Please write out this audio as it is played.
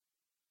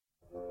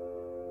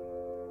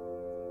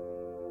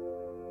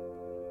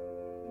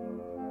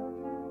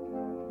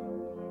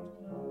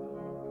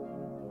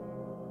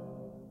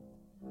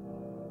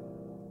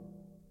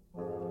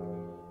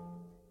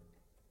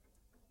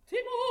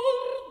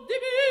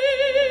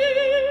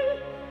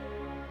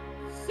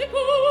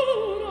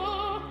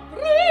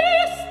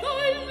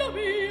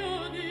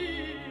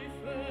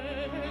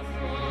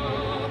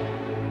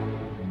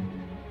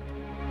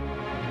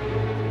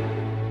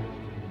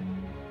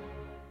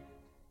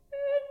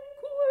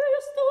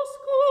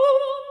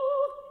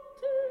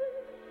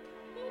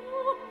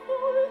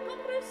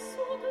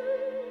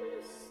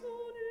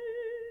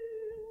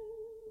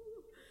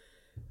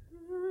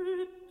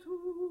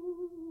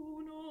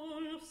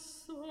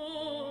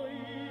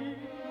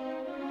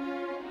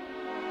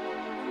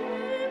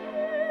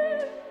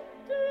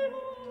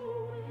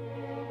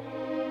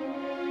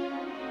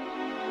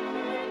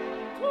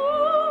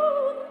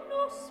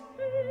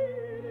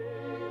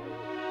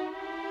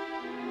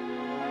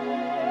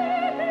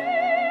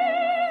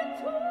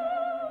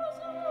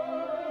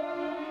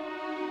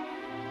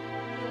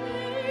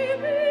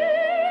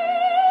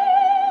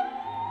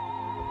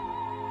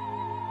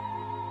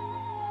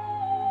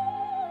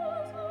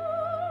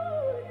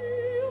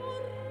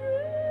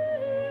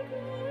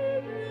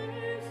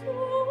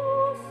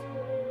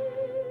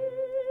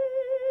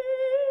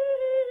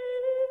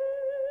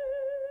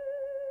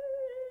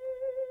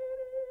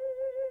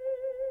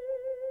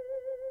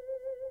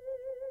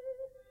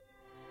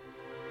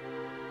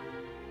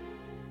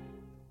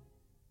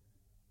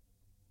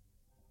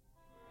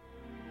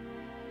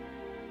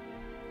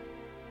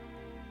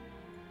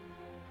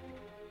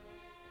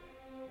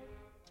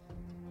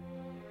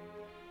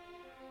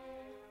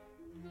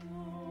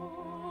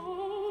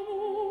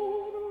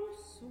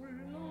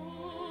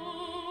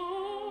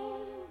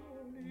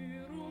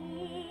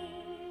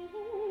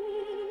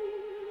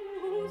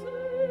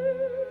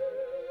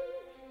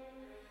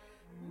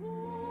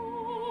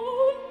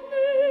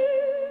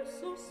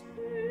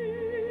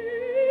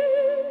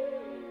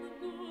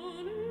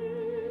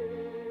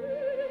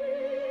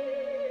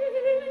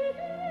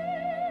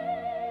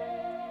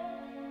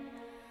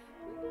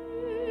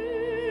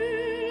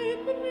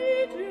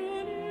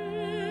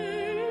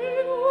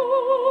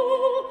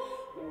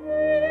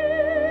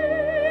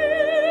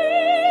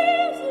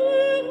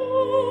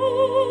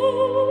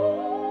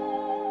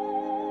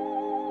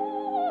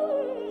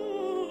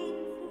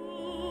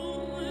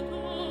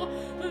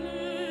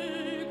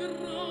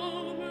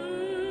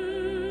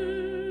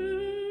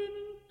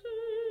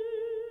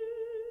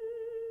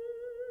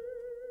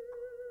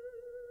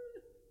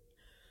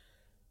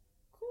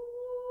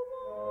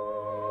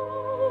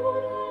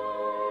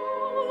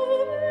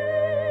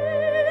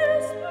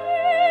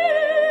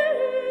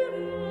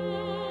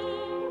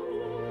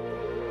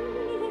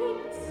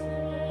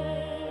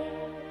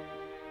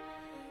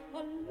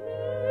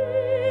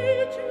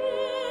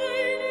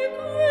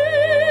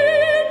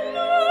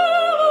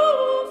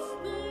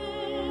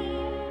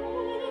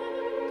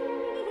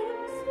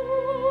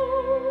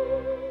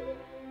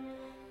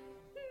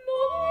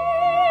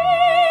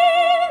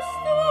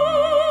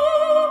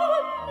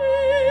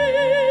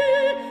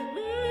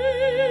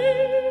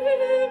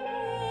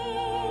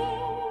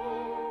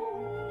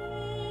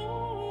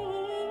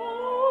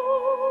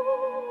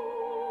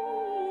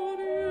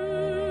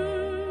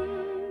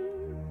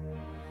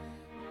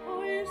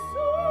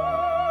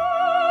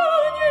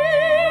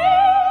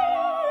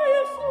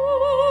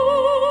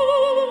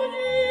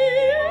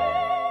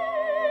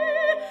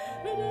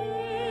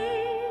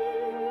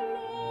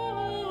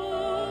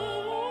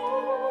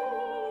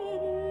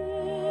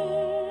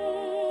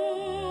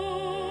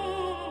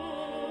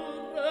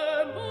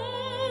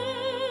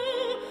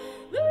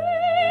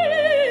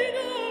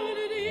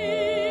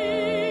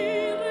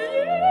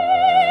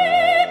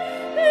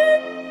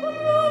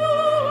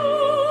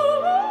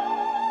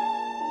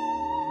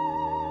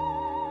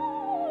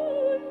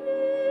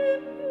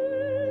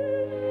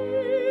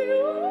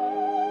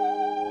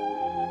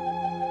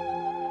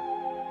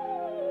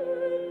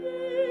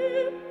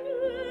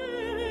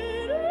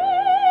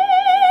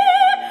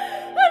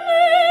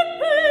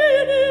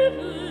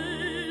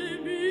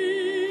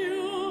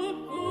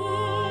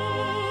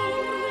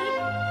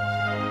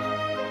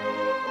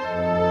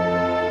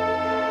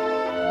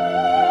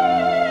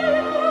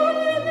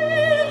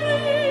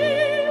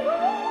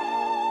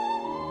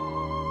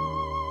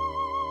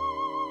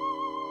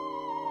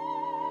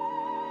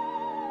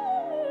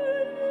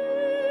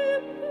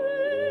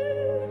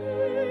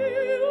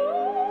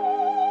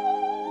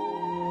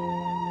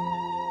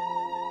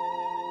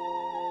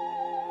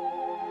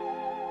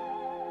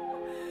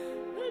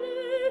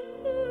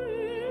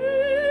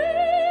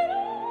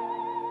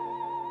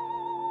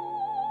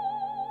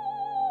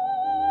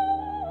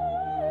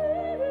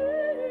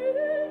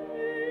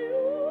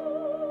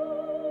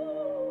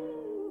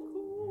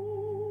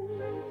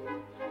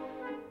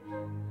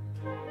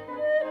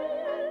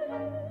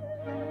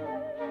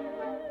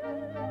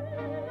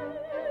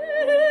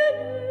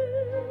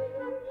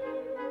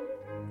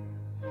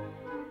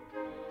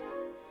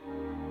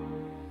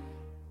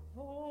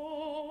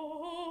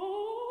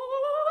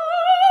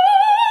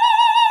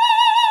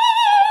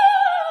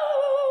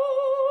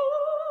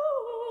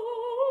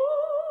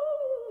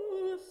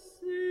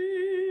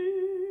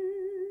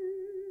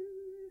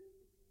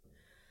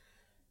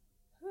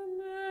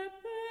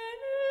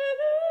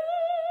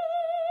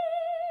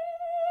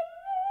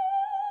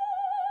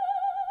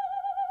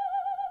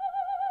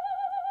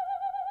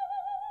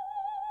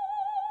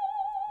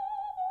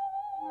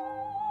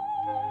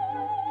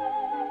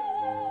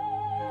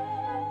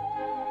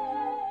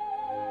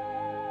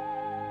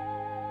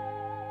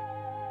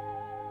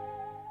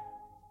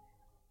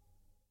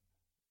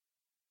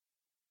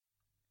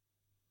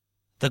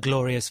The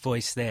glorious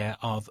voice there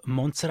of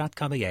Montserrat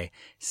Caballé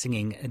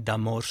singing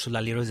D'amor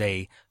sulla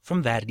rosée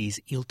from Verdi's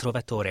Il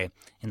Trovatore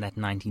in that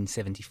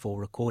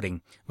 1974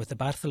 recording with the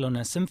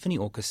Barcelona Symphony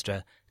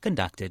Orchestra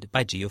conducted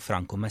by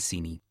Gianfranco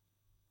Massini.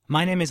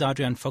 My name is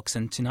Adrian Fuchs,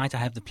 and tonight I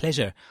have the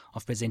pleasure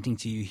of presenting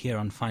to you here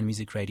on Fine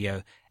Music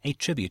Radio a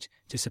tribute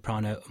to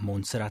soprano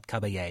Montserrat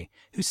Caballé,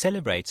 who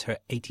celebrates her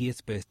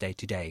 80th birthday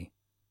today.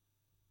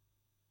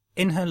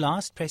 In her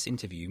last press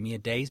interview, mere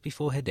days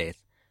before her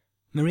death,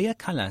 Maria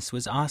Callas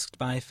was asked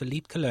by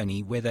Philippe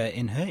Coloni whether,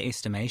 in her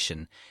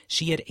estimation,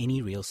 she had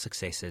any real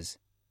successes.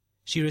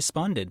 She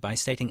responded by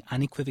stating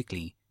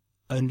unequivocally,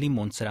 only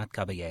Montserrat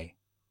Caballé.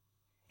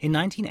 In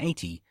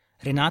 1980,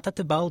 Renata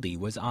Tebaldi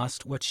was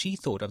asked what she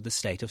thought of the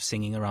state of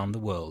singing around the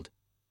world.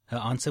 Her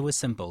answer was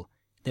simple: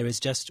 there is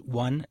just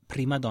one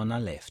prima donna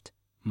left,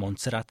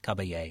 Montserrat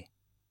Caballé.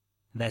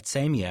 That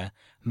same year,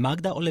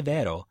 Magda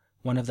Olivero,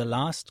 one of the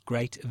last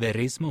great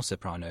Verismo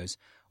sopranos,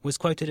 was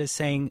quoted as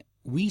saying,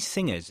 "We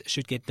singers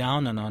should get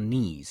down on our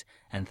knees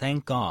and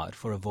thank God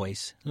for a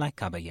voice like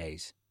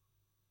Caballé's."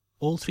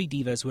 All three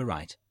divas were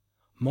right.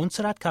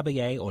 Montserrat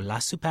Caballé, or La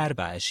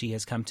Superba as she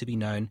has come to be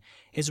known,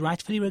 is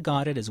rightfully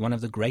regarded as one of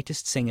the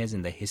greatest singers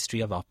in the history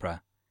of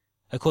opera.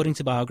 According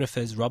to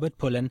biographers Robert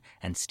Pullen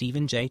and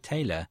Stephen J.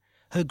 Taylor,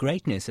 her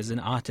greatness as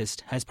an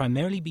artist has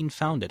primarily been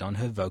founded on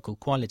her vocal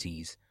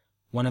qualities.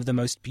 One of the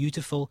most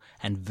beautiful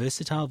and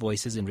versatile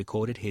voices in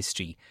recorded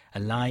history,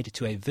 allied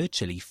to a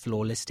virtually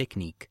flawless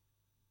technique.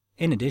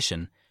 In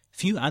addition,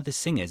 few other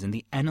singers in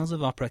the annals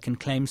of opera can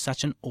claim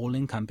such an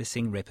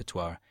all-encompassing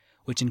repertoire,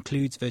 which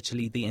includes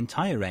virtually the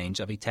entire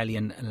range of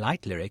Italian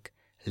light lyric,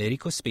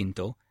 lirico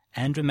spinto,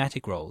 and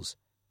dramatic roles,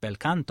 bel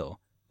canto,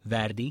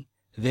 Verdi,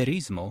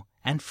 Verismo,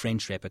 and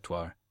French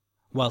repertoire,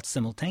 whilst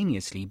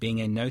simultaneously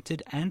being a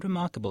noted and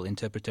remarkable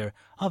interpreter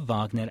of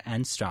Wagner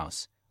and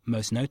Strauss,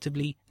 most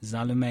notably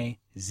Salome,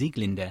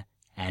 Sieglinde,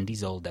 and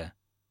Isolde.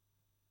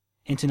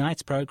 In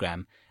tonight's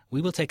program,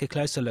 we will take a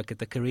closer look at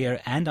the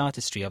career and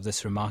artistry of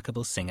this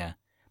remarkable singer.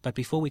 But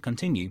before we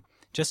continue,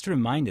 just a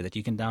reminder that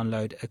you can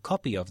download a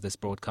copy of this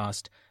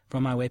broadcast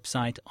from our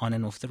website On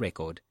and Off the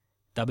Record,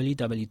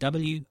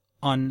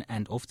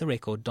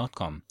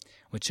 www.onandofftherecord.com,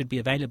 which should be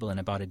available in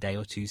about a day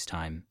or two's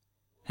time.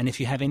 And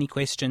if you have any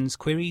questions,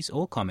 queries,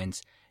 or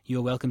comments, you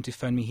are welcome to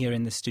phone me here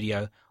in the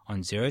studio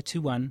on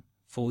 021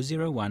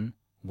 401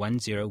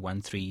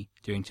 1013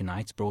 during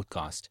tonight's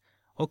broadcast,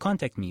 or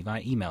contact me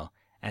via email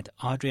at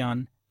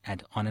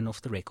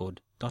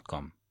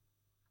adrian@onandofftherecord.com.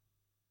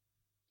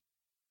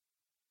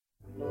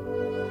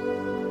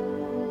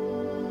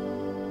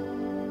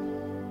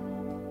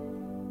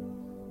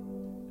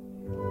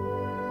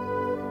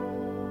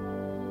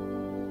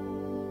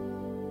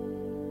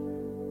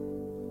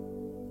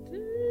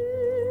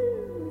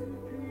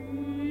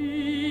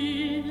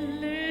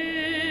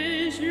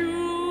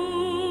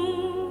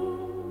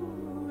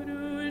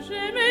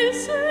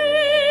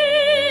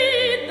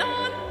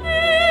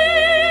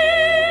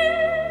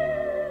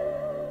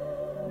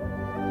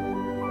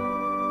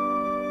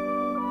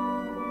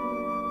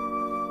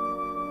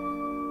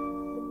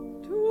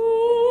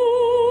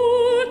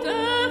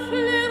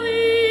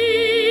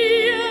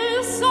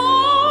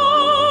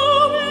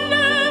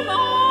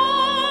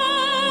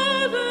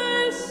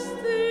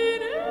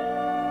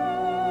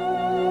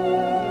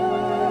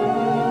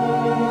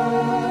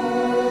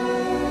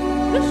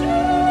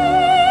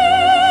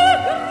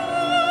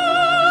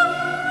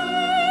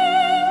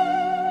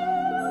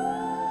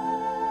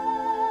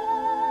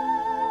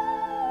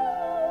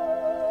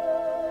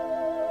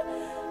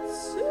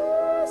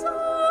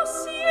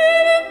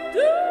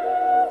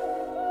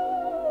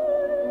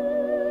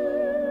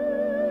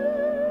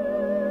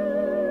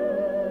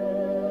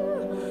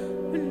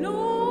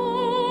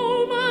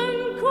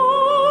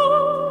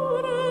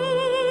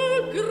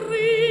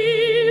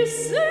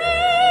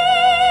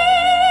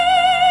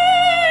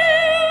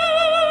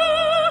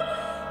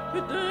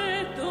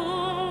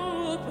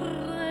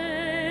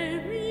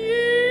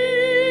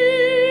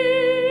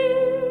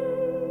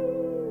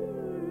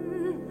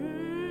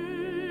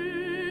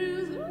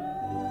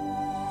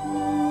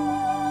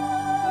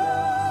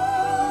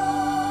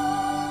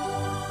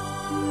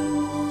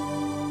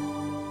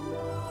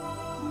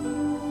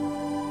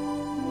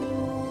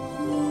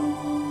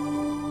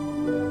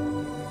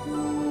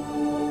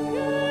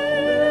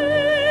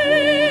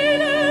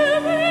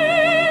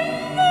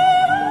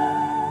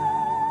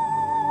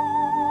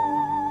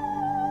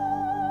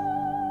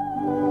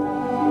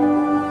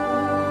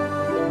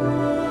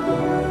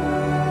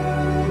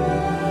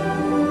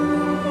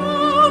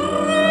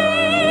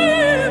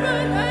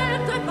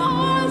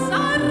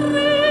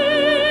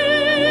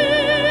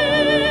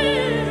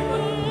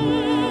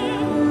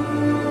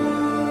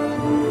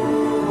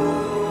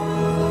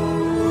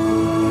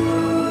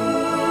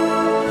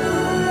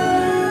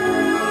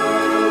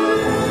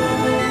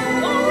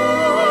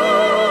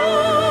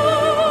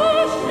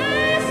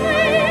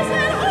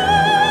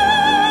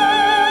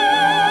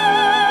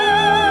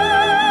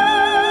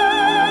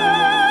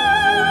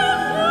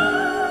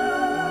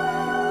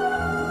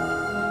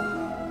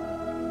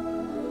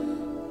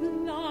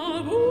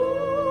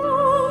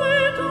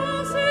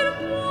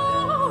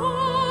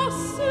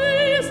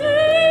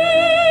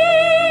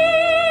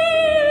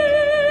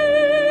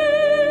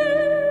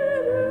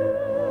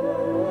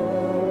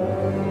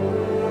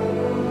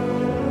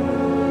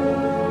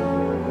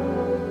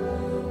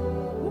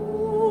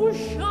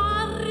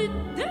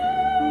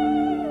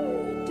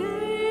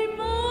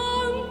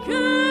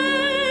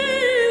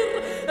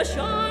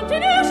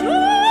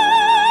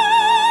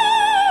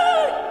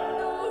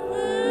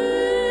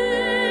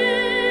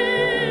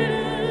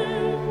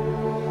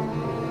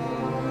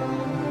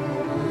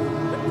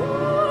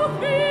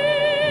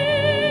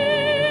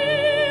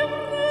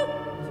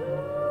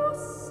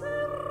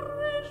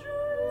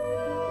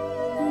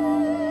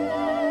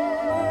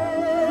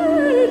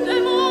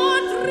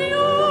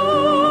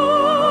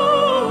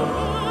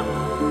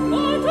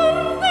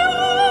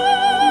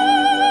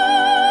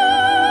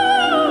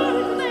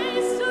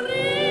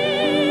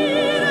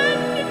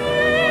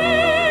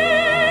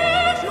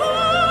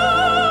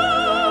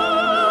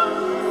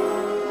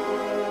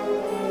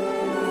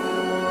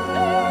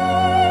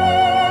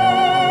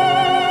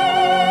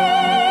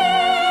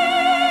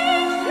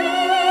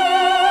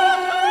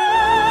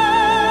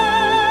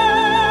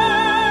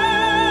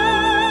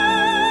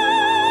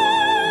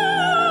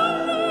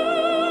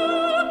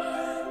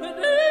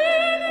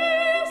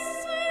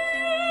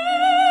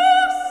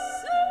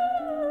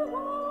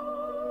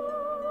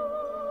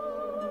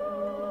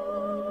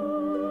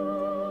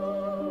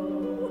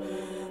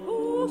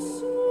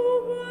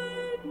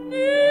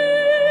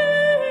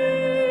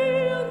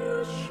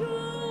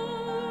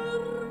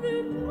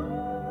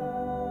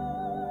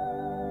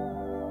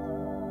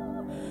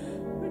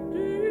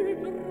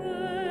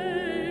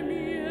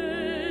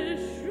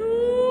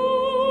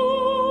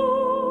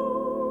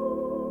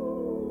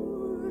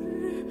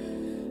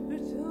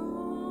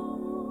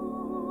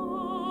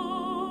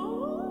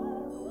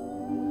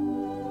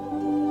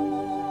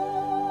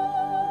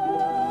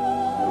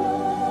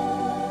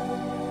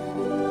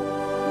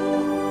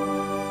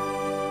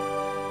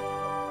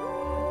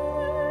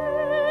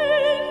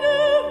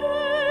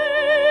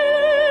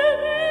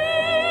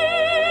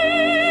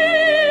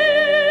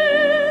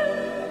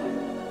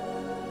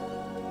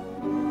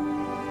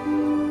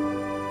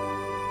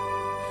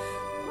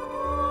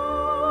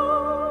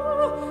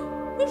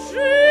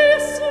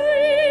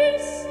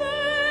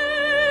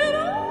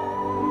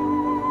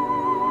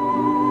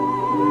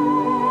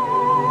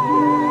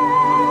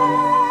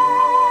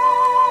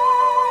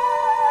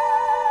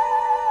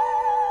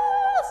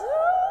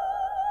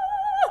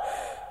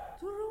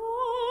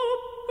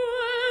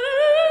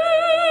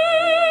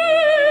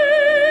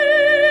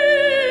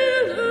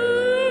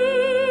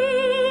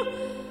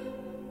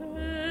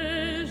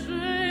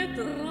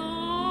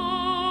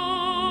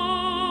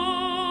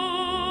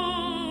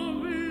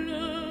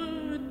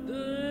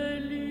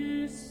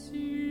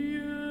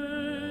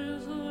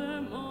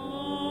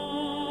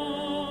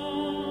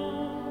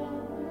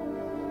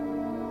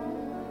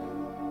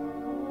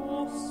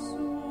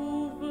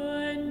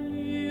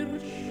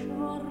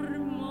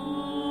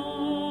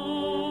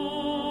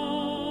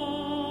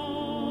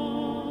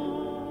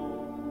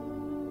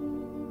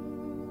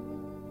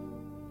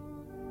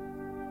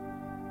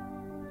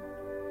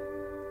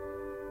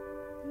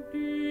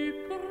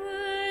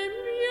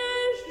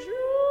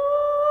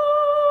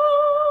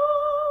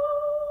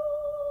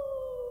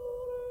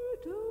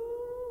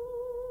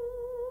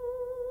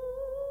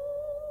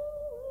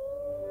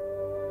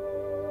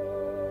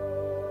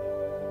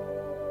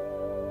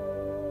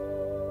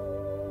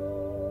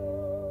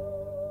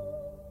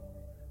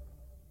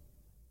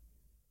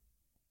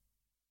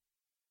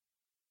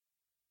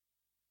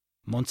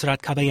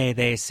 Montserrat Caballé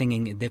there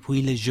singing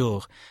Depuis le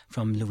Jour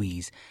from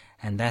Louise,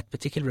 and that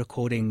particular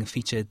recording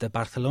featured the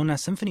Barcelona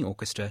Symphony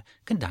Orchestra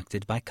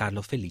conducted by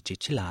Carlo Felice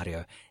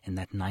Cillario in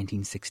that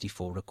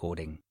 1964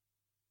 recording.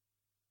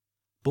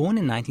 Born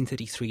in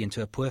 1933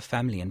 into a poor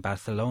family in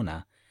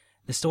Barcelona,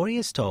 the story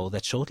is told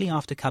that shortly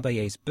after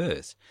Caballé's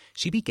birth,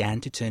 she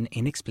began to turn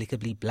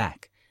inexplicably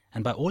black,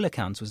 and by all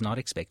accounts was not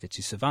expected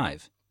to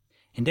survive.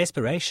 In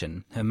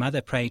desperation, her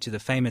mother prayed to the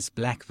famous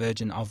Black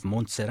Virgin of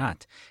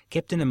Montserrat,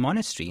 kept in a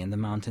monastery in the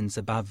mountains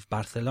above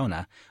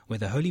Barcelona, where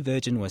the Holy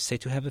Virgin was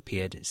said to have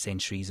appeared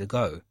centuries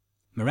ago.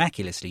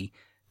 Miraculously,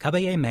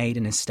 Caballé made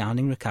an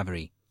astounding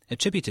recovery,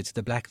 attributed to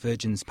the Black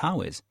Virgin's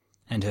powers,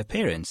 and her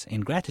parents,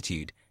 in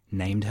gratitude,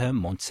 named her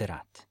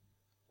Montserrat.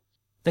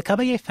 The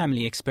Caballé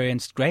family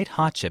experienced great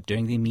hardship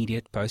during the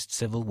immediate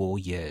post-Civil War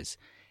years,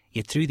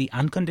 yet through the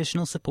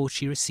unconditional support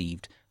she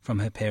received from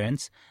her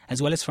parents,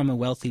 as well as from a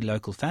wealthy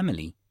local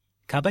family,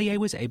 Caballé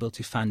was able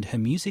to fund her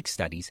music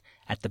studies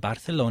at the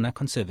Barcelona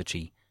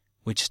Conservatory,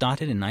 which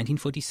started in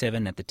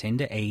 1947 at the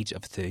tender age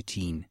of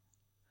 13.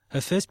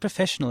 Her first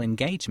professional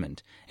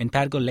engagement in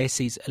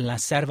Pergolesi's La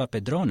Serva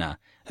Pedrona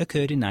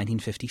occurred in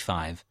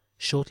 1955,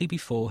 shortly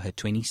before her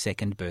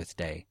 22nd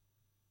birthday.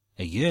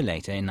 A year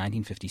later, in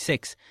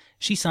 1956,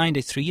 she signed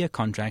a 3-year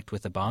contract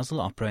with the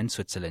Basel Opera in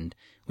Switzerland,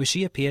 where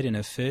she appeared in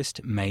her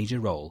first major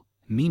role,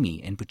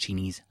 Mimi in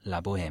Puccini's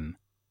La Bohème.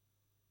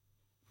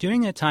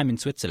 During her time in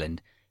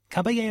Switzerland,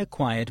 Caballé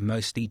acquired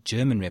mostly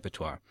German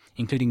repertoire,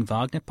 including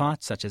Wagner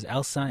parts such as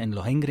Elsa in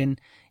Lohengrin,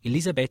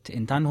 Elisabeth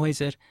in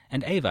Tannhäuser,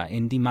 and Eva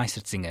in Die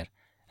Meistersinger,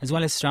 as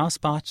well as Strauss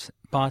parts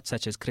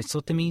such as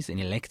Chrysothemis in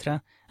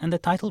Elektra and the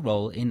title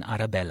role in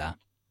Arabella.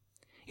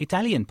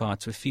 Italian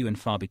parts were few and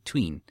far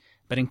between,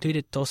 but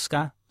included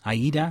Tosca,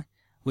 Aida,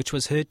 which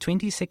was heard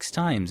 26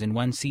 times in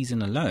one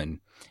season alone,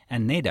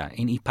 and Nedda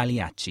in I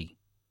Pagliacci.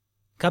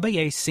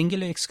 Caballè's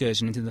singular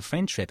excursion into the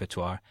French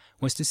repertoire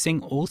was to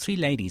sing all three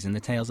ladies in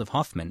the Tales of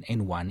Hoffmann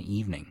in one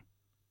evening.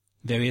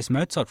 Various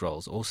Mozart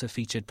roles also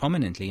featured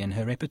prominently in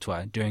her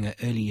repertoire during her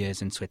early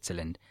years in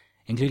Switzerland,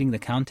 including the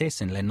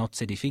Countess in Le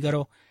Nozze di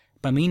Figaro,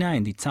 Pamina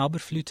in Die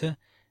Zauberflöte,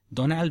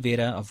 Donna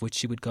Elvira, of which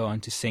she would go on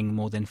to sing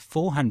more than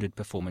 400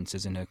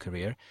 performances in her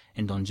career,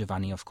 in Don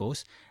Giovanni of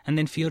course, and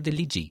then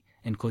Fiordiligi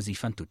in Così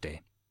fan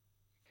tutte.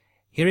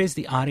 Here is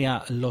the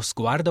aria Lo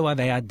sguardo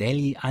avea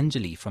degli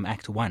angeli from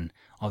Act 1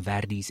 of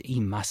Verdi's I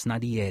Masna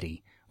di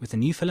Ieri, with the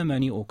New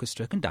Philharmonia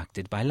Orchestra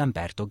conducted by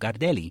Lamberto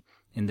Gardelli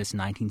in this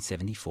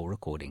 1974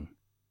 recording.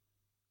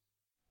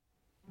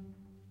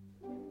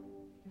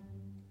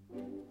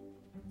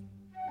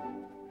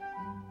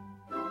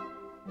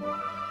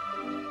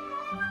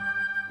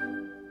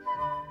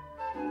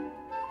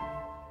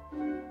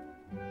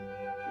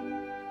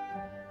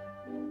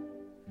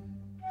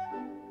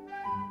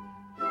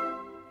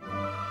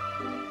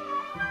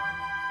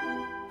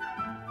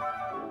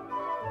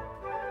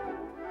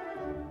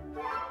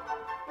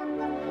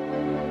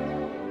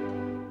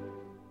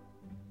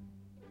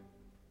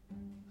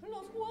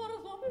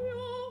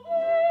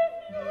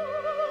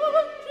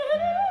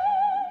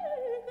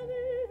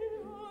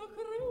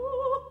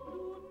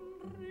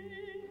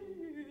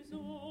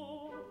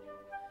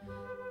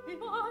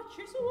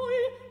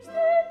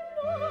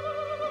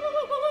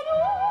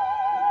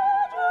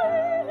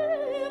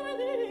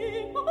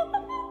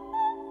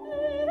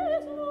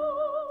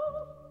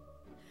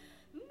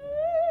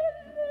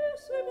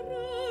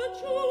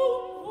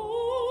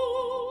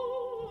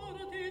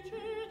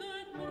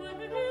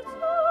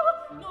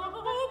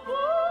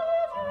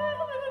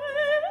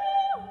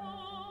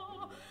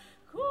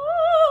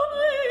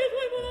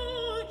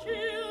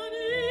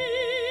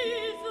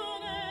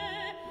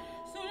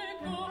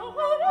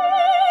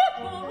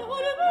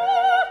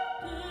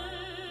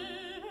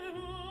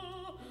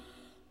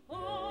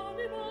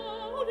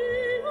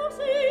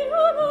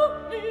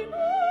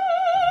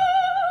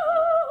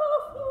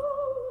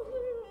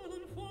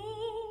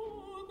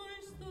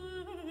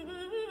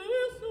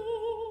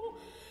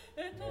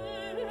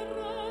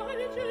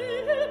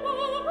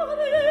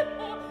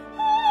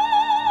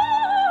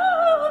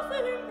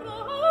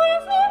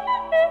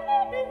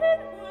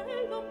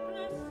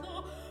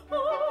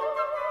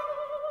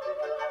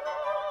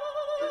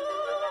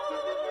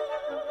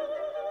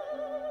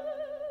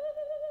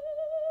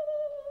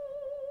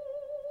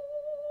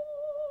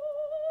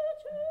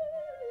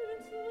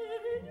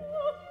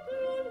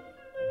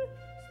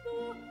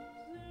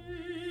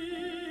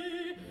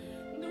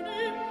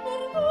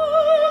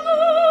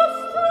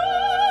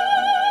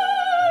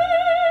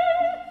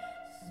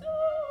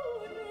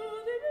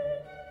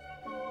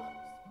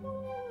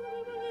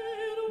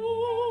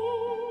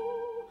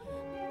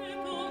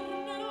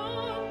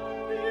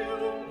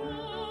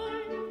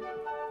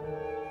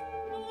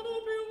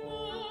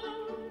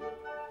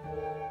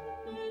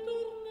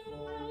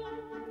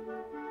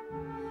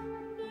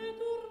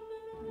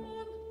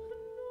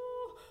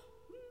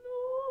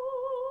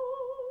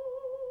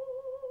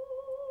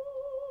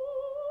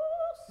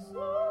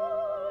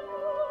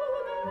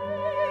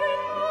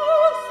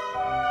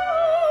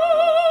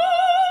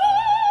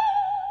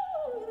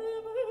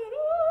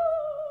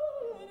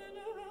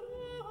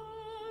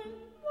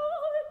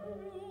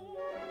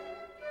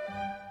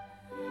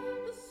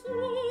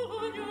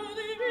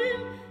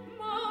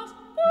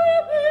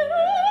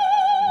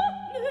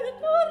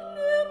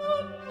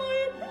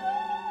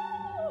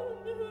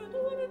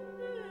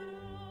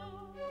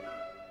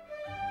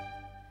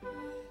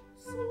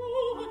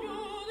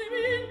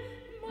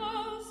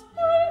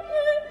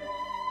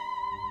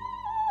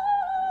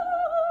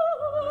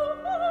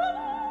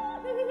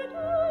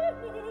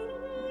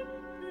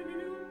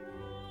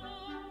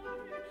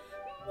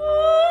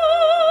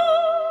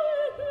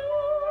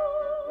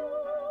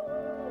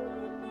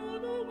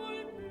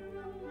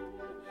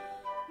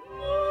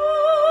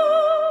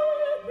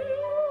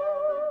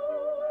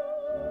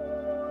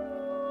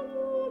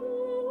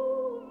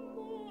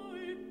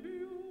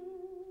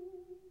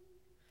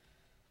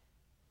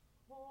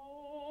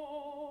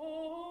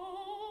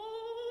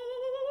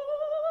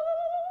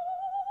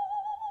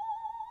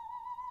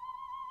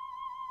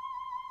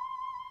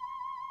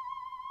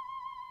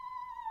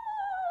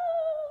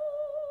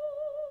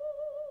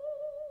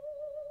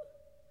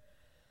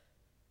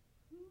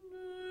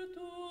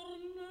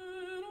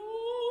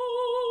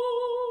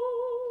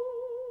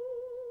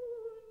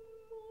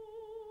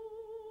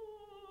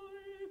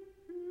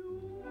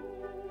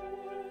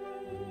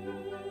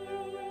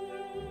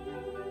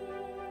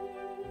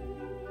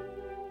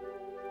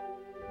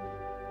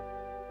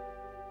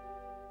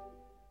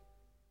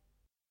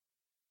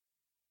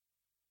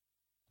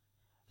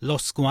 Lo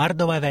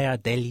sguardo avea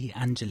degli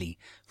angeli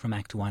from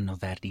Act 1 of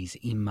Verdi's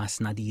I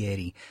Masna di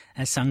Ieri,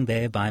 as sung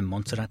there by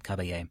Montserrat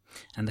Caballé,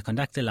 and the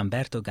conductor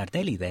Lamberto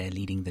Gardelli there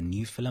leading the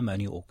New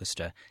Philharmonia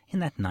Orchestra in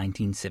that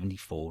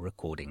 1974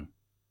 recording.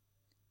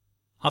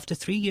 After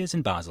 3 years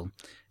in Basel,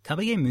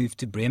 Caballé moved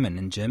to Bremen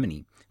in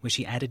Germany, where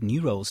she added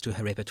new roles to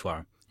her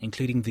repertoire,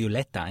 including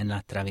Violetta in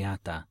La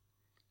Traviata.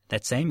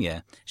 That same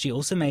year, she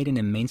also made an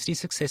immensely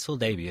successful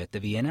debut at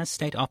the Vienna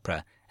State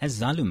Opera as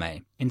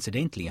Salome,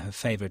 incidentally her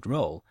favorite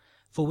role,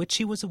 for which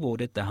she was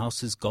awarded the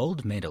house's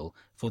gold medal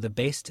for the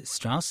best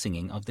Strauss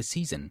singing of the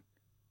season.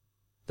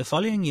 The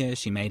following year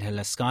she made her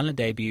La Scala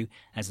debut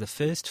as the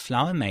first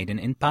flower maiden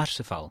in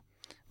Parsifal,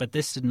 but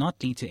this did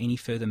not lead to any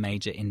further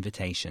major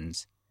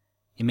invitations.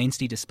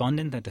 Immensely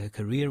despondent that her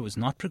career was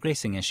not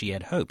progressing as she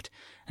had hoped,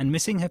 and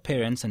missing her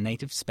parents and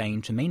native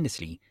Spain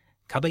tremendously,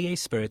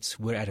 Caballé's spirits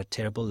were at a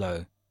terrible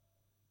low.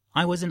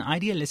 "I was an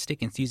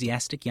idealistic,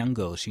 enthusiastic young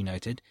girl," she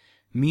noted.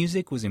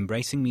 "Music was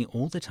embracing me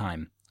all the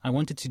time. I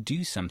wanted to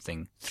do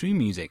something through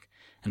music,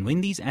 and when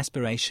these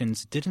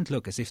aspirations didn't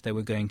look as if they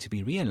were going to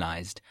be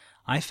realized,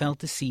 I felt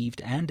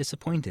deceived and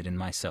disappointed in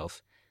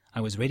myself.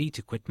 I was ready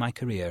to quit my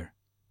career."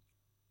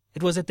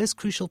 It was at this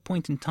crucial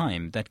point in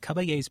time that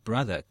Caballé's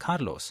brother,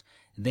 Carlos,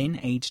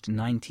 then aged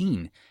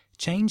 19,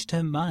 changed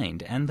her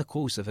mind and the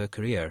course of her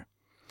career.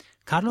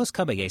 Carlos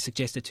Caballé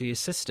suggested to his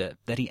sister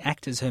that he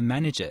act as her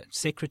manager,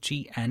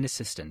 secretary, and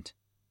assistant.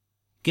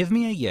 "Give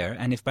me a year,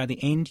 and if by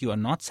the end you are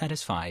not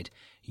satisfied,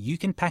 you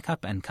can pack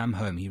up and come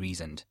home," he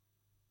reasoned.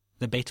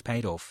 The bet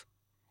paid off.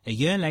 A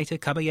year later,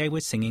 Caballé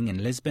was singing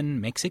in Lisbon,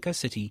 Mexico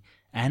City,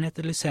 and at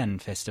the Lucerne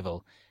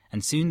Festival,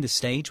 and soon the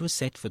stage was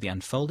set for the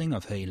unfolding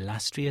of her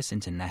illustrious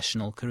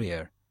international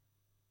career.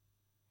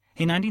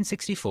 In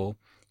 1964,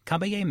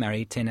 Caballé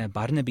married tenor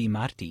Barnaby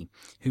Marty,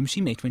 whom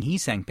she met when he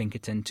sang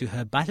Pinkerton to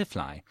her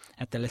Butterfly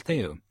at the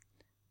Liceo.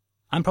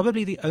 "I'm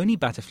probably the only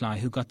butterfly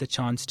who got the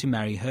chance to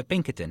marry her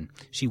Pinkerton,"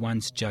 she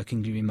once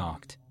jokingly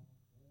remarked.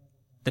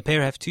 The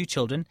pair have 2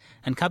 children,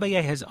 and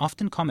Caballé has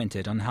often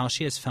commented on how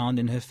she has found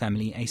in her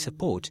family a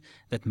support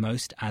that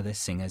most other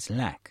singers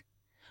lack,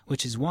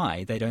 which is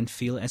why they don't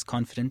feel as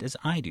confident as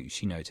I do,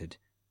 she noted.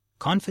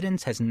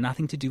 "Confidence has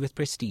nothing to do with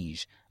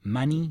prestige,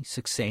 money,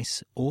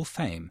 success, or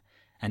fame,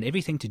 and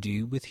everything to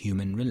do with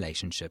human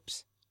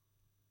relationships."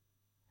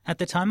 At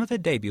the time of her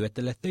debut at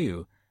the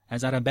Liceo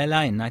as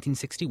Arabella in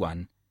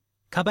 1961,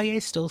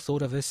 Caballé still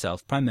thought of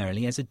herself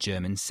primarily as a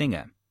German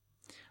singer.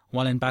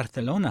 While in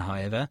Barcelona,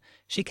 however,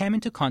 she came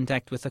into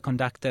contact with the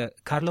conductor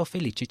Carlo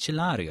Felice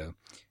Cillario,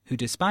 who,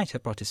 despite her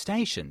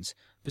protestations,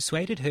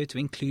 persuaded her to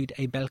include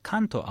a bel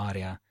canto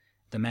aria,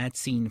 the mad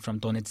scene from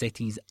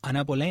Donizetti's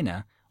Anna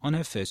Bolena, on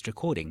her first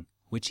recording,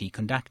 which he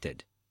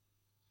conducted.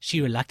 She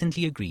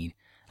reluctantly agreed,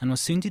 and was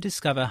soon to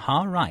discover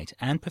how right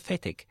and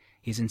prophetic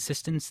his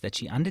insistence that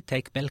she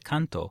undertake bel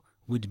canto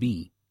would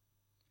be.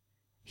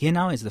 Here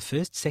now is the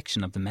first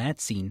section of the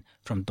mad scene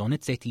from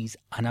Donizetti's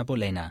Anna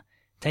Bolena,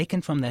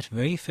 taken from that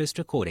very first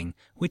recording,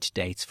 which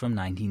dates from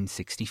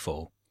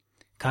 1964.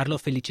 Carlo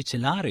Felice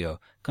Cillario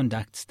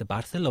conducts the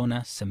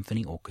Barcelona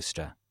Symphony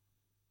Orchestra.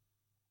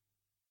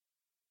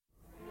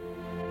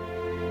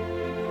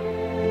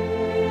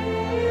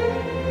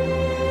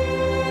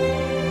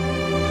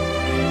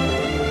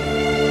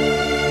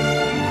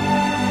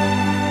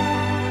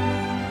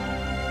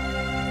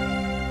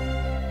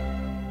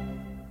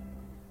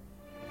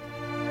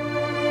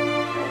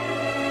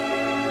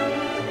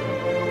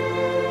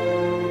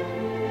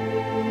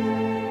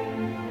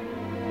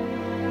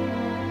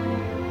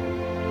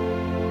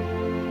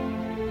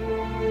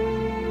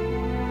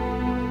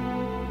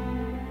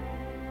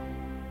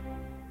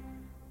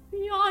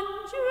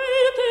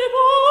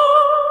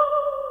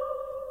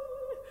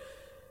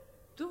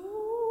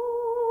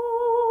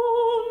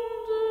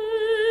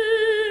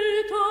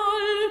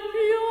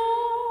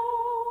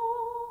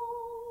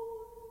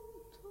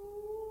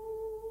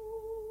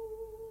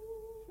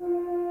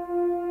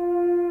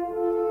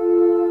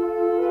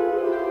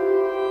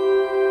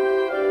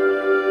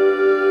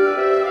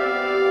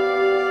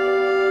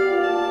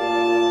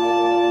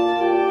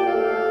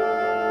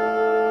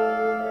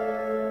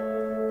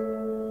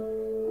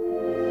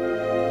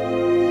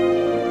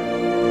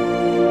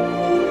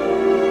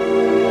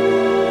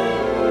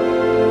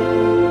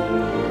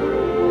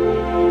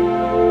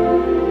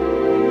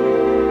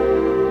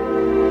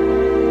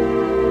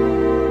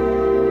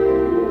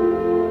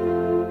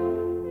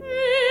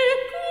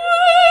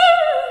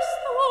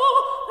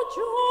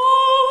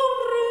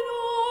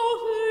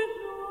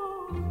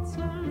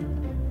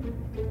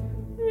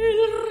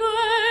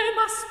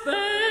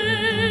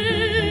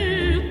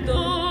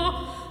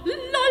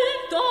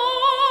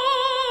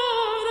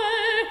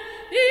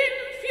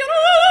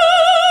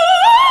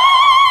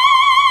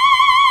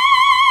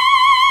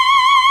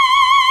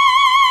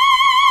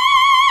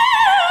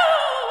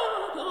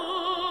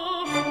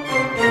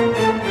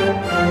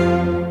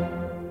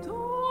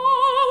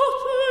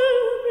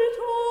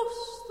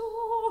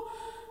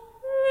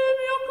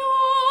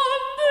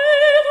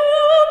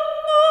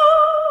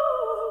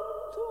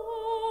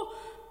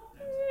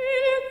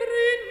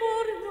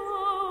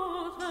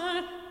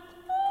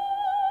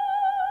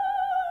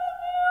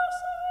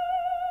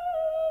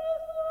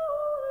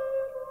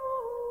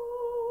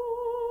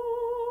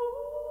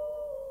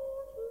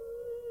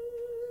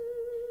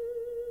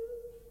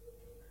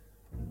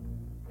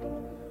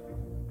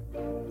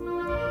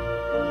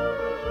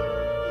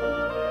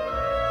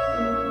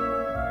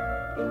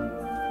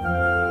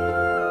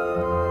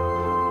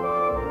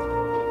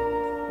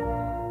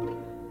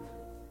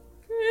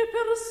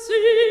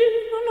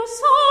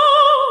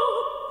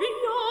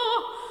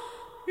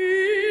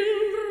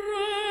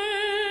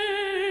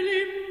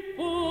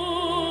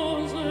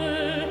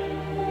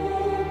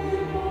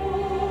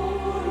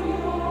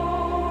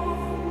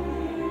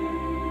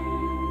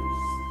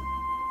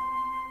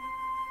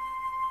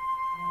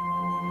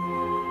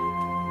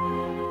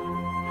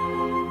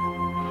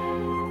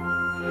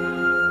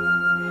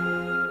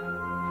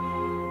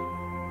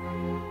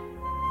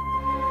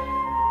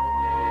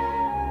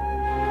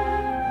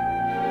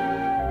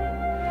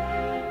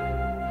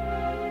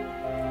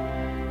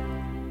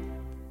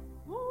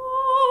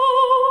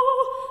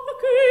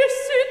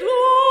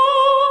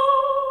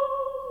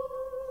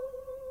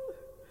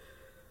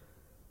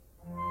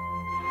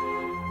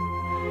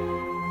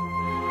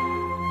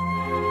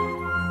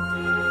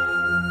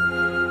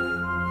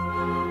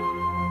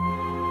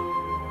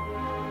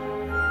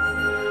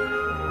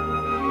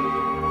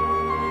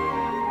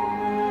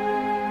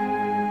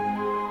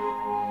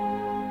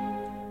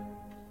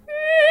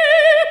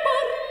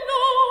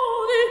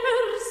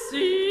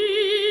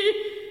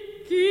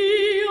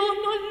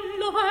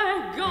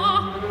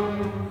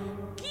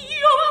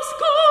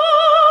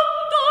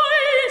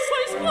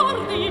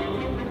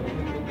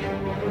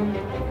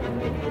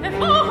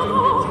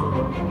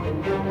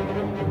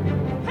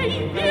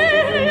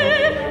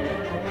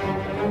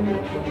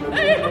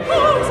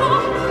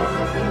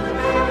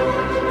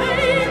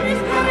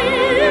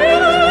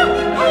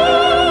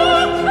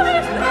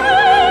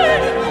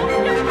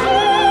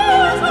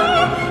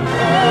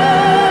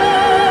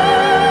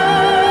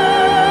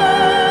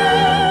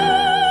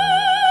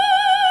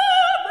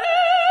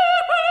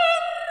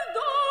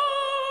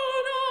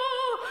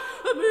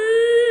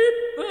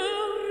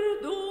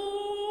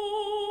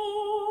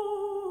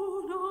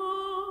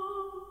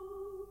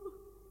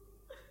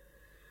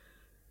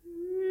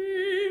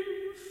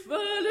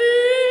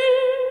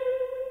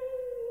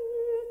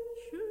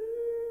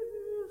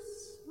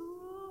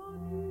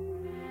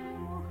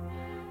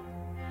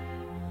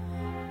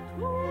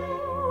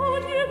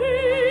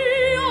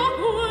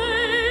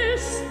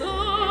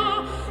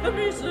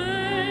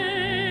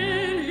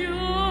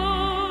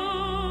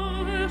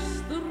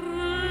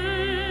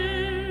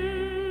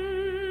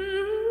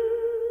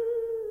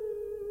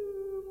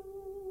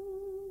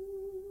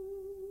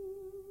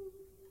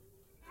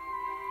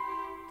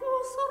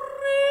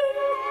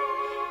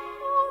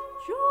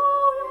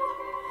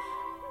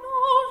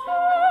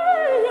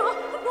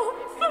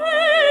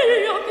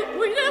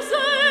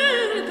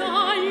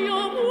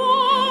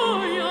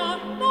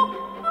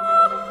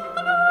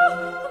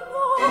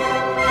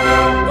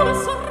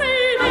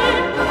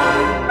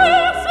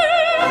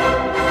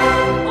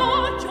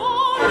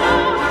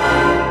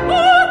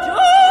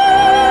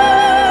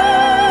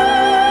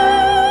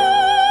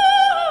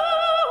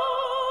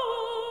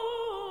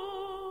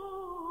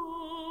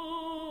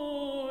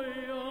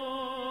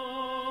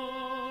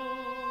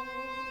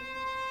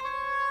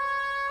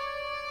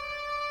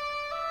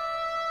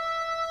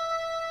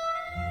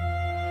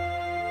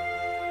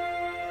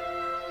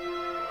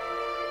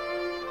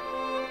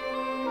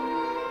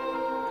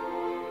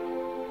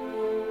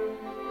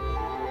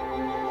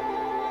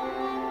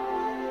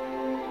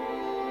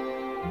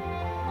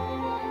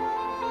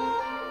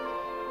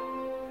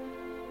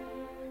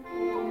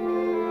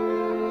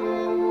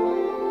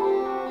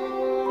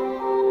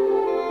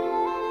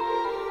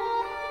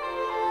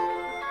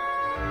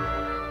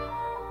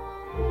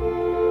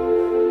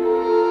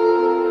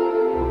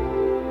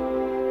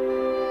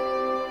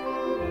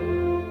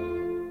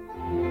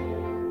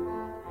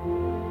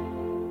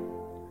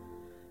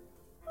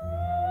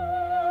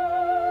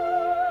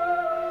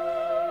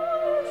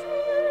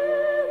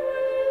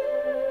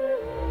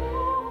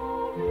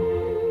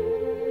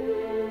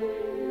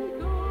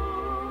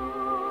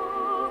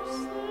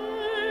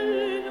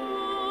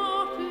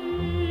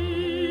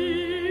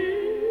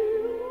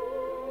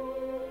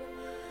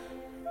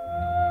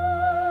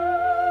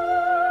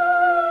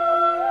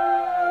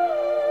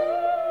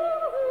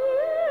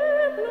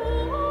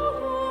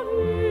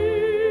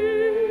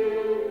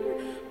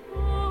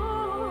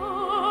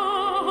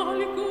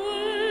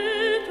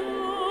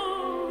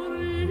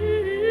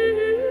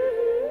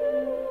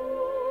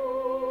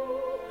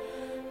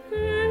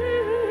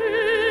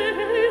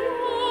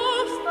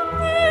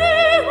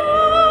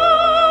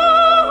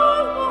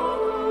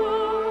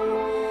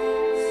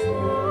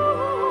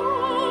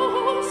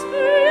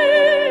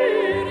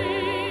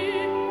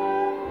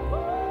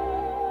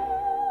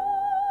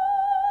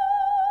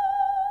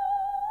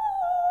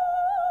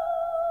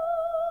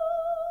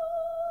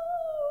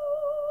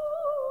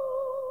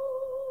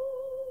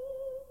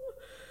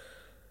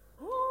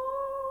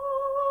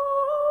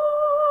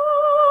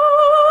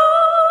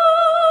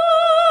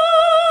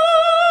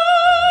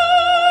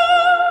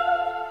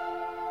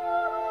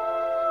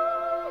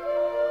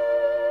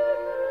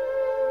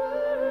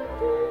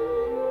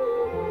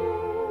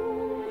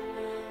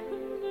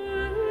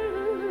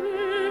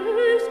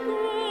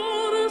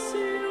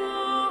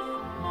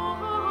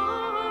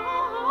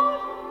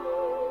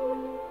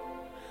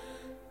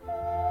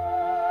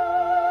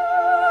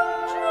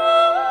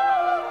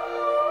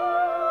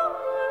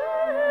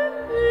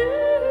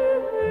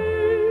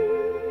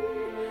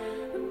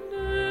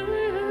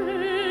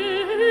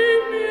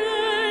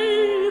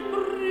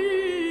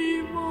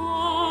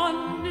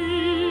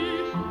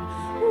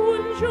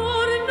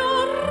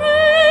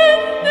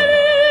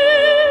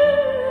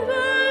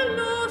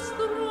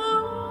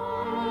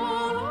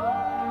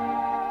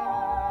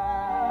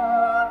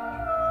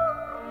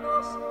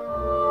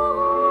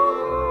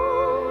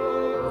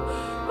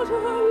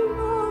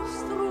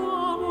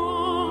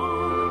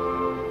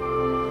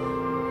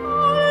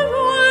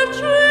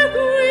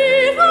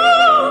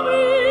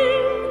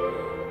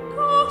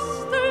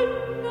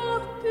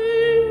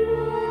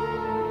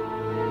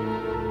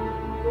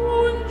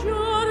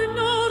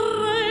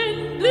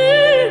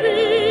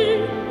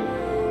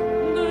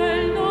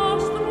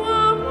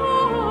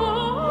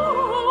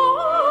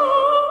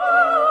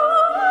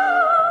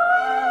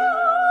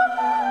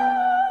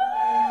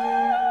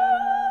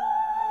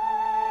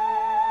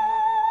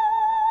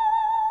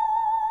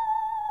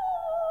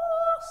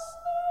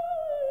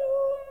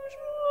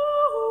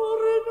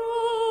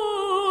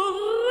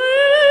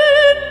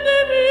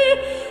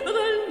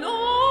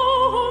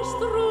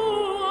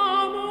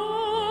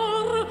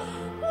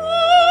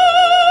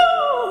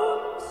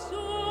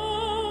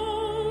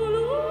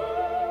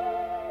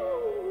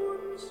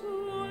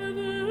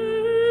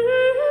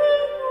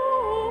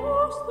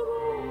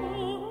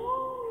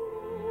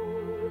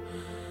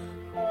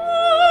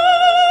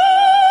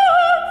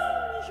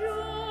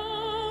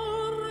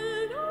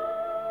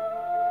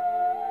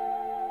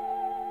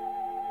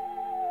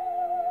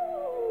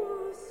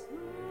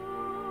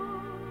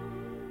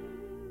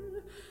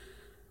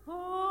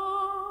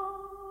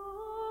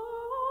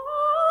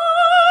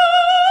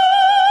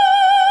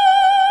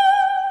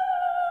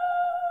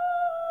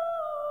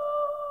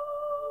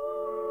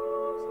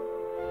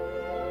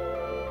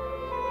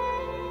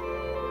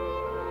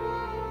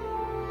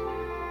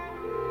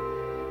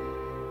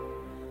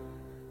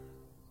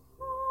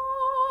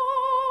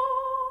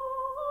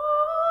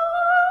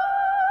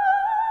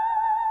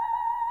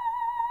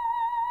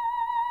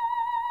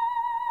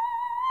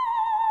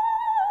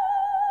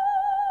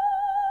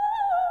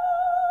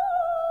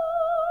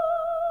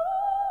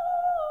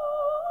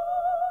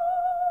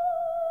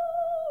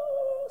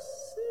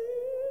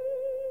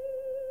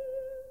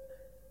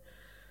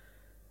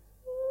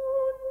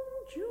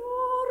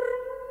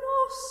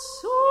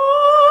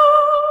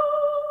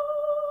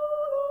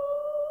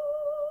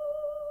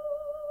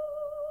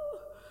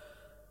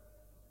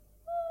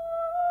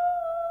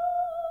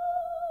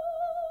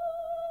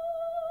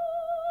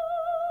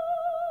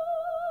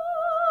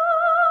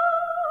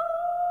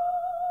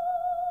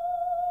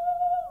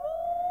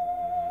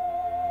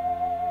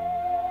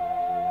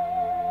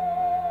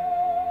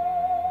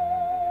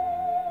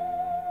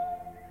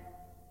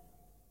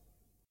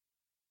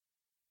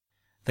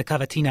 The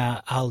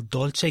cavatina Al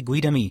Dolce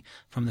Guidami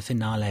from the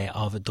finale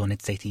of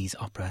Donizetti's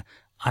opera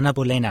Anna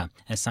Bolena,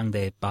 as sung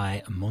there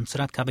by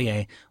Montserrat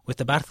Caballé with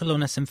the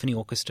Barcelona Symphony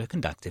Orchestra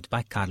conducted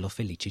by Carlo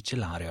Felice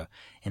Cillario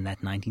in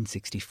that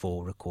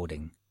 1964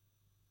 recording.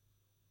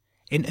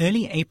 In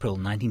early April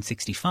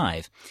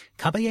 1965,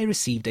 Caballé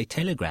received a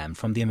telegram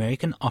from the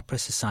American Opera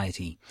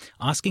Society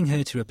asking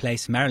her to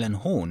replace Marilyn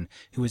Horne,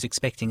 who was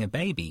expecting a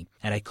baby,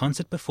 at a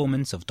concert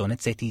performance of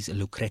Donizetti's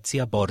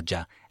Lucrezia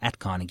Borgia at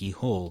Carnegie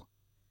Hall.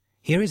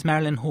 Here is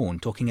Marilyn Horne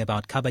talking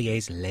about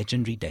Caballé's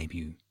legendary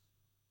debut.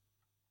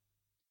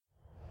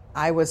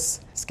 I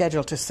was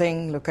scheduled to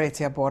sing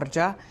Lucrezia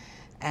Borgia,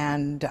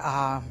 and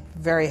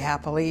very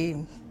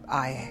happily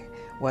I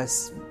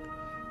was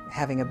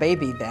having a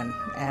baby then,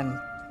 and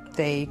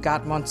they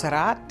got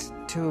Montserrat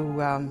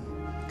to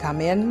come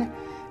in.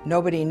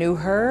 Nobody knew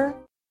her.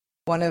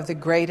 One of the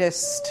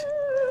greatest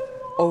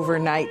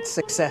overnight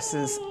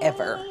successes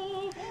ever,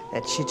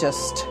 that she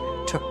just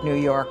took New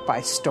York by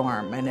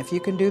storm. And if you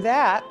can do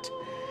that,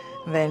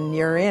 then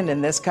you're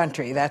in this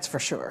country, that's for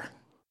sure.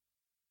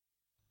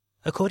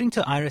 According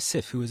to Ira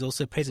Sif, who was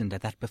also present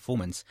at that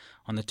performance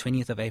on the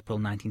 20th of April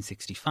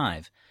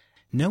 1965,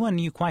 no one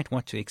knew quite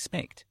what to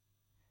expect.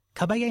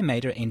 Caballé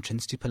made her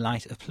entrance to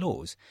polite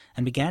applause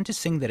and began to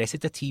sing the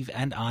recitative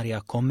and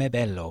aria Come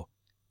Bello.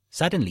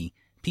 Suddenly,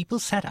 people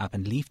sat up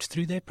and leafed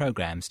through their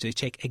programs to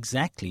check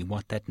exactly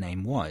what that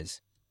name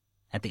was.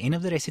 At the end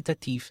of the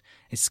recitative,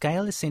 a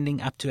scale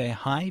ascending up to a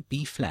high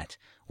B-flat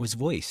was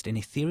voiced in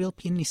ethereal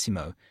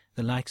pianissimo,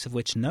 the likes of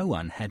which no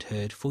one had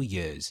heard for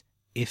years,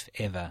 if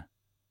ever.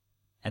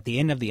 At the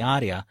end of the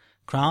aria,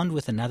 crowned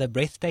with another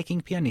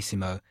breathtaking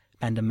pianissimo,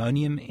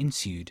 pandemonium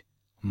ensued.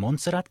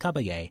 Montserrat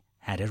Caballé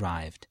had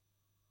arrived.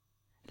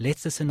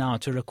 Let's listen now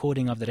to a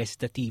recording of the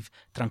recitative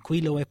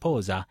Tranquillo e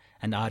Posa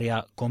and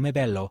aria Come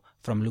Bello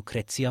from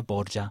Lucrezia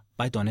Borgia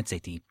by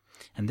Donizetti.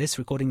 And this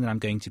recording that I'm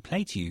going to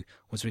play to you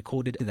was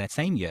recorded that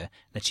same year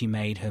that she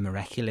made her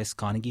miraculous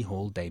Carnegie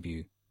Hall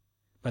debut.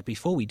 But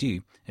before we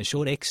do, a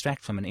short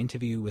extract from an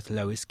interview with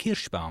Lois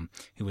Kirschbaum,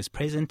 who was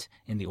present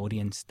in the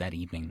audience that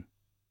evening.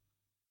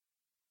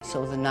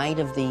 So the night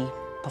of the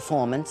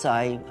performance,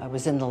 I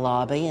was in the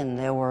lobby, and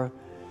there were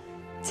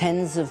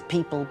tens of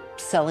people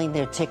selling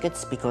their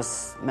tickets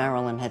because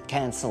Marilyn had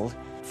canceled.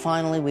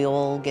 Finally, we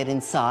all get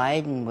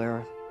inside, and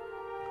we're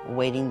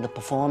awaiting the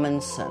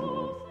performance, and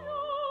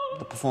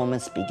the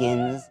performance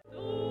begins.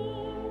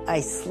 I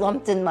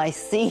slumped in my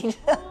seat.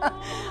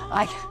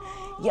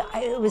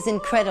 It was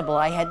incredible.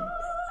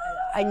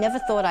 I never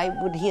thought I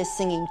would hear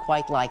singing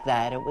quite like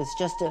that. It was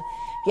just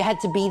you had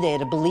to be there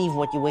to believe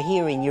what you were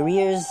hearing. Your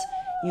ears,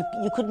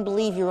 you couldn't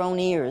believe your own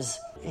ears.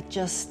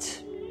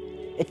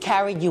 It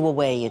carried you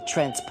away. It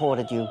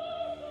transported you.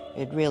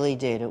 It really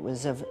did. It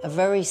was a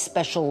very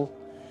special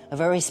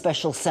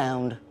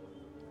sound.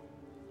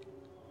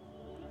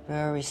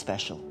 Very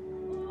special.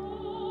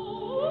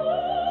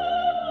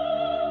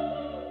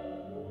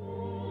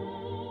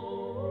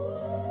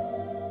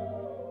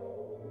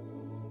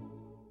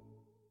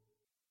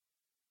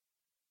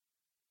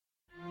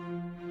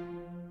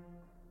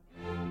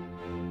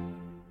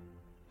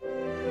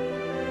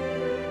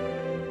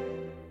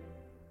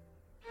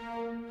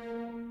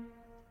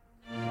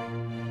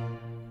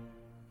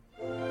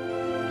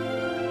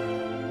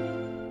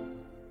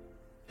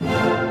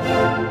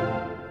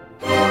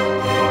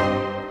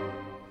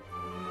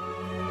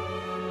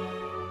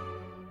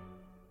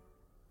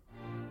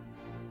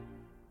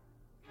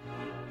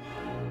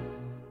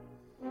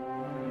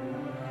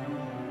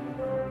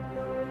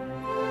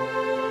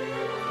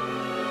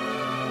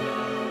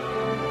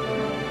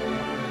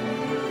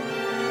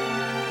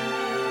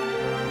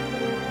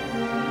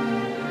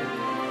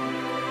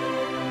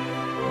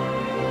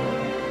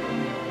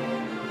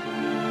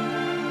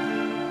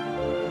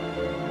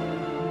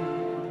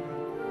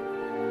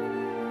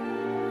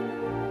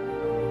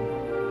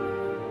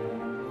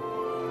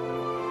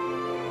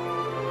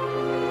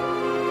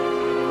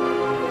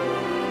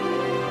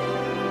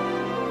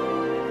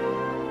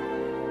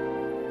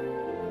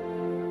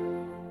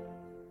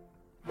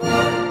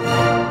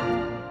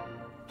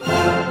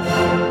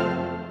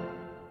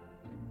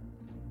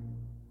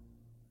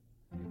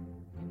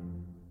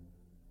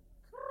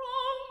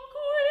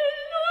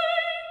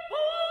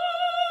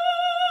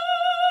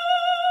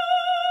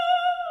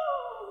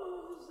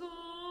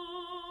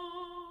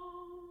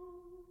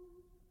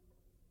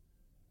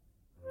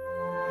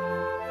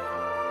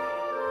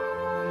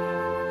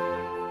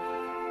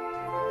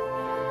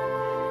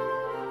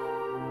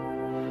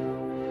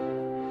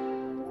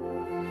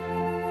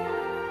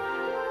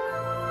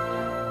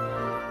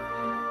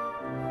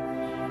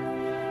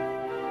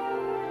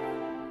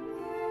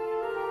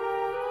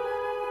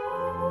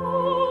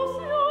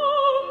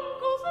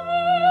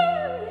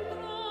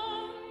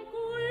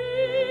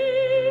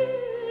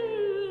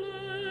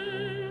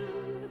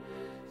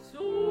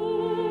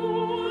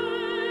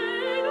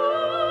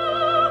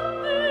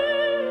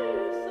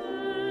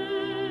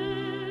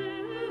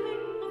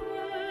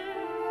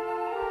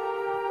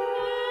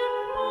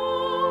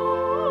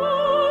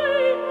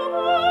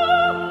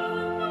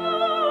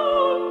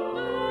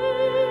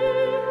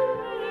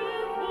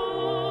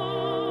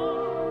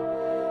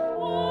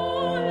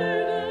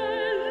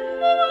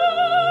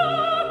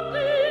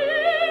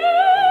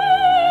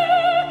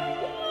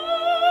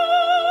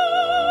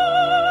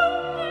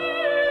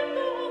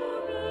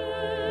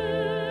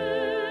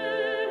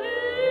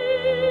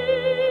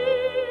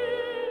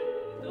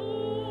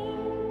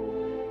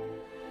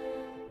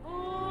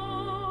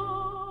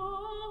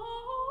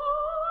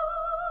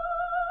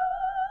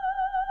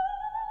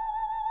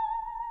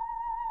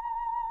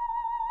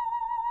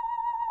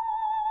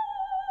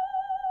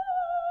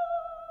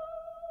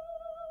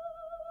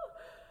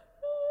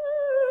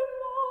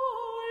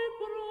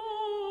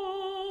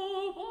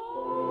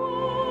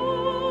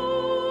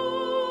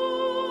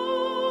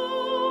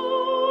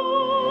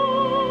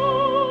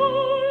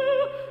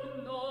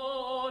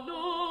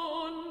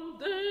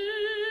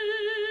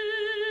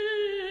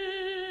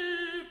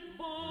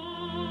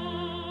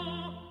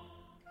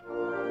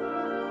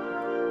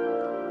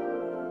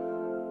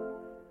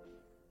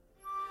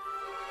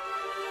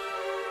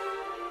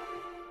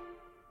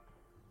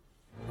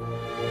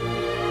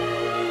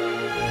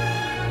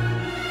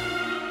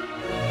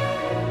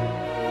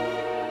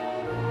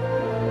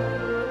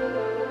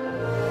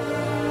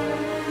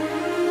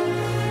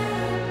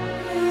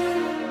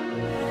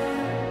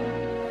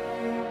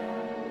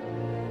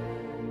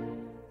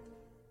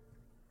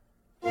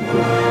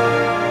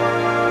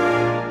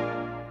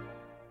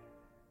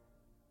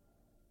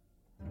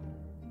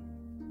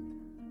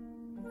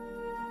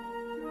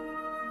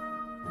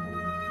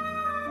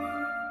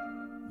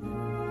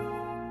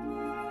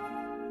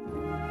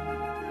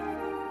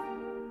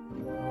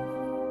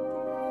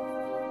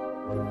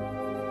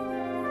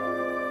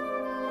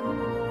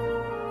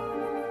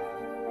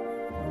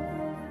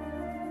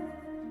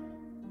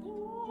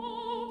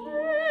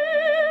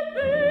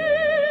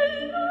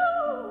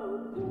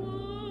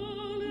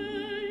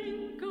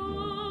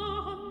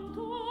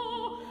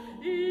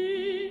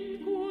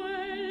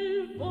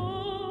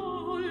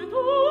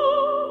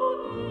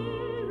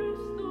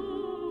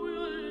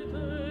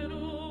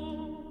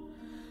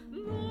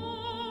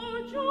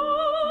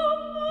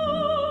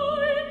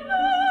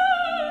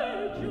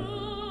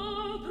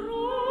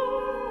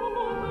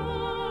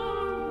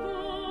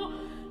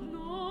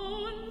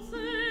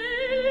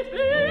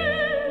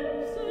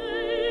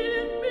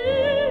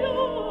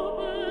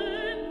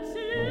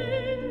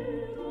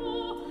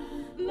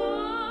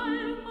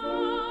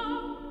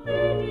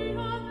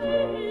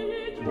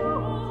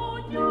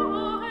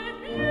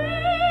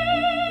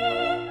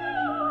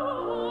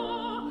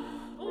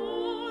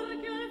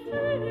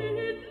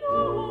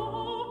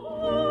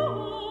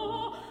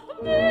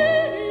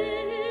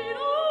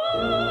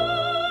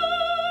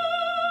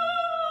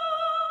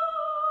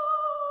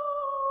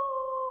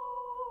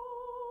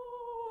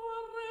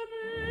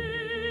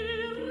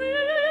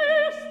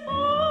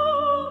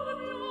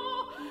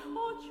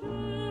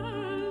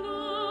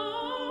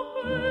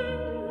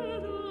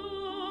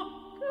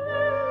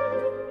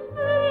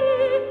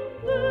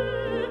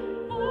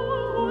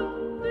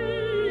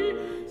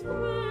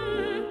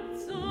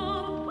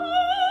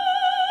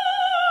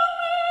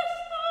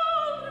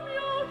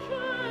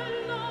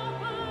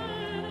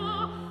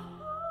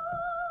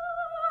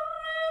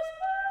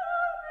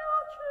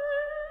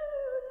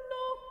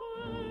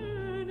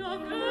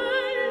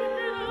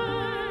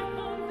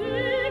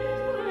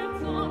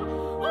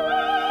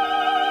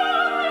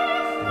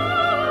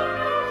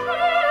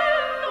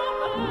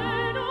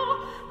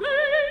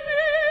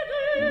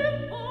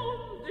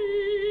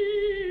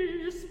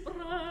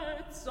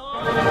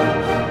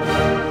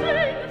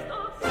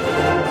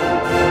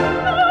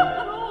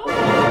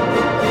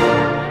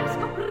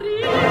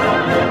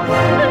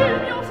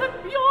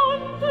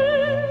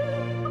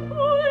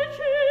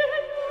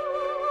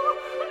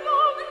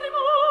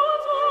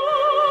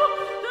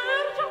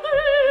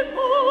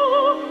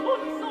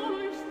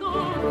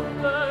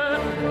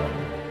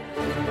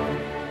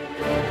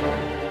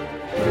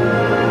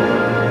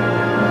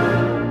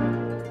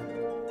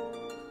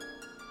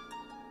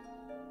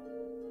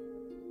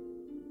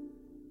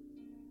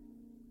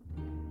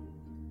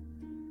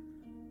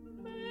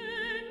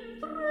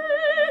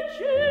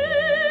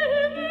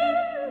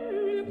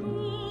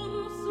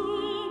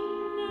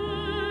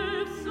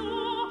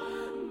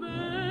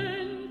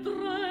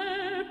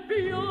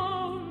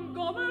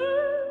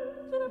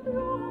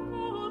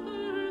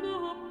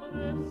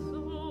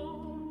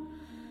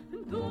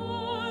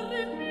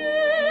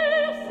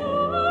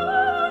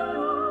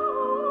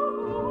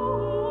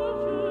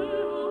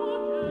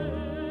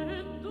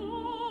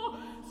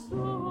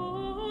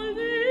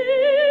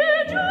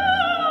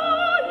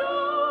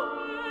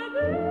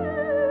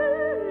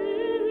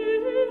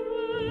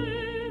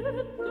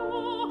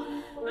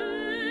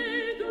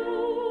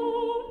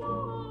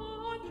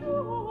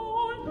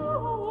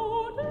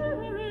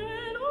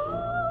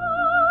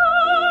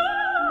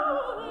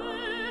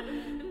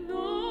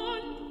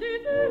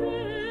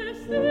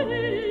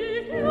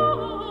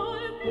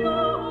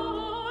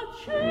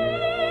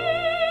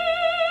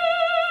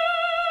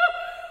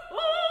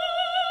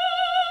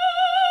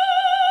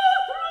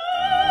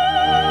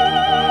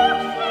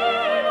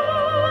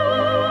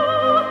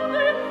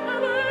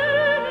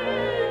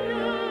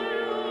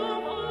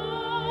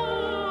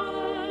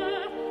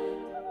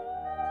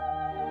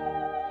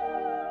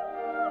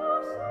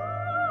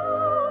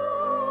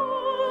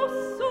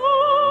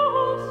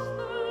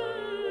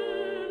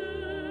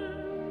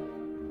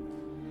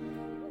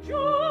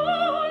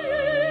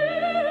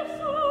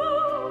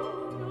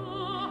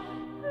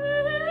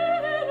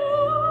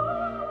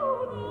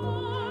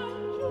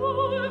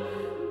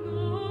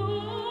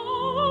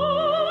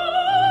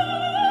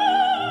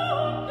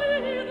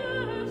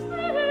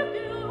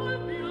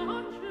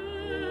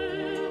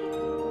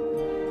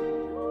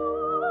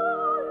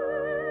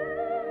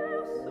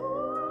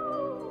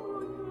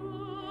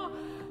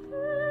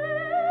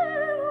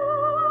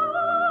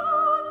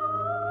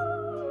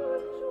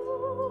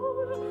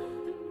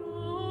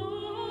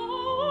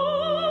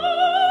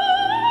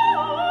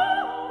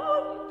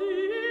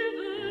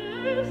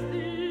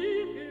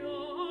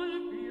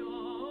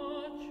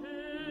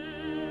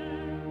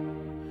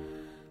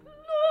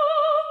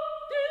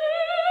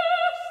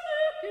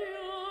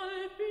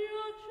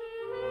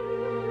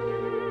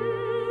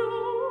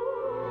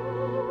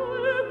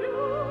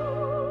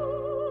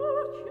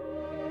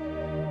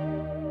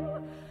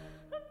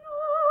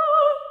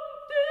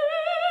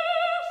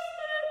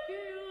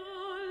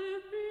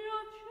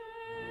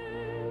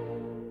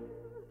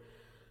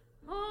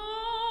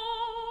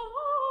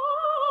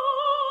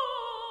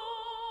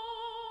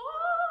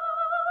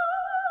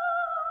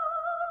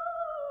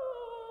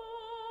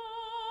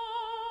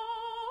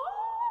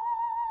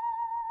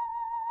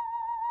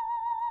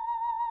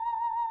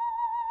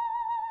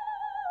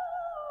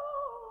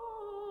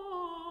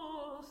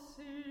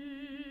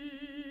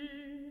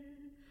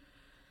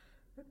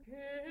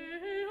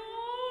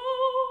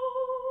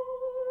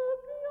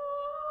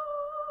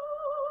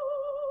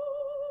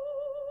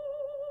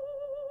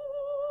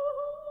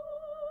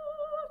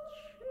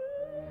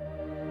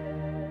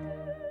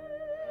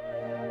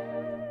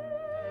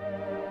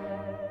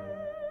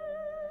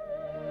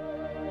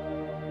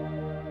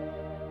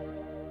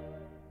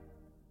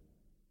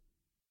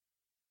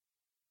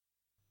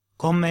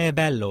 Come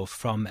Bello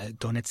from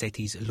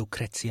Donizetti's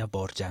Lucrezia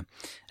Borgia,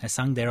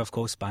 sung there, of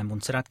course, by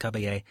Montserrat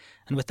Caballé,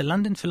 and with the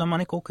London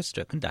Philharmonic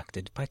Orchestra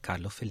conducted by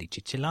Carlo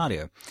Felice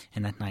Cillario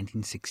in that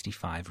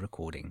 1965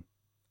 recording.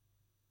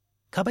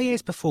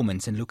 Caballé's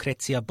performance in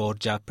Lucrezia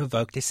Borgia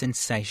provoked a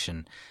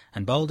sensation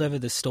and bowled over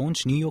the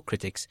staunch New York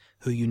critics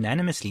who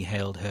unanimously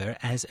hailed her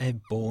as a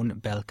born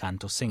bel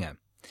canto singer.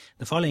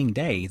 The following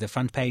day, the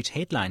front page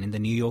headline in the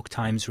New York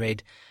Times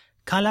read,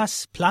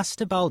 Callas plus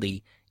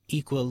Tebaldi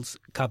equals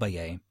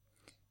Caballé.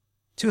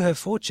 To her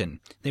fortune,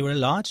 there were a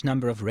large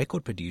number of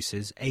record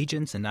producers,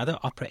 agents, and other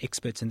opera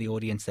experts in the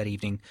audience that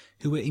evening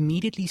who were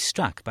immediately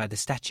struck by the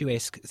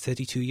statuesque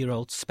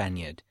 32-year-old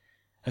Spaniard.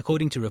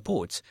 According to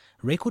reports,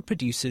 record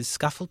producers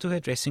scuffled to her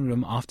dressing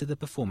room after the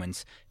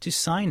performance to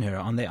sign her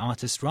on their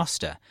artist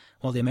roster,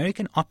 while the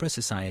American Opera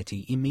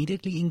Society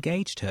immediately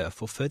engaged her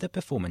for further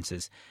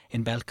performances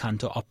in bel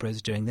canto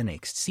operas during the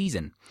next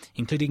season,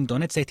 including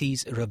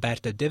Donizetti's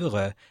Roberto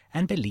Devereux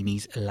and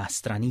Bellini's La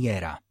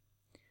Straniera.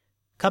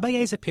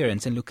 Caballé's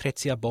appearance in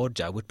Lucrezia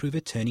Borgia would prove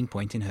a turning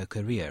point in her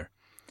career.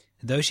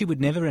 Though she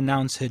would never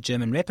renounce her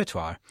German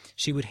repertoire,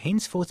 she would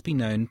henceforth be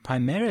known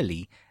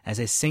primarily as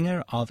a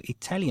singer of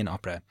Italian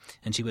opera,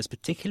 and she was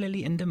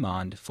particularly in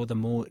demand for the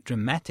more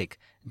dramatic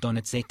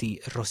Donizetti,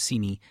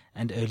 Rossini,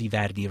 and early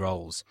Verdi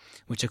roles,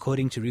 which,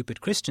 according to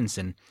Rupert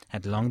Christensen,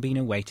 had long been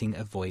awaiting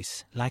a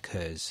voice like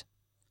hers.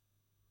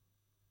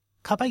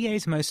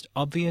 Caballé's most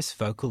obvious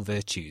vocal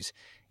virtues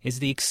is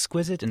the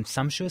exquisite and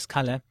sumptuous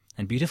colour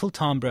and beautiful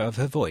timbre of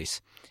her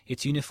voice,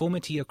 its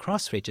uniformity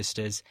across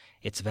registers,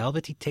 its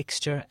velvety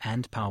texture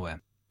and power.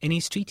 In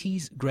his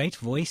treatise Great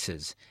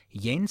Voices,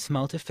 Jens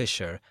Malte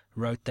Fischer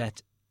wrote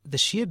that the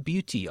sheer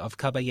beauty of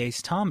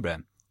Caballé's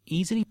timbre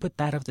easily put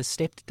that of the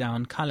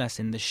stepped-down Callas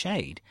in the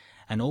shade,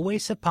 and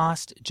always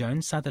surpassed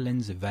Joan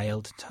Sutherland's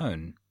veiled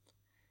tone.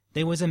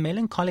 There was a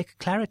melancholic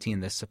clarity in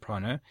this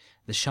soprano,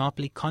 the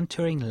sharply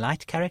contouring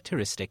light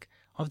characteristic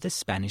of the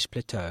Spanish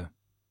plateau.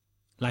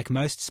 Like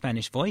most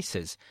Spanish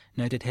voices,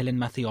 noted Helen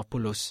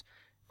Mathiopoulos,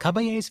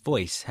 Caballé's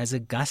voice has a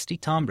gusty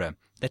timbre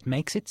that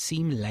makes it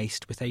seem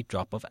laced with a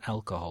drop of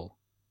alcohol.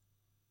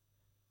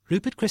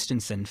 Rupert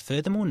Christensen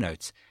furthermore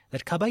notes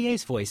that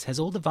Caballé's voice has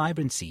all the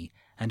vibrancy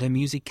and her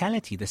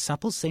musicality the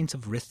supple sense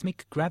of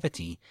rhythmic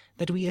gravity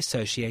that we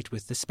associate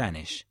with the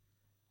Spanish.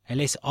 A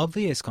less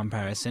obvious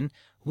comparison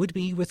would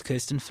be with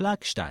Kirsten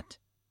Flagstad.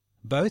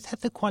 Both have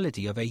the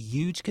quality of a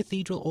huge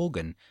cathedral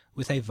organ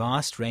with a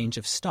vast range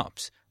of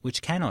stops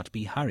which cannot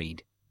be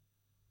hurried.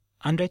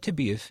 André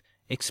Terbueuf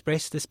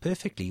expressed this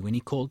perfectly when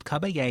he called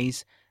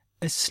Caballé's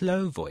a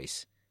slow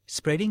voice,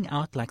 spreading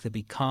out like the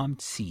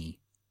becalmed sea.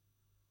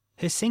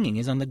 Her singing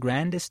is on the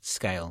grandest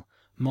scale,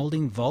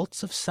 moulding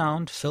vaults of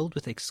sound filled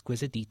with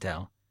exquisite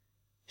detail.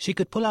 She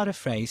could pull out a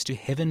phrase to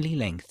heavenly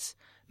lengths,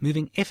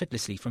 moving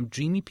effortlessly from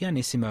dreamy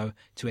pianissimo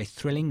to a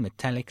thrilling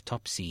metallic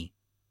top C.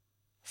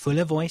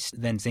 Fuller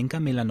voiced than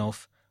Zenka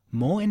Milanov,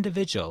 more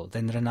individual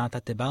than Renata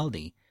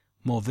Tebaldi,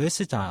 more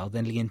versatile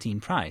than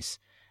Leontine Price,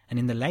 and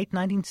in the late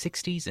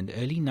 1960s and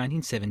early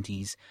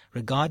 1970s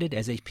regarded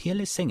as a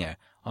peerless singer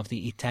of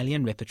the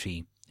Italian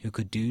repertory who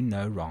could do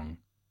no wrong.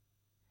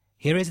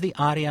 Here is the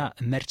aria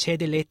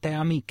Mercede le tue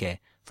amiche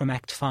from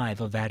Act 5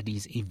 of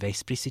Verdi's I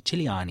Vespri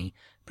Siciliani,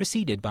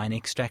 preceded by an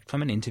extract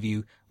from an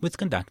interview with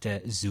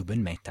conductor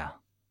Zubin Mehta.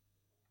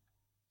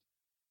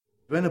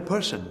 When a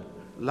person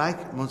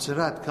like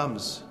Montserrat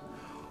comes,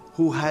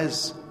 who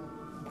has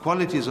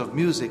qualities of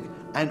music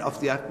and of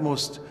the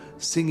utmost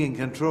singing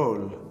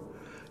control,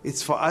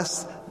 it's for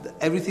us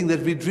everything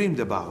that we dreamed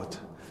about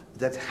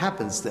that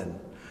happens then.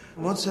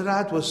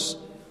 Montserrat was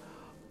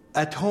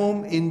at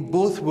home in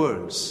both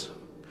worlds,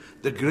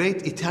 the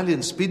great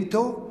Italian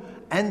spinto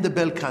and the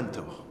bel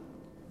canto.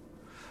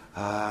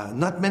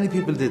 Not many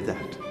people did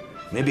that.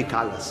 Maybe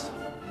Callas.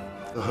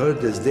 I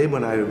heard this day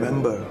when I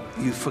remember,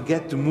 you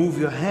forget to move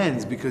your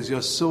hands because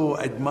you're so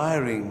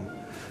admiring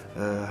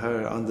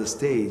her on the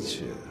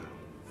stage.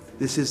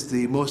 This is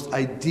the most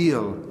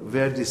ideal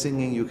Verdi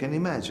singing you can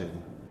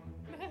imagine.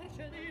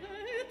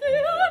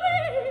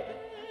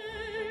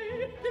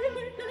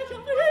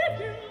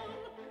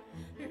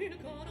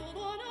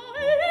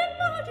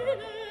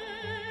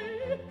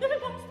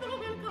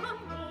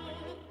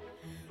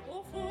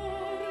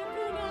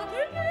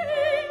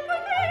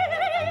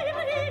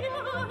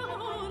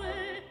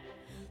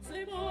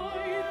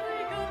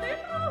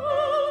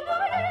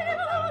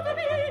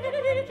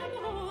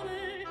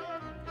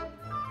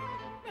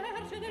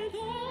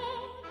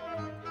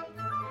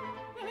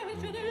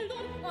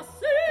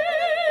 Del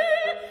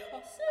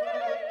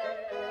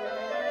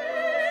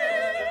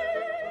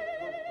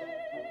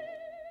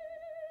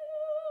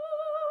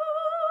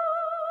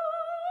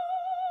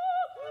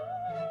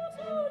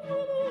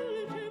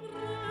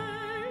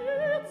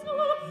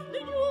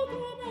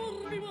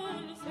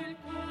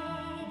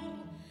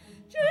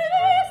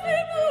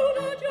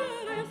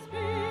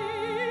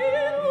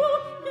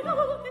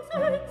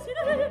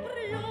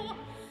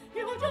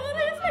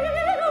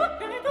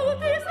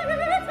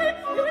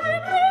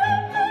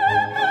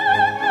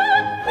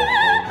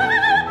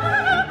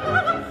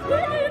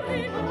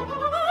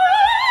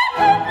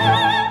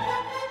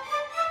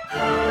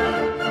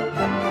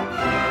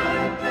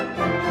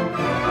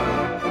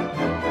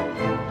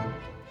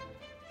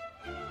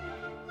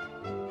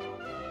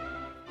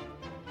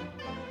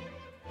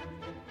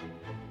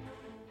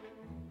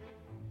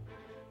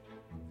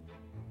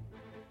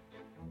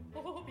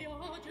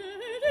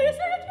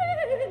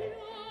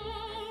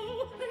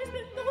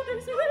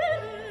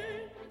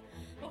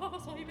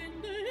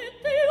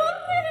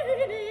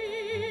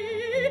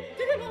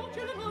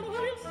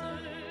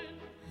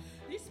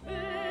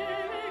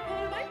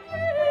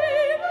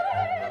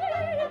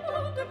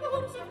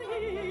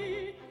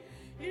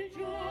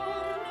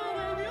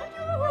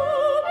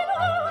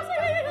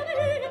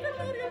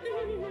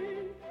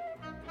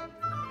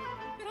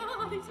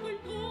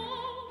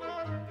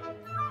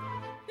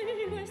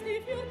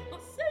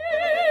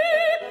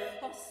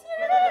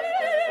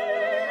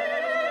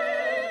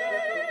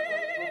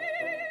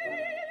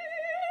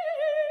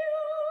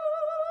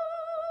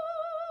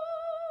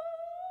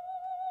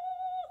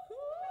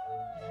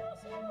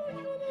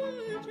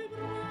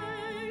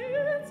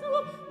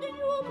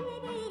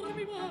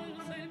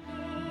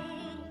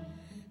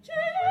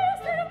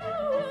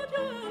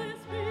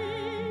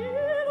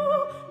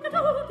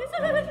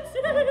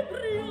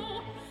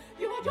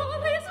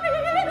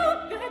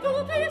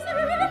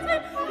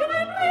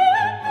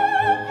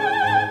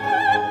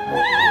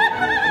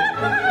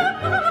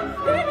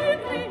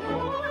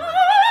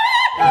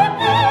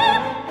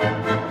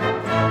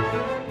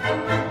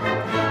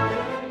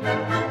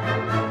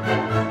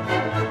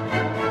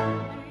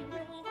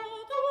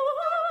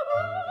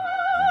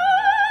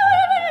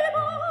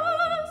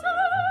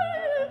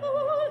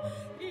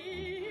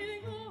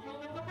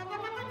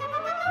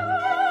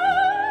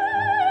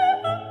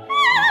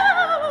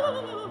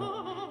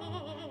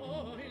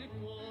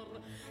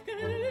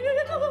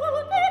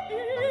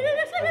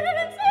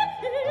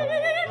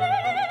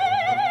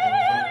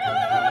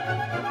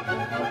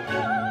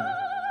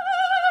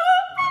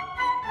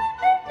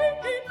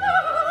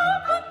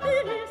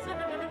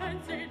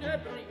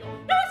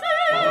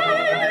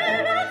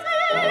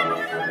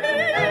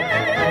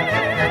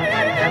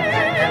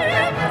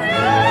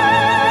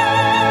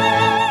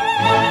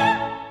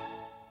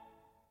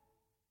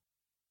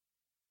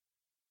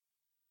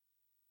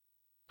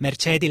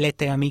Mercedi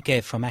Lette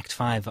Amiche from Act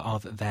 5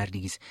 of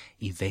Verdi's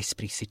I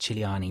Vespri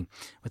Siciliani,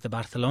 with the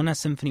Barcelona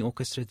Symphony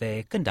Orchestra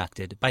there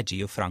conducted by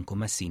Gianfranco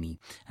Massini,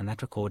 and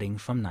that recording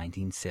from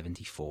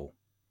 1974.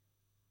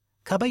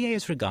 Caballé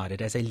is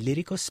regarded as a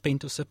lyrico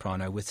spento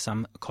soprano with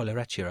some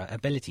coloratura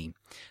ability,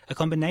 a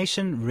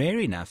combination rare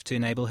enough to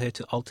enable her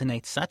to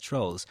alternate such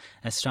roles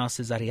as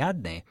Strauss's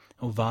Ariadne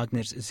or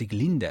Wagner's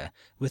Sieglinde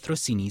with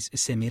Rossini's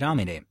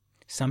Semiramide,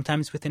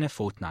 sometimes within a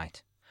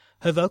fortnight.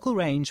 Her vocal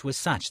range was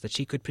such that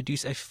she could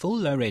produce a full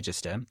low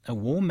register, a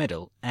warm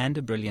middle, and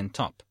a brilliant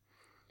top.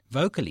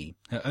 Vocally,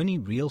 her only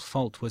real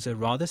fault was a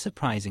rather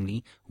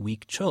surprisingly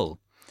weak trill,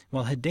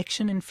 while her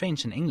diction in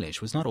French and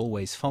English was not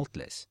always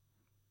faultless.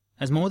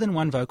 As more than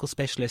one vocal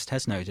specialist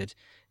has noted,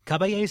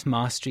 Caballé's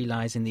mastery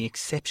lies in the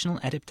exceptional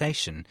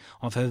adaptation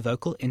of her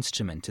vocal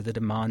instrument to the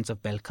demands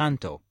of bel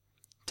canto,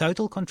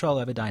 total control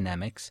over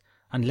dynamics,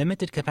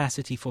 unlimited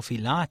capacity for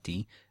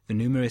filati, the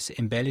numerous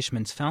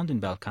embellishments found in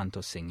bel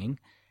canto singing,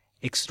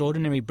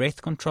 extraordinary breath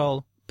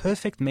control,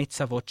 perfect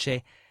mezza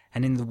voce,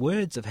 and in the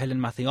words of Helen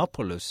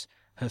Mathiopoulos,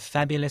 her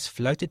fabulous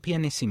floated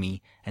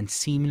pianissimi and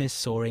seamless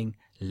soaring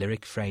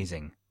lyric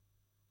phrasing.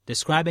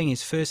 Describing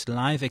his first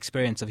live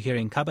experience of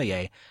hearing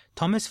Caballé,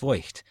 Thomas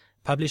Voigt,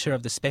 publisher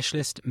of the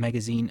specialist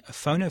magazine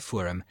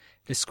Phonoforum,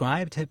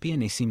 described her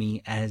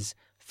pianissimi as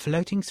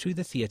floating through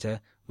the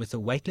theatre with the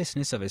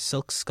weightlessness of a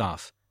silk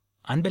scarf,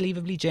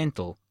 unbelievably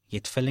gentle,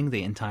 yet filling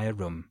the entire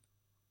room.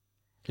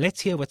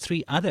 Let's hear what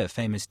three other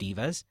famous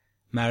divas,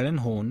 Marilyn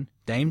Horne,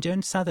 Dame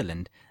Joan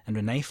Sutherland, and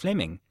Renee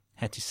Fleming,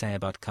 had to say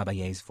about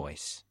Caballé's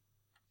voice.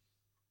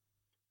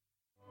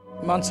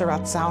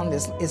 Montserrat's sound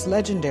is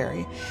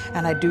legendary,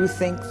 and I do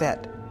think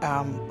that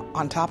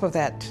on top of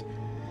that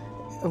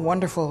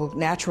wonderful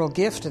natural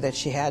gift that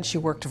she had, she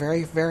worked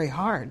very, very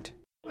hard.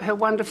 Her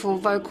wonderful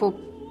vocal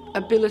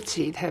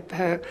ability,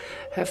 her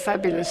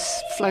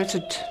fabulous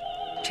floated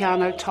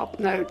piano top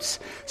notes,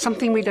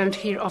 something we don't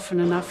hear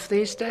often enough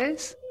these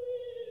days.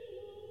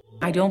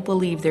 I don't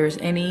believe there's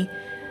any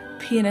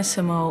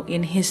pianissimo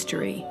in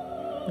history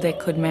that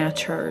could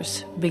match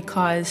hers,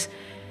 because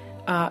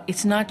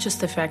it's not just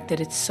the fact that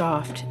it's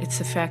soft, it's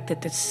the fact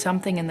that there's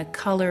something in the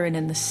color and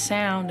in the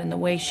sound and the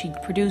way she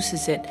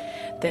produces it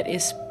that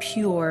is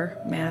pure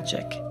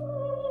magic.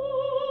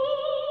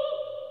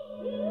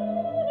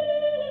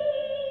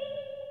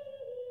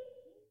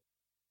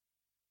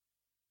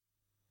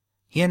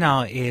 Here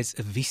now is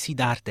Vici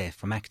d'arte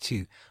from Act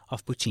 2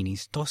 of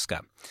Puccini's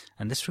Tosca,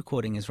 and this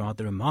recording is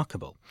rather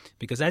remarkable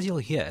because, as you'll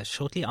hear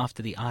shortly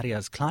after the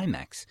aria's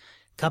climax,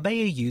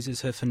 Caballé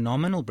uses her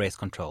phenomenal breath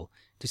control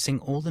to sing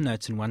all the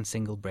notes in one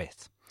single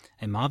breath,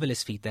 a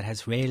marvelous feat that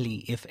has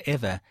rarely, if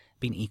ever,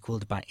 been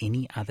equaled by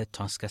any other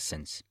Tosca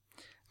since.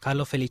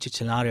 Carlo Felice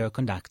Cellario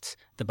conducts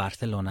the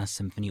Barcelona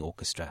Symphony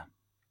Orchestra.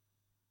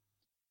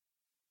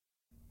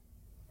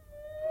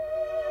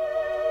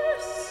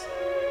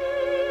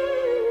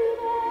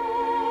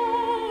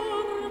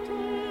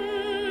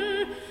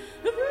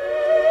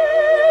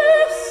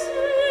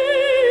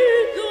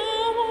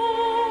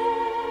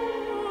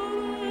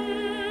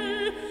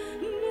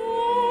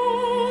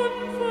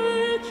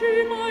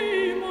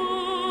 Mai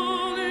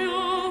male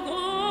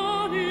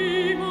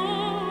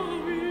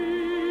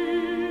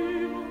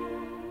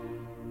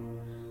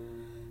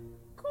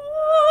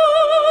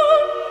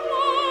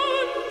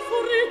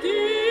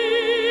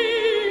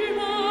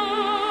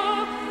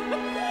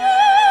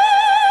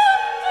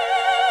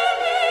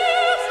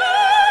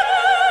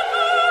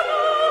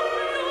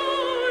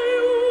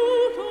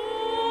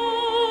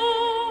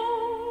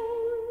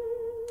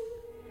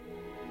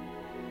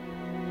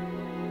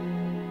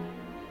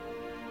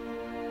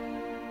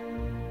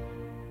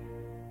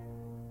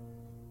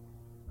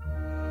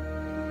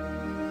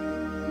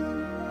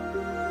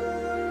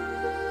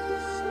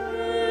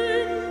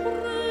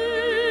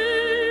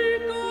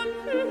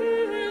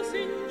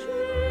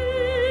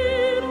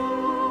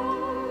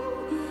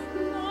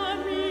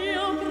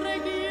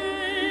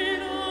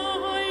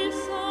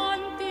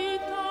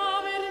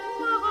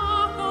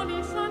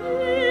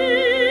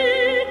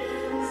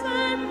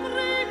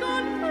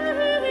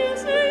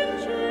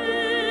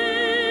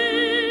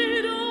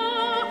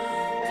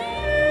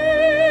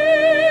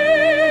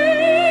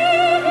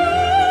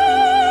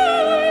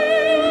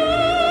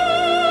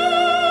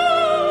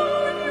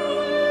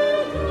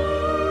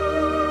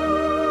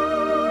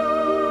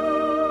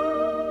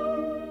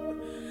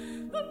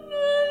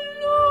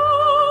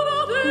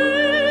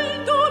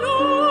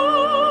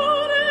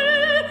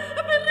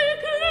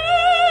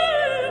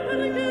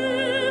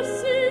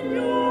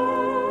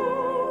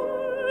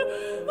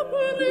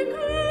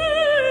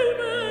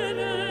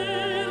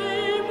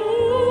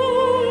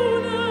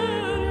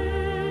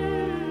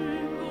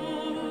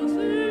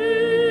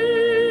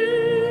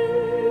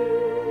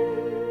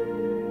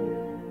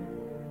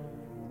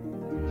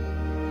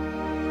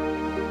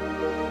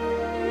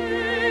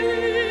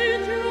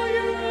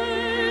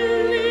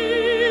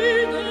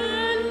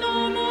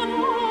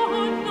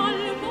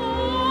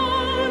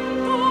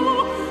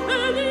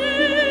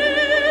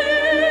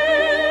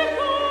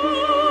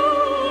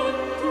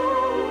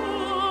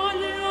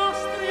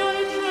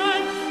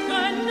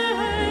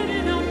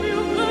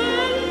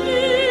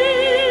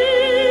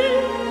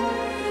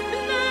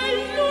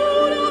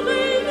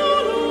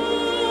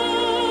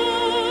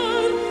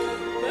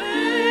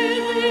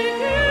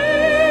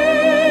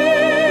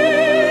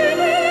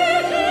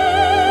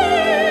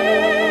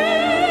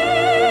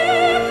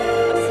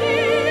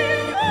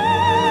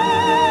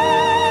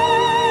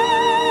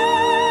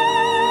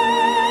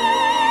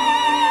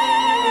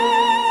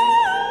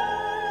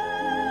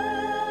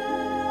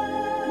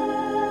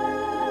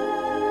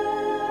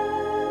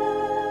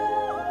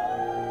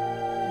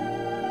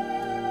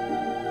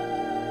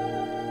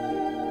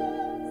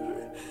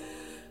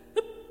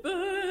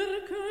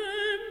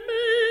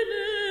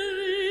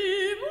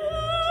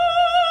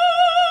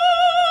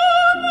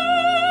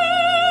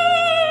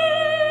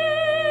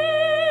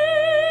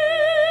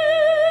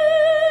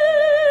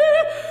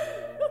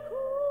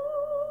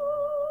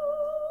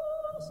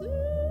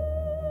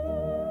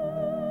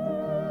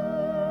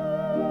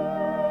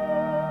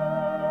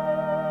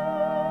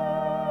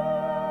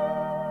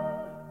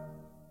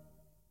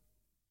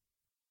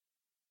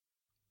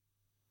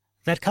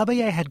That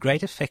Caballé had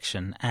great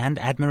affection and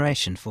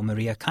admiration for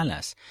Maria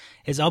Callas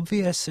is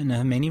obvious in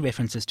her many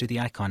references to the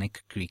iconic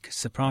Greek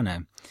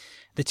soprano.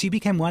 The two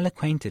became well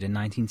acquainted in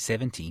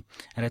 1970,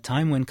 at a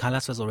time when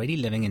Callas was already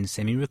living in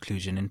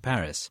semi-reclusion in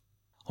Paris.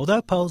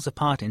 Although poles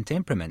apart in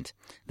temperament,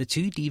 the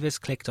two divas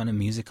clicked on a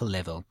musical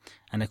level,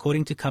 and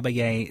according to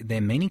Caballé,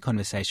 their many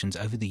conversations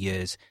over the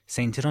years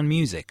centered on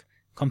music,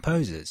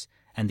 composers,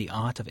 and the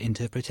art of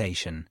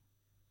interpretation.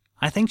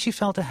 I think she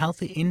felt a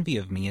healthy envy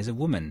of me as a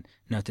woman,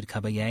 noted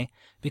Caballé,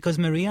 because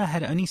Maria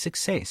had only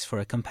success for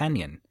a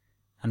companion,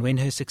 and when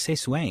her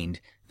success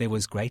waned, there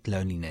was great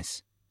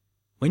loneliness.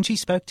 When she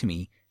spoke to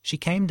me, she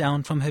came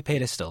down from her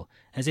pedestal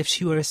as if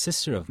she were a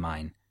sister of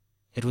mine.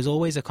 It was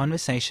always a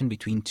conversation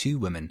between two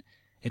women.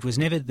 It was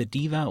never the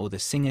diva or the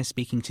singer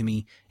speaking to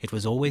me, it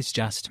was always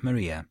just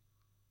Maria.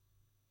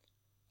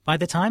 By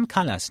the time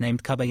Callas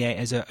named Caballé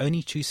as her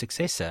only true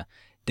successor,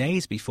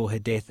 days before her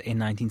death in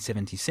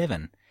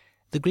 1977,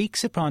 the Greek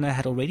soprano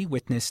had already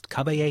witnessed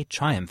Caballé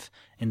triumph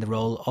in the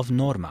role of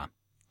Norma.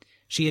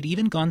 She had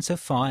even gone so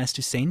far as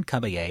to send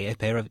Caballé a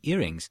pair of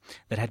earrings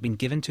that had been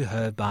given to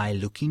her by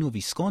Luchino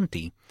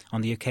Visconti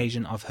on the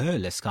occasion of her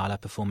La Scala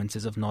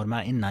performances of Norma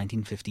in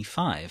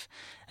 1955,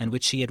 and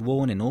which she had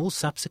worn in all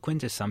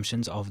subsequent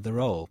assumptions of the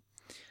role.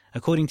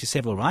 According to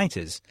several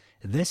writers,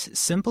 this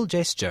simple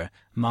gesture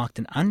marked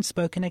an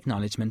unspoken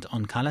acknowledgement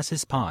on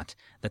Callas's part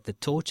that the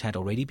torch had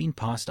already been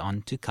passed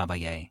on to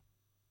Caballé.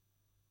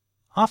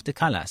 After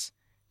Callas,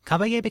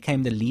 Caballé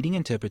became the leading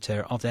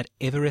interpreter of that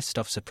Everest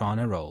of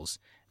soprano roles,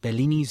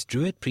 Bellini's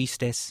Druid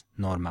priestess,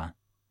 Norma.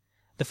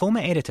 The former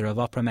editor of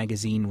opera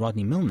magazine,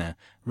 Rodney Milner,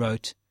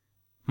 wrote,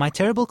 "My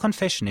terrible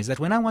confession is that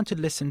when I want to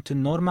listen to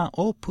Norma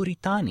o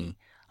Puritani,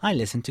 I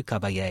listen to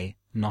Caballé,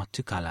 not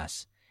to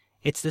Callas.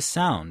 It's the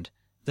sound,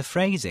 the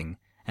phrasing,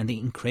 and the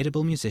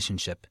incredible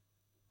musicianship.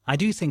 I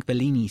do think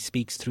Bellini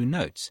speaks through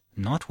notes,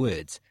 not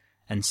words,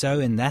 and so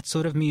in that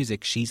sort of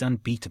music she's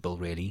unbeatable,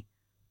 really."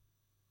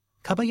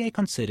 Caballé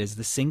considers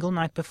the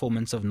single-night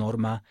performance of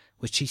Norma,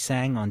 which she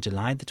sang on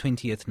July the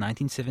 20th,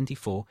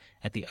 1974,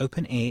 at the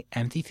open-air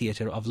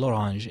amphitheatre of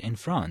L'Orange in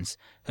France,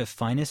 her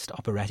finest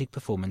operatic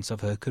performance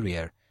of her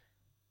career.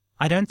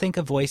 "I don't think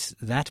a voice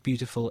that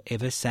beautiful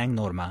ever sang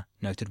Norma,"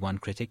 noted one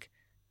critic.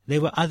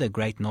 "There were other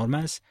great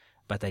Normas,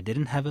 but they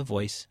didn't have a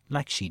voice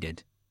like she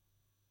did."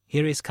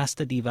 Here is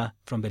Casta Diva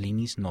from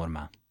Bellini's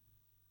Norma.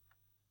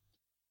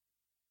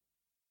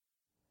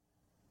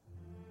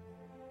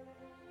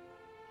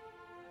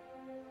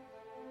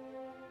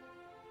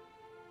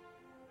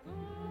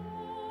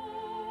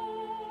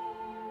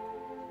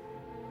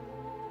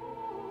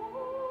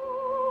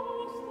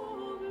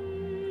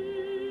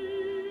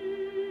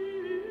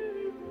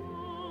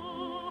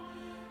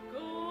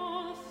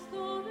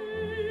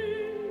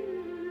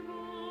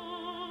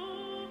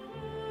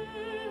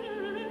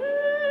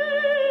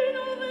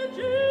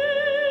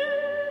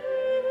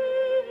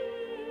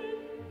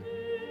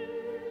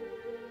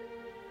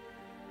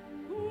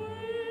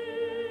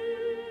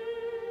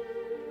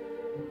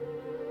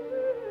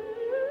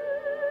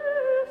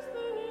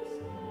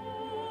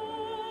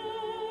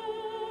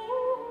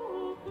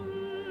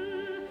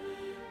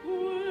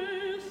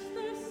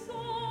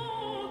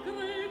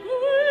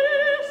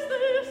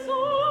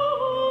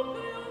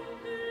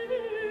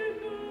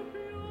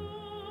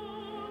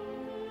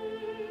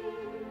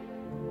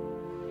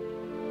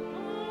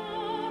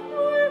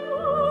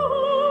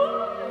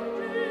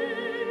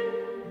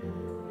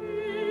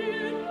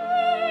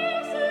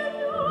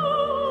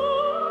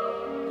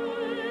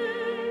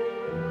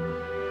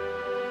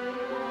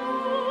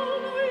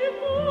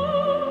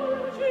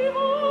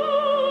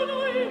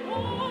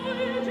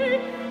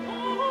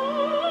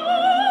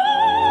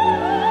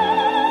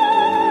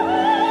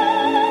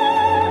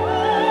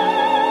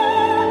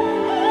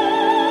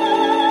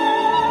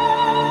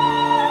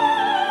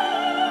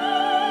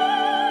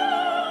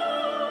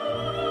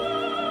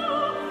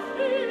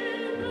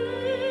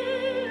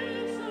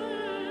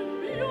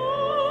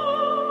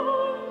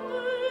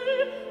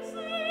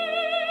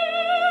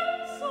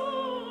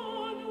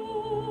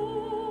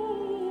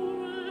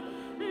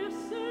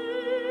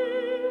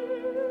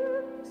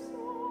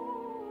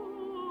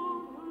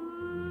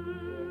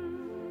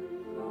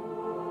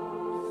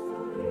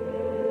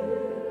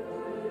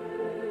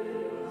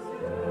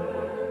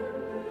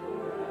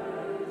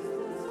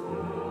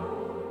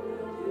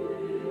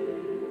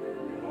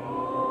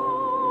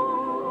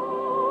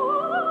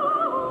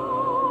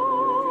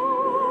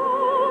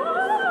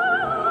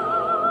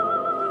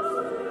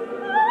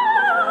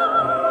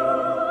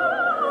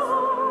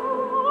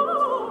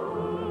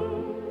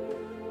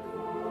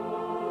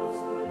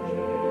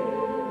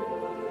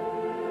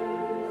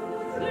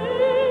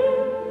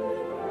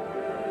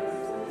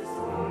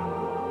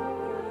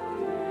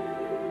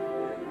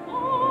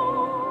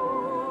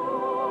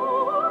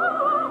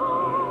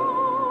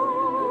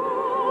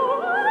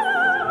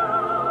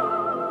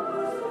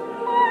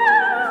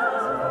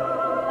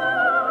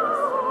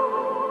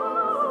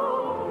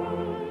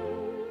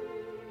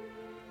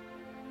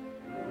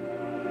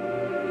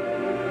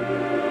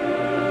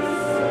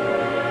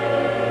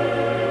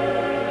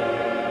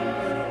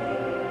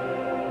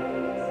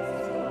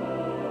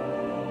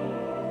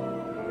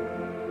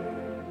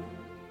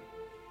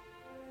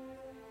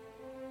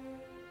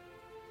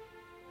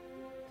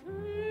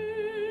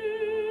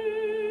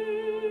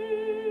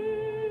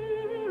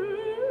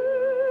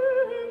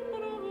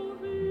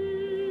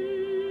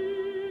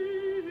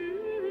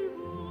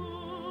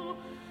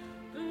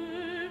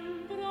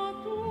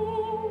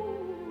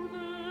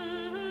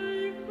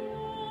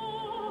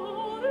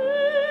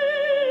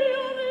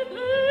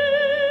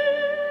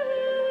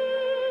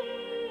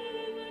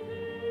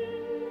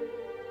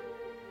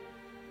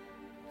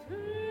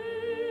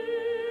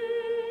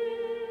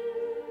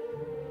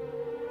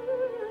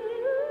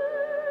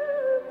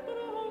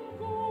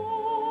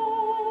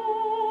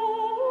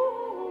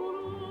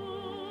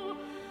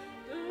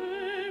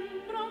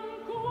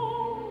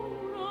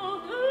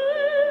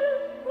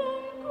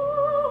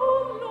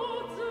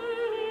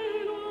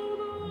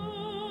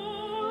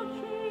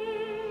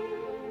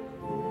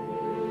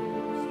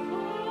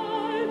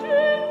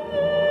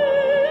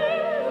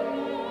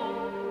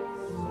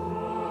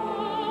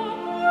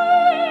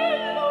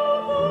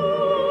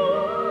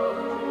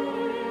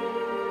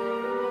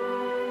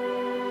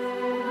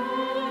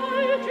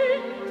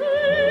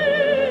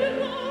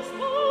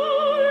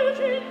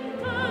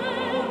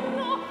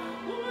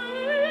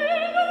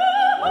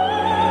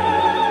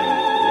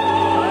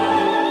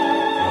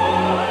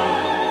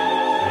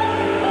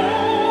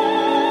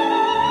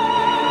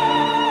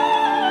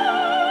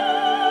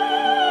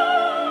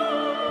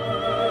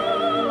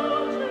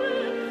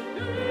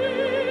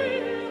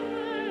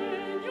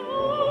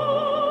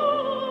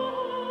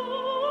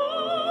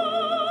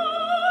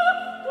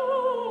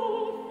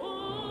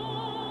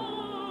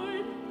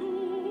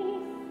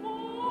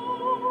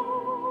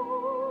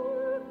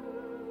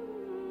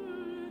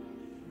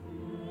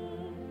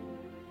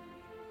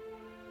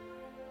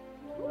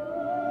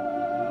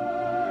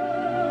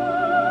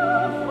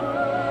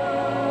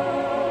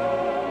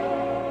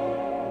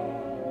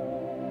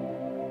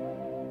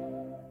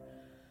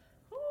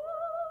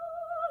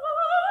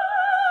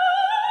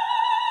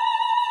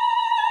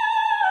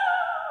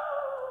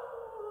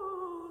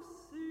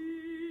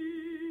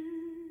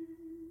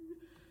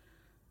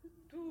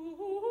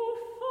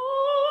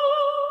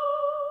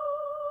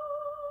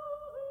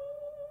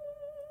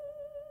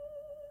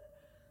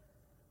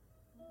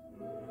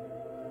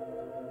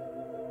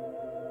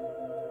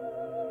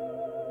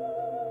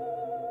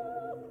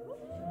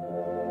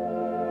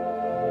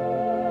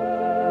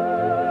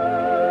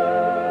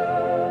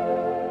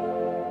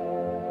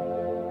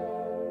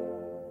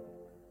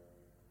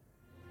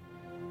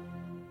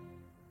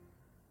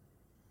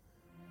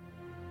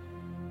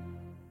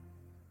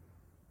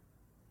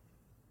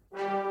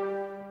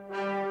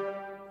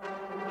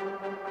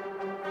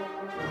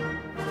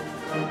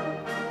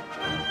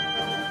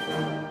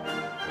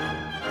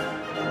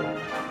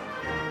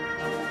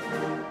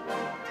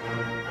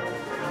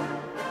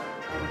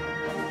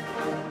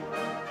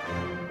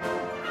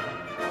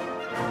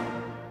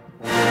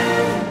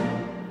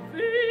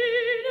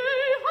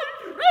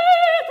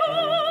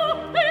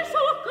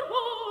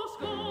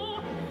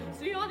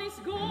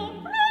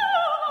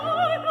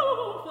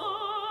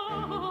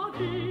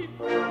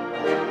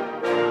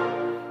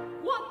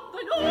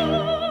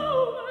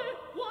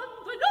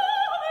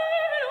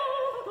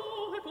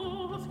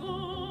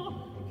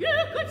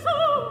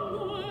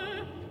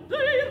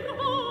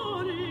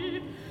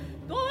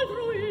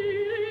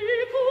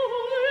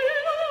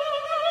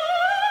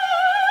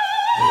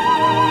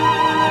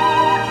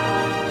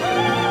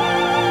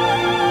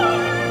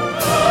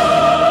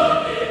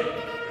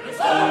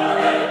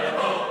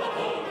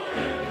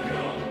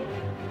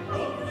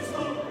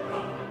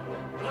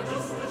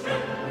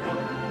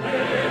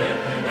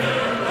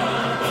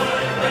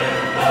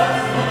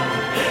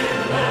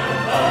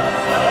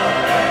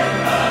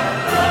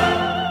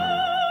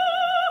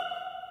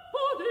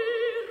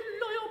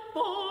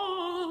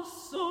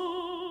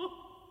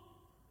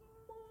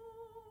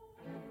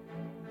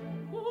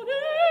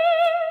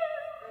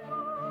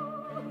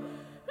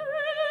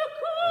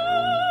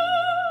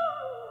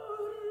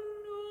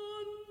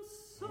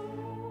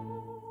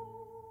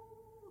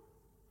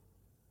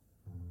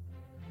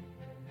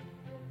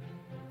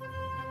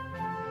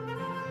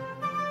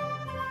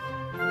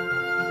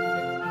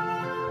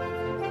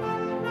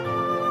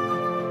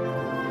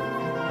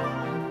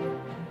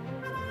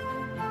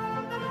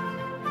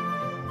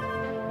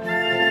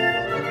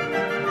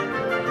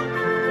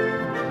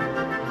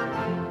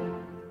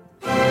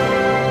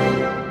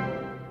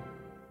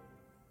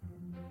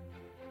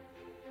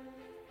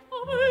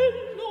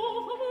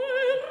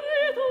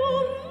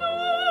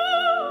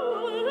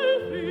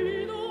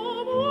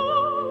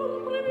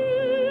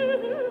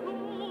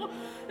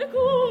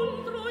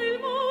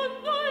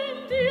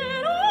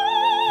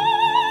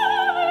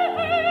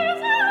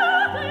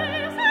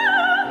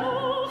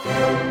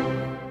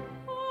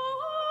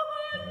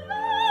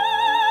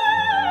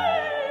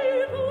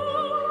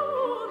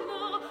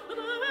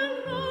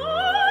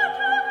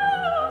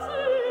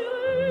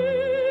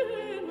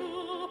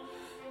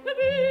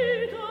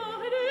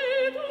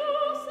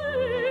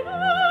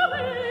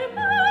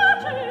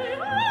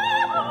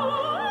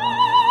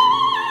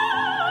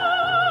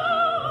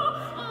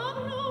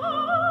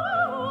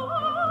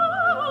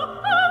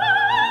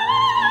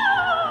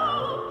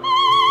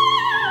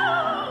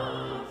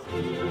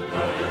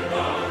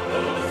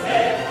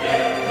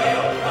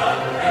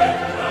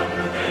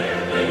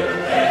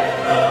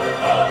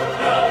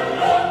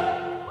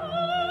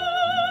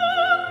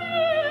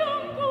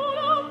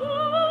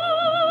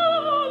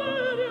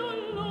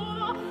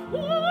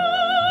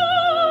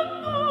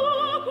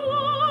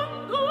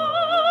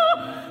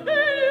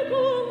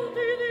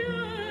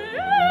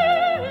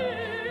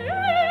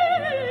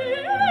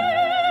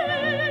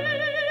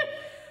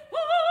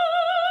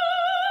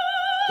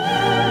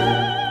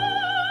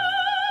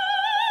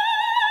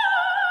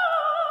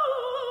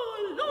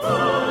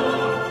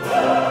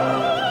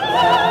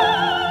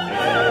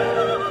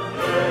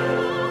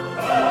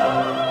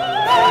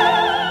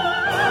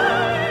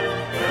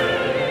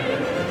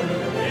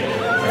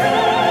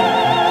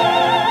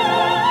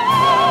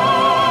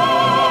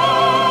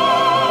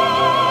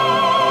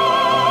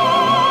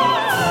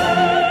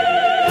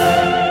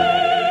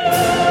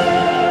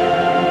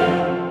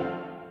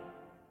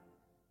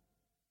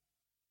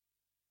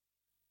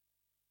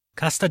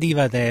 Casta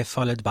Diva there,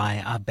 followed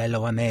by A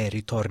Bello a Me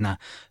Ritorna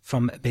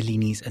from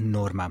Bellini's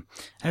Norma,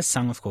 as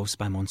sung, of course,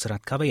 by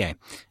Montserrat Caballé,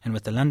 and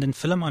with the London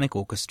Philharmonic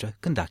Orchestra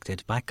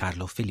conducted by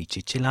Carlo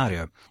Felice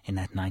Cillario in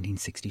that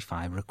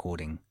 1965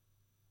 recording.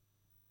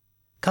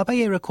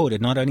 Caballé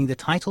recorded not only the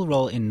title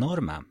role in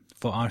Norma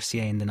for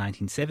RCA in the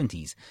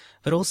 1970s,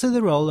 but also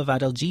the role of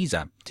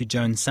Adalgisa to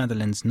Joan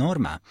Sutherland's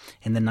Norma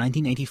in the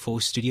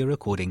 1984 studio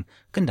recording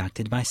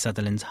conducted by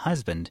Sutherland's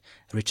husband,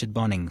 Richard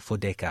Bonning, for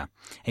Decca,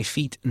 a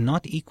feat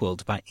not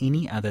equalled by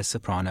any other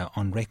soprano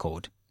on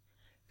record.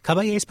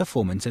 Caballé's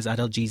performance as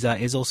Adalgisa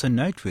is also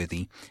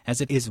noteworthy,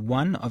 as it is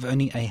one of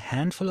only a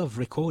handful of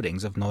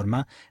recordings of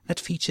Norma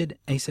that featured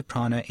a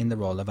soprano in the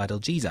role of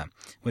Adalgisa,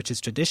 which is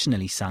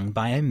traditionally sung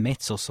by a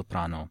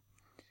mezzo-soprano.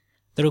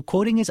 The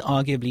recording is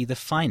arguably the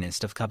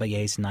finest of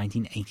Caballé's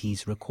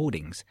 1980s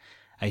recordings,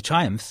 a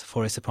triumph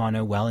for a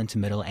soprano well into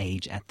middle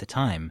age at the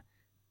time.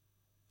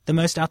 The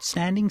most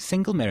outstanding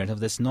single merit of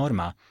this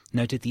Norma,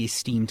 noted the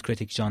esteemed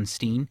critic John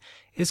Steen,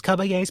 is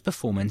Caballé's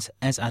performance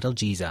as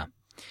Adalgisa.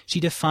 She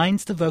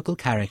defines the vocal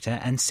character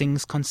and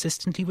sings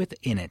consistently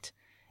within it.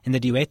 In the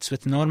duets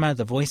with Norma,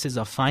 the voices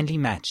are finely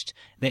matched,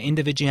 their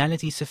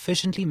individuality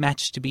sufficiently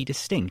matched to be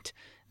distinct,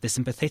 the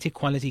sympathetic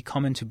quality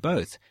common to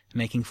both,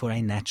 making for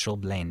a natural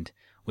blend,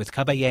 with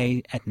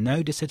Caballé at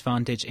no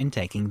disadvantage in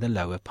taking the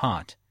lower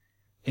part.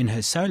 In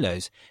her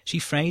solos, she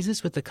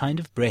phrases with the kind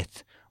of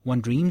breadth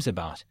one dreams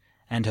about,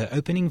 and her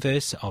opening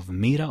verse of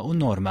Mira o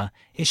Norma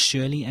is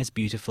surely as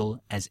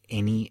beautiful as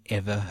any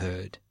ever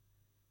heard.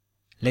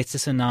 Let's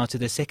listen now to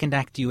the second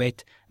act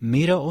duet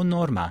Mira o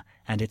Norma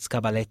and its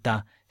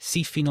caballetta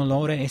Si fino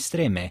l'ore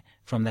estreme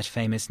from that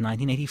famous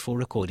 1984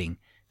 recording,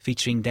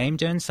 featuring Dame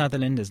Joan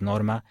Sutherland as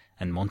Norma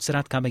and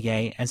Montserrat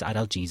Caballé as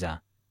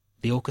Adalgisa.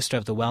 The orchestra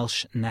of the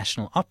Welsh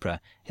National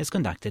Opera is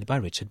conducted by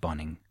Richard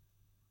Bonning.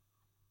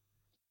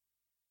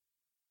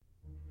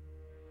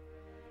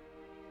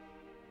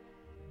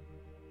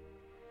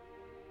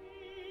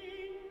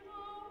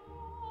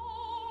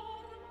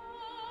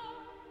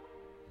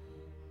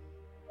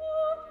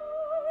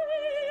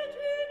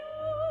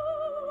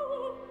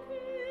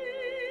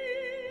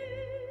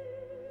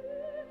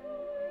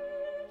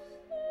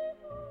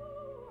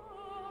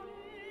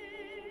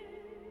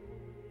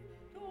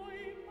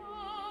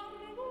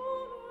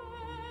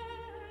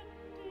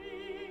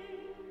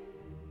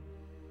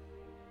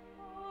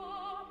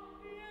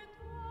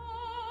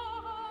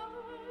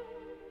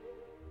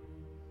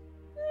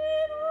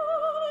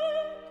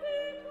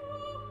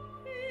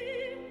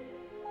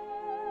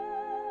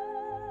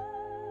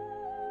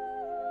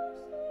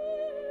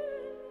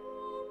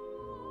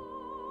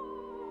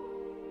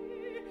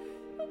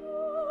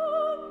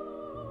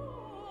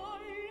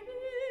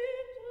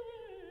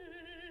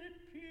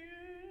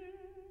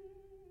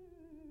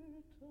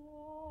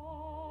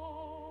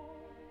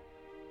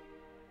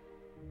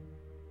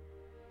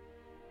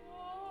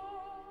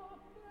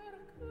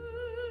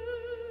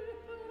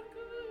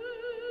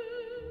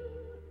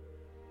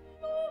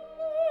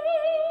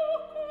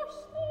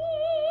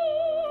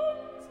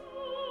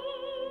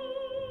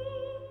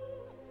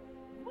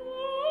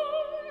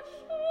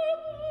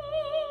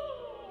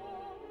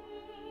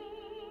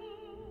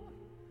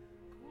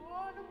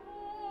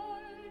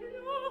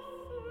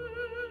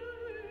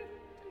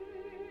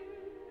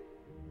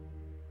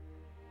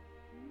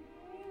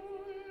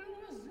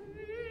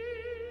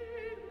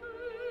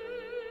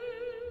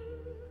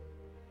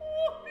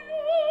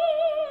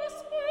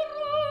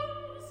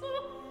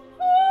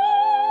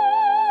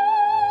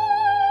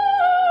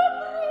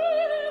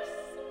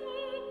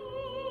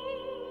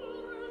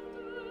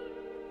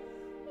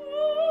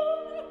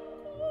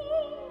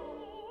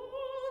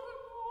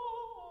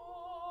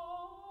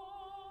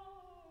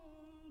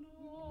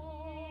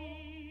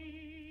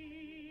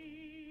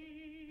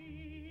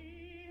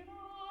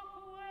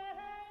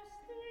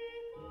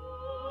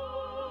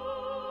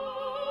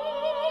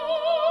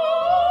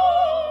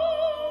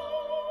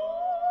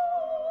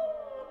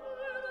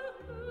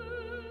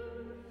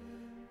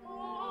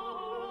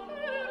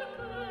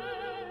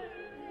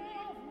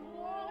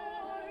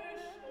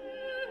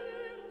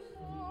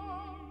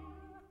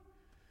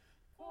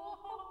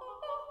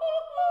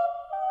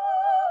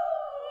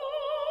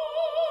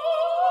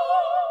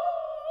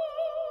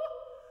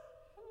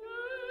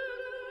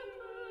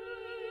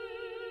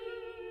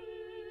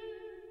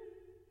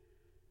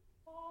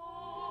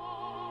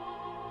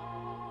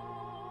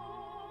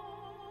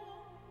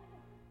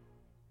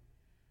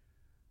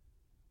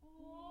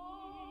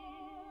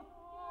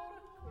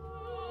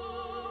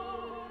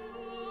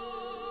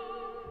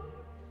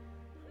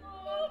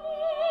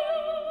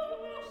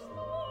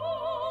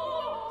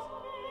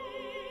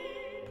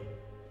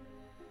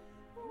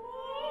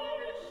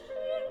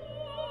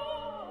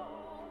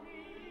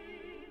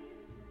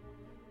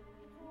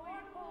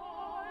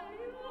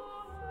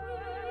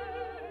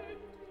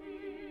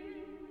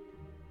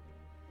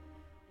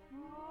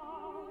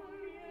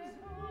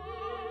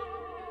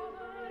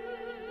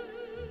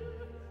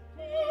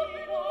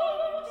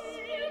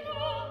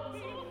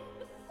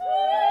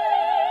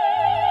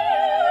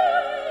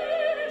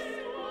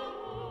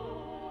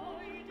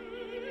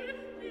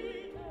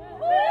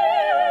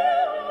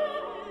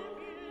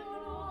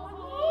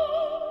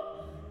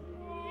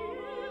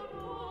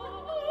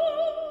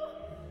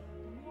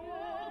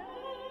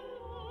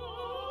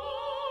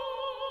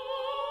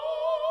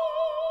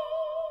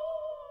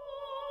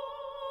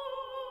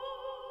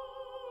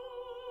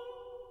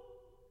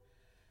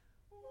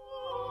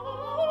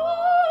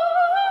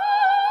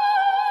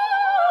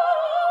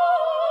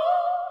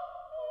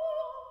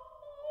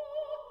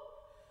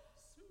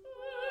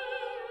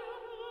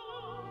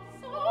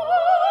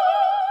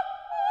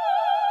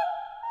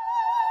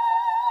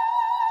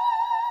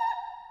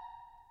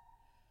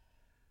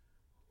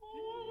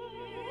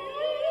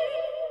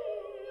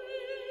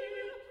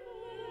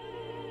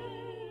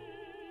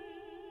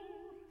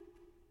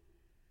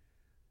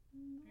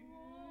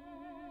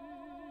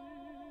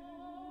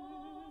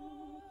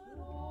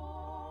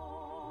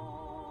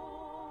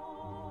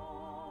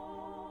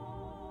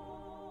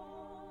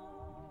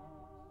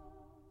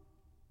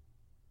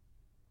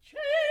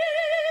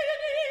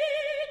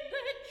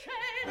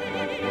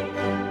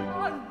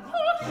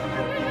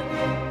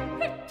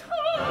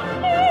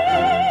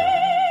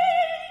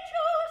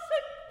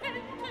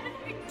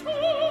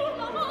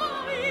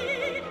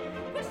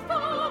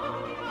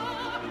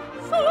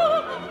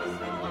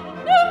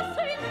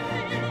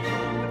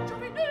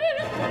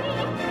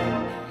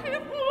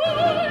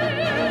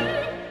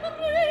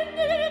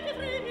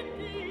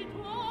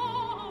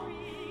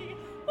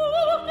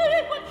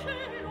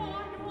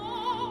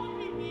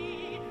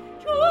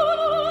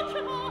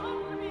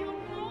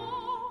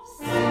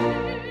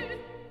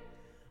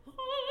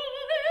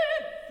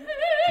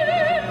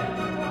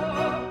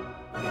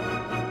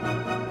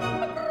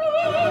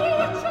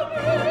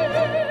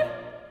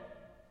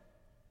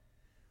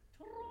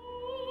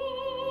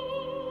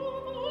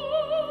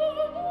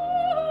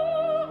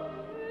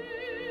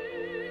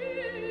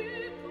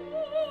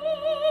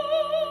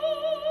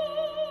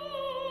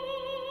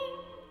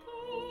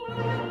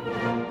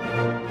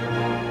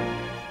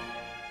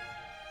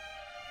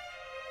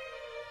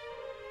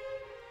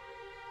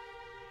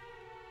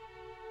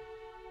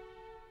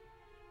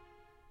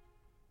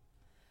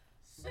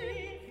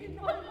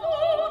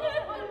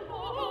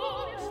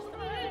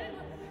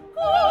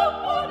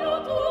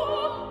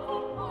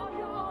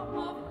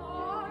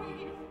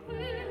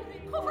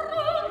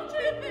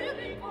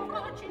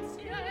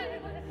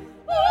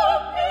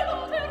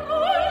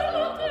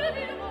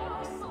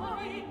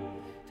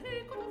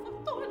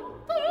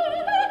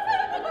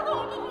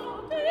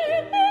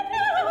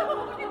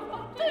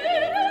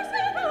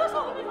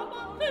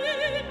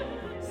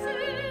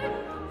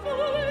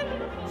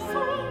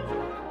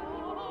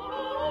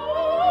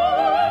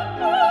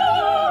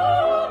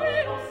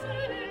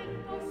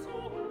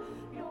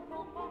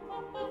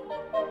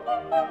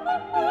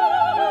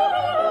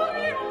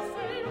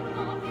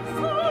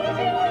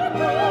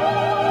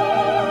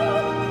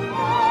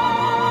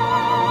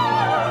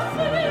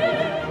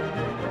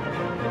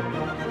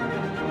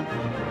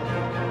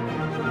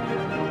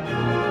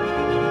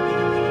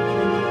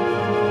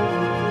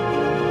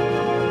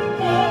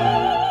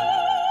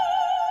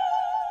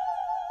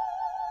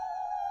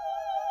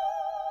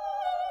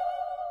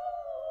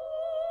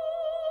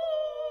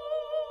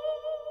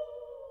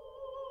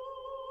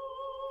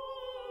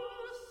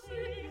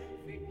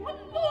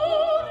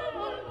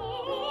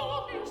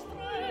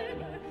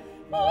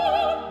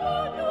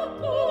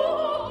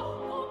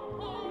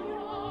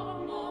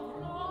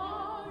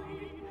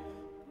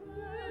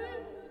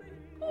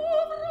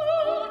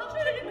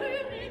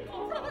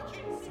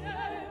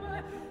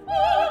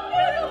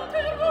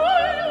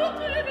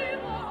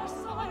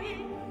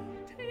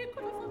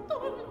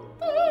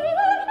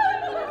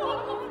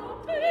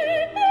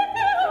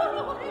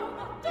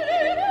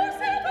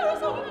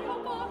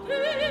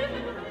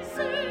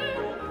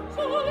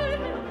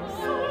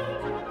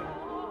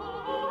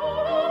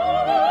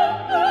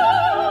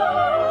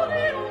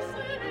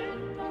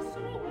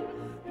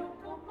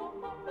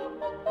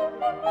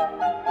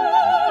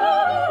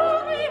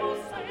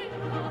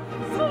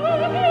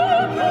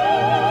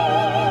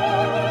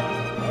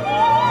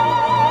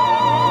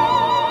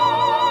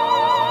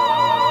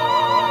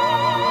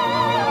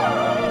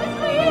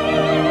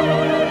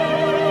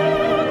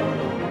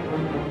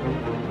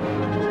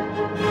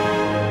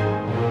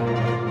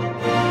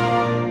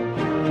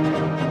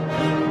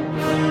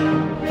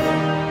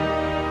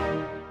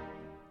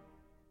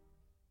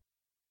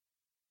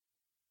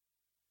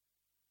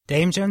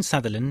 Dame Joan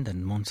Sutherland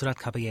and Montserrat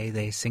Caballé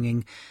there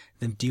singing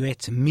the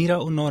duet Mira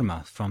o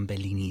Norma from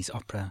Bellini's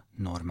opera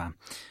Norma.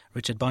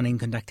 Richard Bonning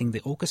conducting the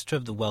orchestra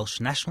of the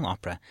Welsh National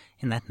Opera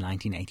in that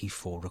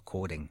 1984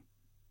 recording.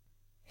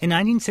 In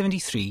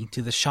 1973,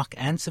 to the shock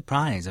and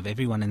surprise of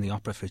everyone in the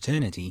opera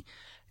fraternity,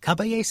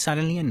 Caballé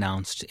suddenly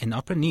announced in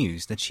Opera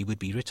News that she would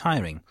be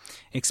retiring,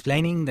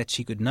 explaining that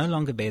she could no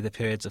longer bear the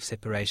periods of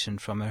separation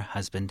from her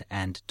husband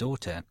and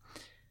daughter.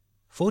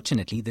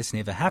 Fortunately, this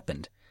never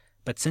happened,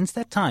 but since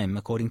that time,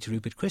 according to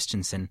Rupert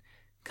Christensen,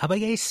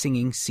 Caballé's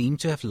singing seemed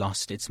to have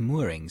lost its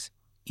moorings,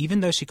 even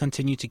though she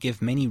continued to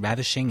give many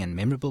ravishing and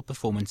memorable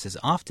performances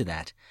after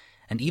that,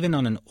 and even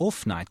on an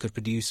off night could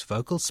produce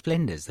vocal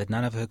splendors that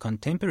none of her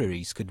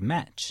contemporaries could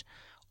match.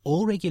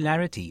 All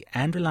regularity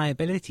and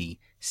reliability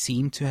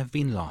seemed to have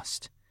been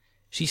lost.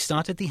 She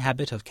started the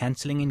habit of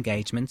cancelling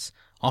engagements,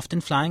 often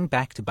flying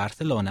back to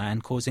Barcelona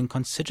and causing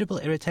considerable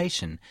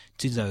irritation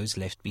to those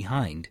left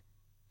behind.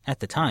 At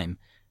the time,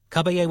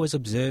 Caballé was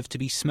observed to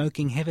be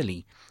smoking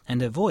heavily, and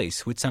her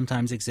voice would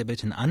sometimes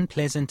exhibit an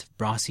unpleasant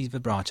brassy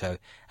vibrato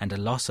and a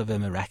loss of her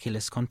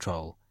miraculous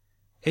control.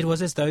 It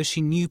was as though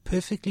she knew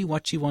perfectly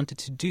what she wanted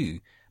to do,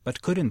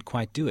 but couldn't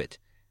quite do it,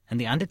 and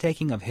the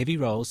undertaking of heavy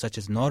roles such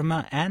as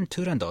Norma and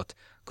Turandot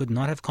could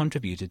not have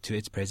contributed to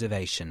its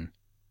preservation.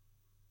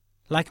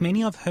 Like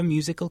many of her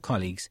musical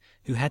colleagues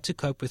who had to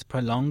cope with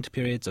prolonged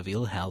periods of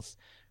ill health,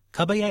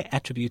 Caballé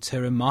attributes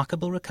her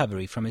remarkable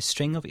recovery from a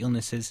string of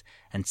illnesses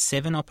and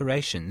 7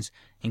 operations,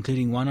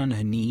 including one on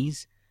her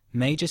knees,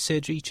 major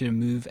surgery to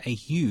remove a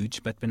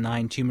huge but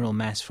benign tumoral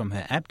mass from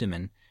her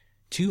abdomen,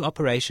 2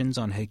 operations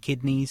on her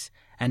kidneys,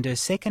 and her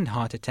second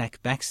heart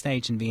attack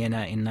backstage in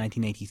Vienna in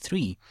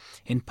 1983,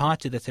 in part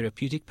to the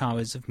therapeutic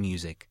powers of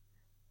music.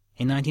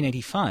 In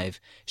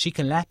 1985, she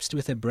collapsed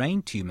with a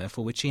brain tumor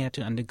for which she had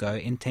to undergo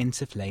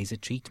intensive laser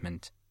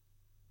treatment.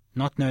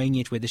 Not knowing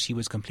yet whether she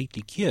was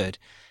completely cured,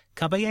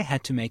 Caballé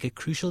had to make a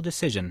crucial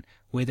decision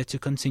whether to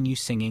continue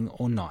singing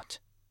or not.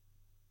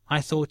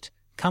 "I thought,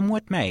 come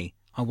what may,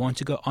 I want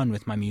to go on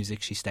with my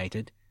music," she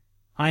stated.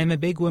 "I am a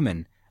big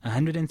woman,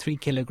 103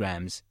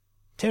 kilograms.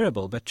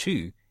 Terrible but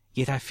true,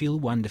 yet I feel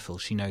wonderful,"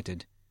 she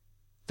noted.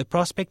 "The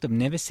prospect of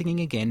never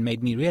singing again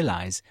made me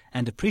realize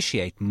and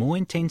appreciate more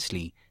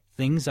intensely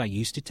things I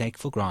used to take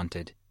for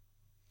granted.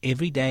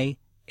 Every day,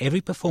 every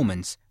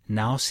performance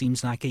now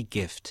seems like a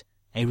gift,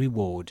 a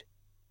reward.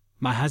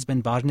 My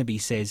husband Barnaby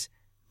says,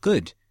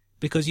 'Good,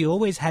 because you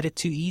always had it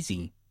too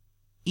easy.'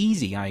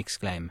 'Easy,' I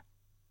exclaim.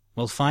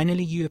 'Well,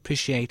 finally you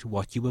appreciate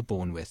what you were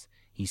born with,'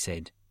 he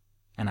said.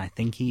 And I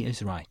think he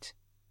is right."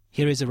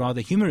 Here is a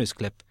rather humorous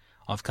clip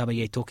of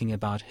Caballé talking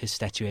about his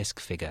statuesque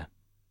figure.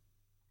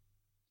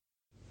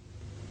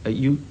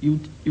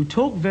 You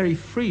talk very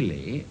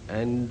freely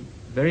and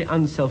very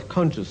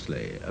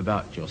unself-consciously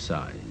about your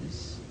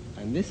size.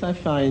 And this I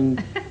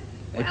find,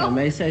 if I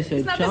may say so,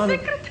 it's not a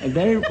secret.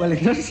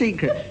 It's not a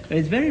secret, but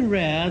it's very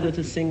rare that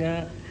a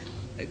singer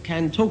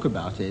can talk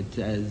about it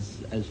as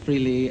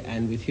freely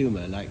and with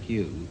humour like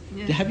you.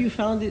 Yeah. Have you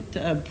found it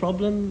a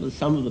problem with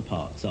some of the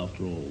parts,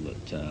 after all,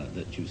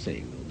 that you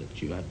sing, or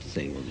that you have to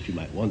sing, or that you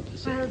might want to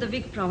sing? Well, the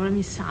big problem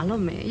is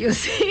Salome, you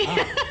see.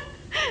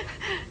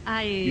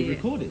 You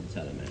recorded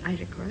Salome? I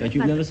recorded. But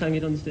you've never sung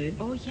it on stage?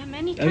 Oh, yeah,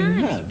 many Oh, you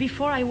times. have?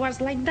 Before I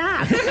was like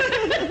that.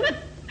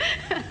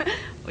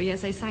 Oh,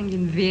 yes, I sang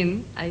in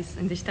Wien,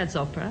 in the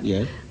Staatsoper.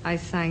 Yes. I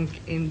sang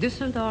in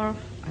Düsseldorf,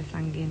 I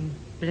sang in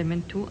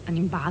Bremen too, and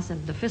in Basel.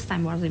 The first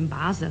time was in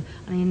Basel,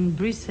 and in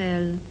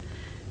Brussels,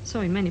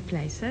 so in many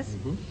places.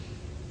 Mm-hmm.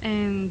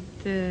 And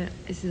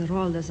it's a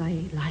role that I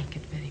like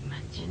it very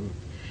much.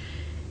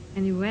 Mm-hmm.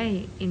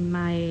 Anyway, in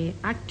my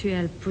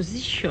actual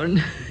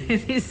position,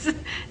 it is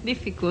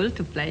difficult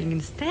to play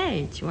in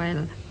stage.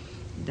 Well,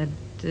 that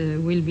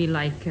will be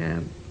like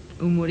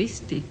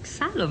humoristic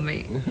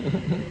Salome.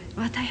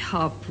 But I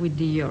hope with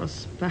the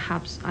years,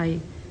 perhaps I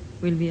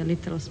will be a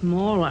little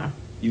smaller.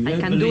 I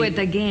can do it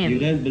again. You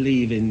don't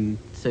believe in,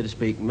 so to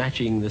speak,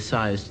 matching the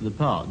size to the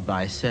part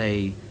by,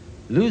 say,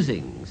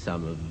 losing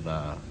some of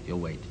your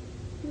weight?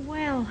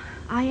 Well,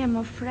 I am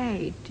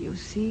afraid, you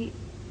see.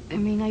 I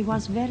mean, I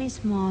was very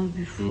small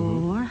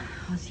before,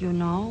 as you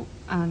know,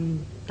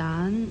 and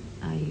then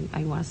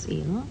I was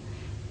ill,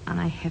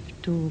 and I have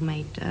to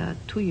make a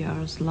 2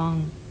 years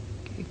long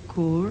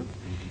cure,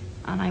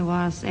 and I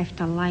was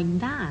after like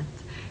that.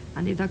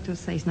 And the doctor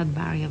says, not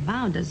worry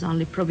about, it's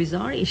only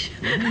provisory.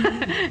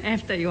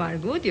 After you are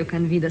good, you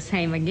can be the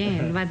same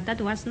again. But that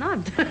was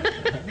not.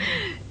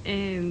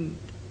 And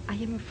I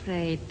am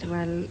afraid,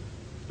 well,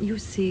 you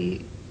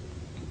see,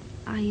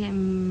 I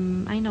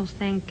know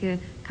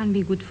can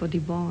be good for the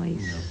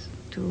boys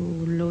to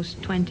lose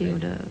 20 or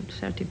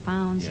 30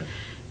 pounds. Yeah.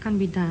 Can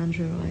be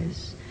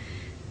dangerous.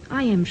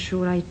 I am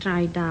sure I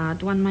tried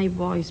that when my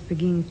boys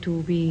begin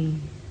to be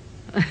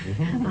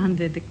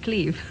under the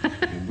cliff.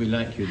 We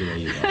like you the way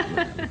you are,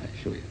 I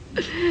assure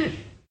you.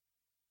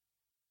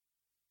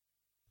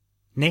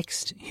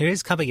 Next, here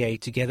is Caballé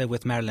together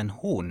with Marilyn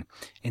Horne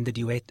in the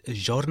duet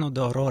Giorno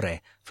d'Aurore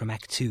from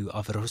Act 2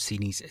 of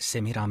Rossini's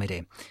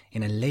Semiramide,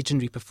 in a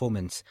legendary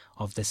performance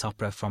of this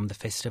opera from the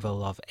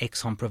Festival of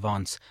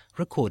Aix-en-Provence,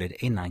 recorded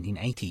in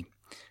 1980.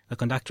 The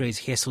conductor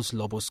is Jesus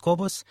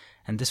Lobos-Cobos,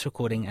 and this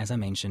recording, as I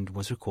mentioned,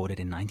 was recorded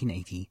in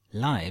 1980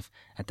 live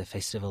at the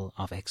Festival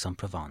of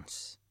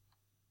Aix-en-Provence.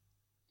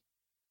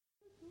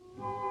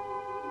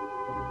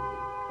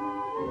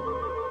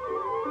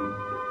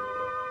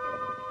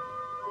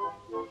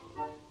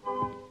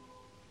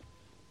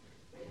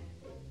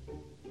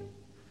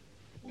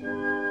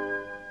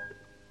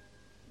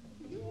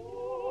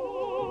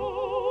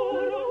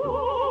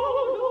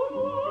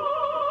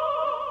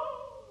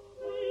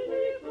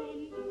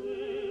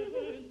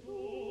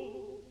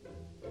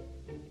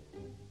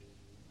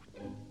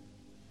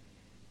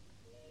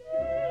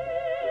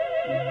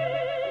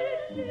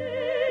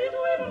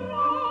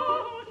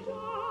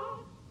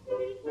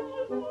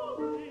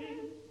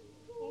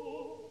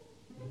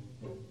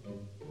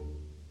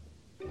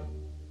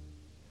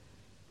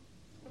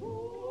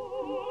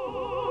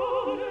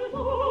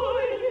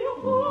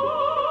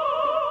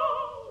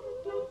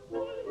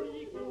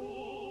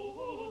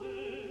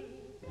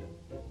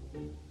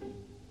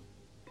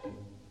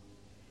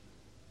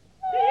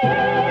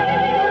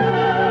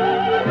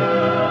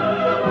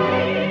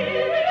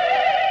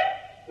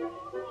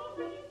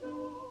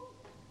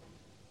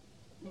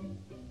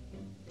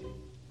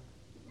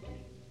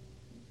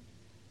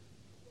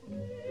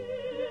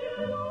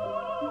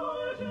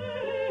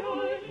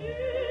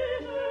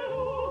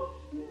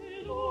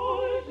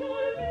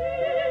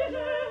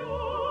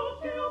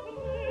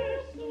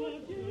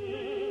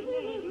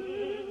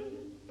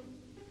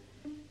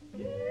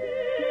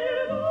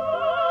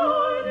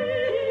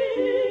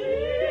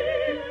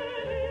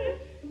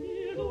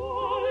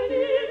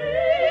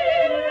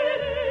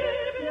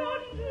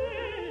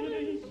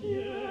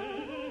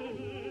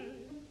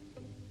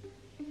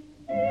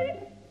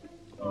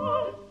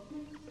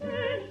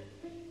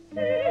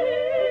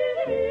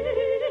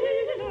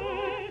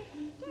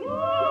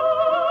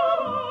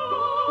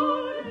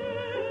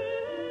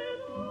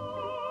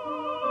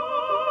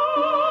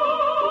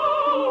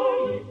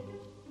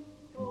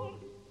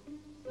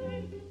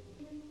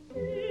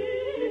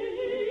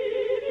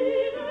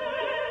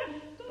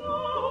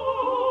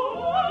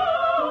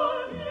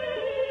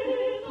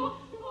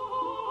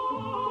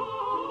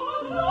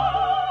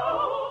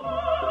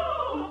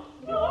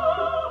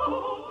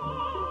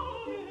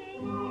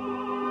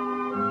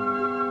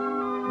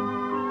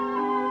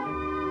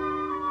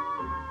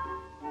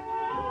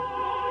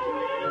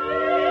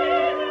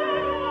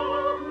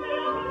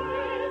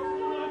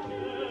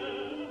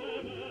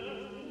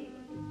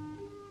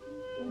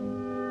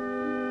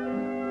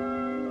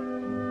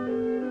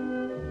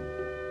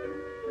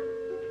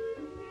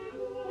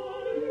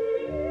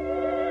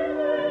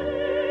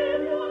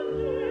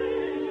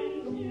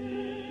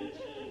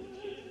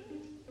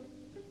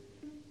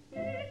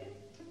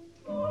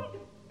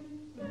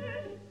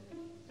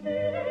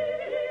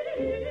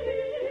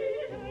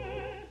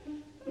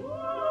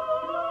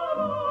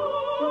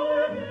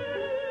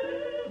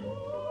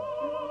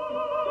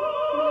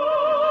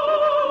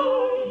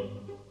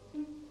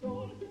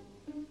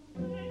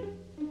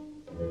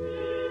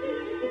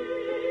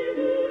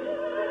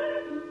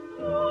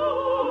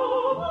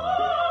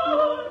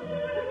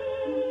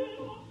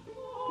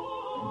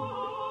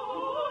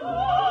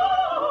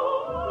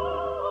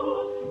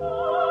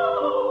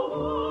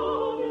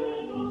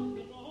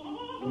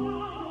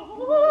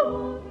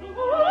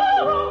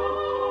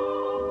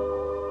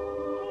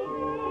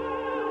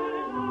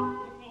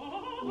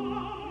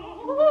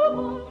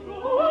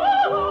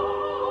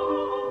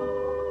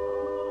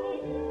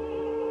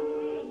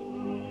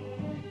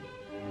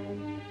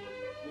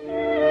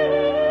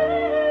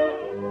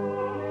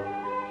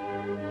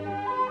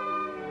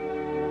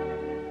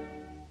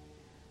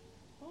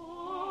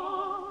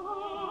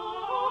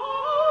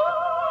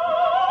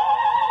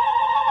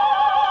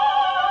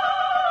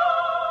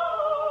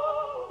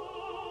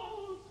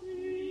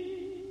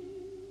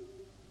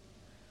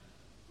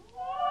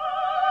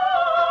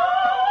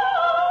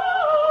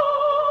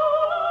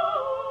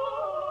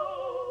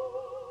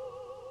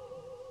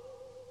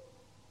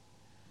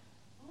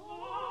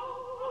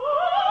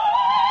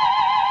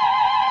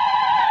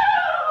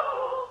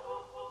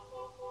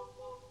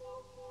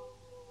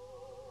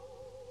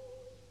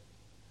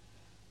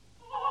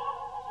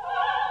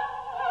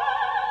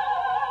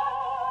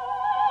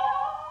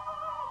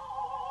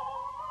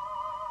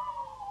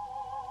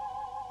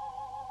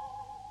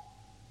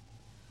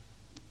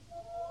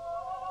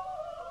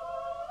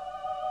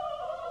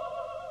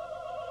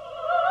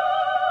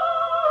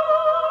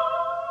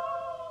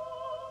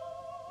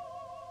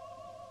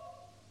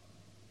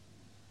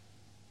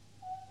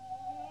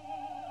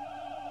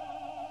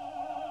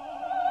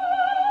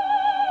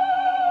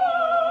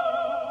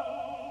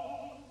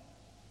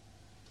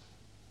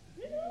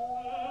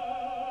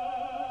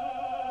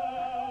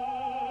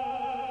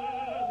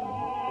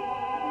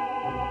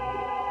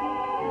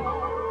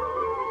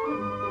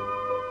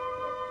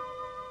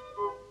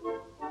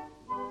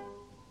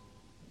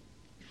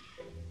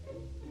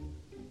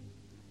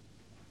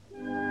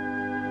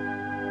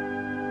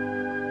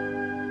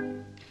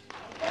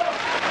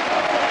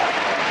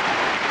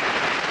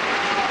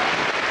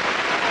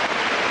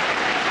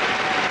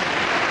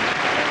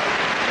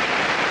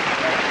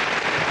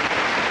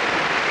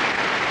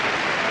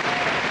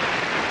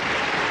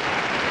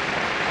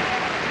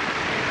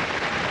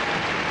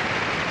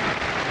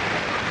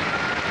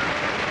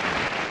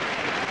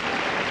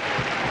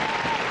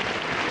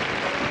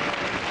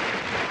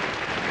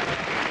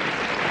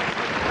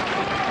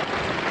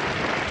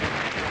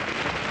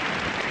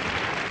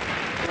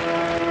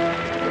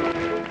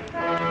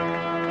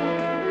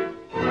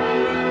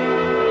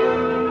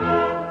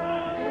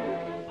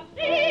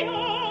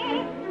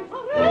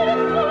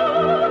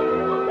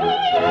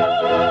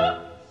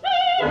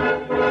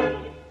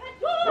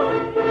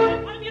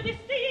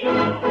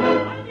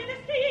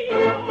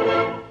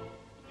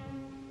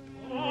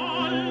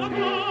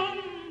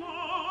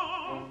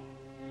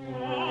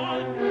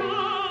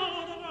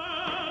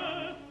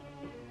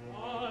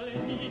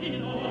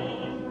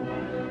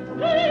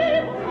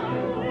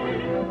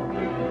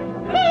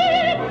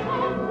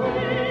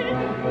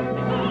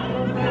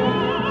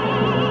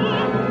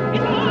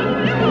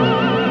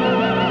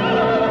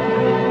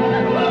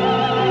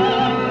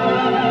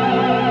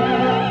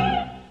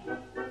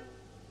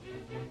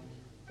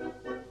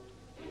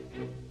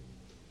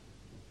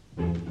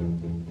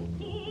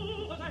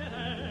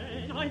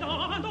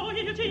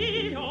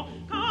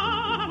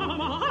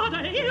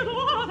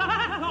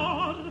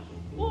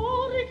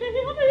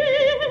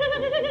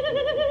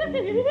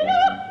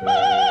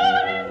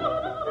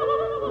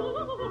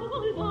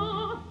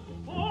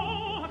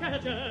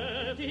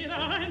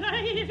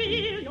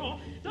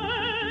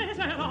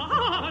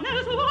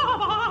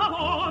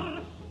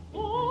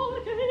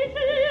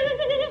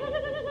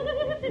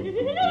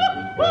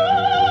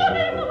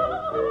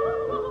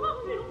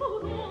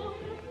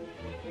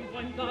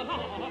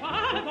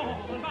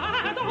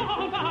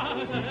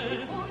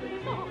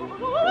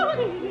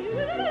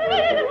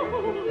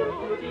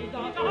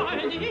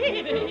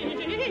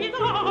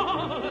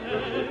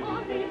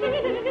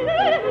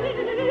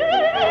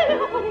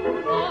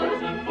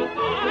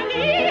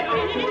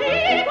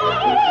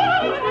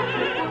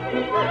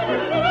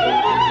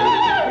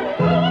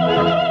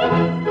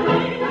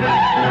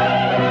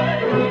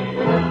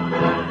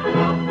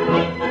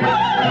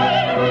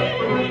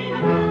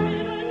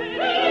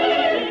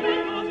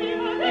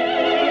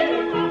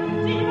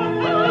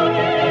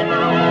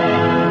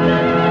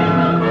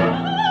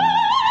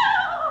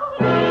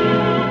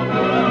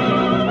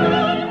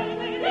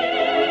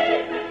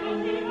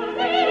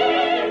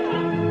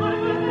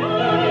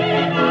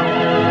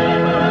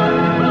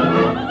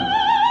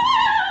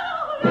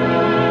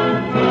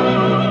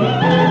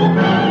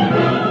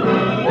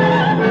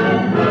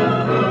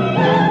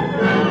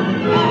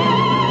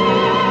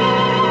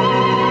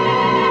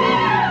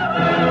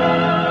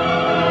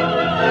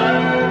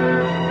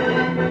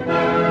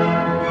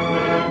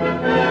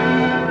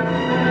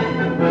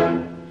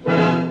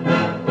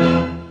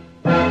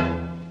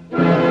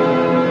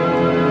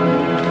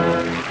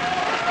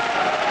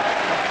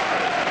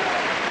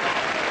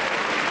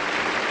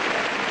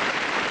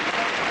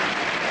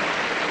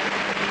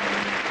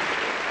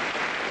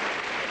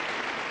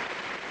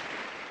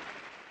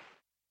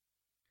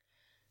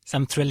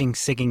 Some thrilling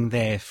singing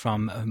there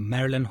from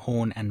Marilyn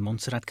Horne and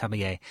Montserrat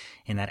Caballé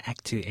in that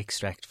Act 2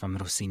 extract from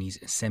Rossini's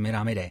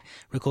Semiramide,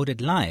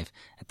 recorded live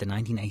at the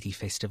 1980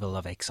 Festival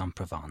of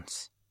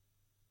Aix-en-Provence.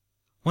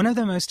 One of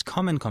the most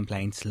common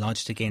complaints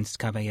lodged against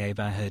Caballé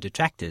by her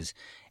detractors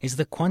is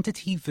the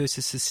quantity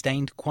versus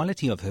sustained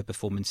quality of her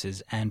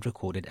performances and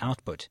recorded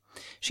output.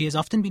 She has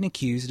often been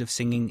accused of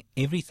singing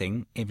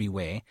everything,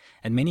 everywhere,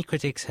 and many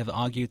critics have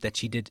argued that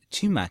she did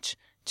too much,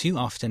 too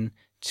often,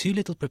 too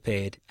little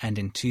prepared, and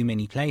in too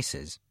many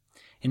places.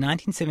 In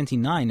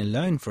 1979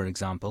 alone, for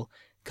example,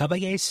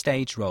 Caballé's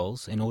stage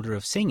roles, in order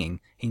of singing,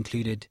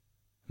 included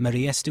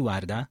Maria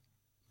Stuarda,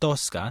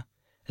 Tosca,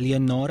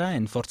 Leonora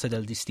in Forza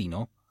del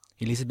Destino,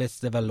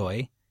 Elisabeth de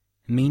Valois,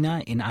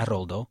 Mina in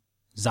Aroldo,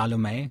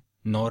 Salome,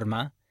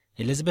 Norma,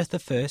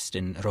 Elizabeth I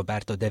in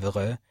Roberto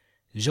Devereux,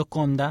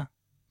 Gioconda,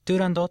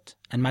 Turandot,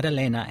 and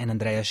Maddalena and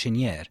Andrea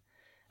Chenier.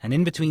 And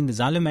in between the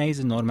Salomes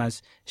and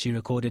Normas, she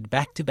recorded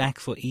back-to-back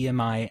for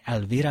EMI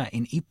Elvira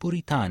in I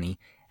Puritani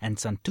and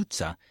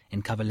Santuzza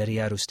in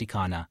Cavalleria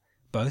Rusticana,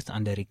 both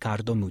under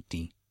Riccardo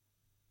Muti.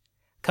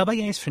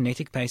 Caballé's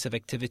frenetic pace of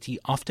activity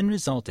often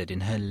resulted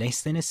in her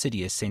less than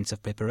assiduous sense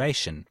of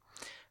preparation.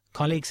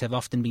 Colleagues have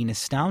often been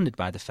astounded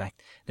by the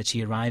fact that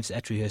she arrives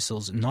at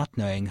rehearsals not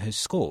knowing her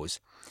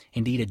scores.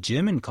 Indeed, a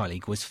German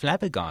colleague was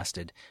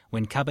flabbergasted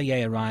when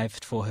Caballé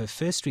arrived for her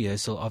first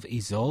rehearsal of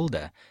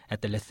Isolde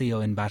at the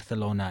Liceo in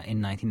Barcelona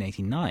in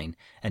 1989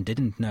 and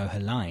didn't know her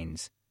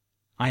lines.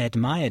 "I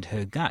admired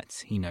her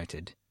guts," he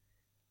noted.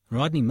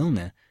 Rodney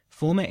Milner,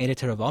 former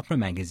editor of Opera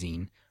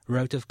magazine,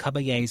 wrote of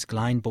Caballé's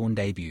Glyndebourne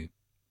debut.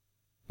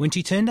 When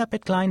she turned up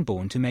at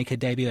Glyndebourne to make her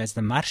debut as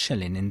the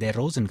Marschallin in Der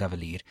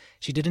Rosenkavalier,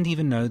 she didn't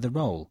even know the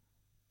role.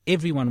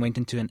 Everyone went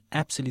into an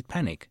absolute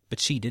panic, but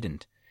she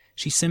didn't.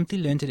 She simply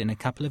learnt it in a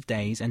couple of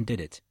days and did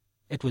it.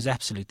 It was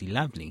absolutely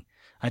lovely.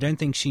 I don't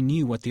think she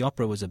knew what the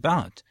opera was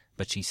about,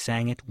 but she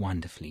sang it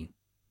wonderfully.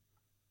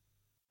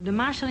 The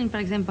Marschallin, for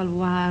example,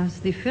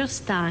 was the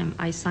first time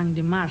I sang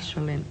the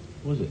Marschallin.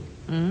 Was it?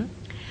 Mm-hmm.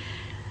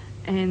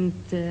 And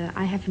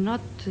I have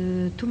not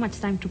too much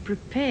time to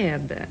prepare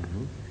there.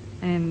 Mm-hmm.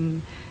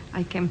 And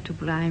I came to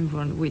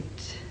Glyndebourne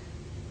with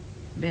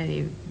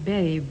very,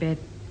 very bad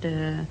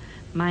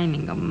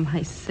minding of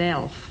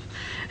myself.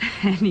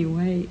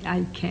 Anyway,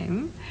 I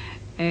came,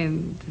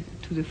 and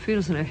to the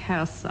first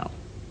rehearsal,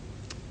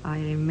 I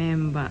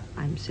remember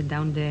I'm sit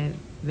down there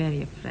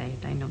very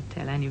afraid. I don't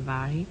tell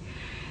anybody.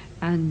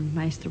 And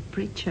Maestro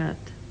Pritchard,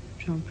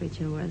 John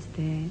Pritchard, was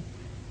there.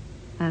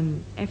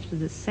 And after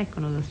the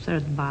second or the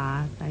third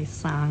bar I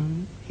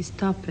sang, he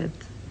stopped it.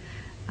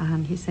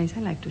 And he says,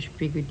 "I'd like to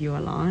speak with you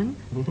alone."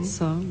 Mm-hmm.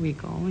 So we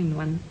go in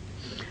one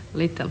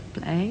little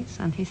place,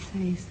 and he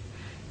says,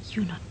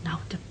 "You don't know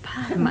the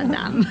part,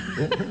 madame."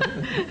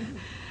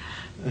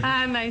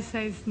 And I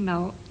says,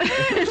 "No,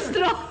 it's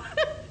true.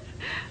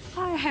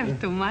 I have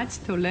too much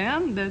to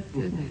learn that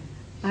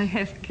I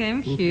have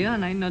came here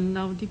and I don't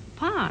know the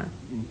part."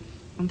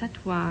 And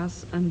that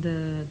was on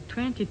the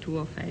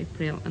 22nd of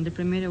April, and the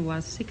premiere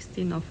was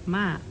 16th of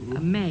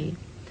May.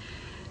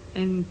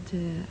 And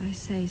I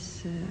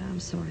says, "I'm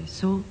sorry,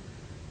 so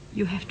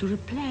you have to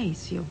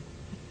replace you,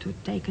 to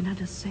take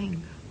another singer."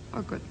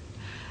 "Oh, good."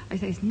 I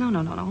says,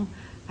 No.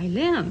 I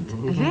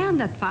learned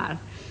that part.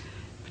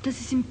 But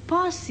this is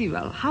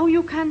impossible. How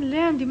you can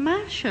learn the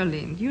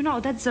marshalling? You know,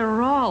 that's a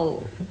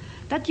role.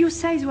 That you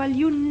say, well,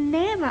 you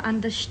never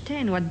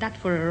understand what that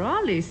for a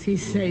role is, he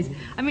says.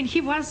 I mean,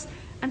 he was,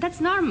 and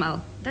that's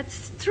normal.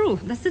 That's true.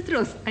 That's the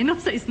truth. I know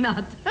that it's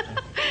not.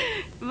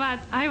 But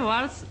I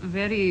was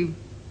very,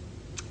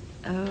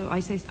 I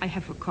say, I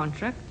have a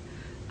contract,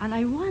 and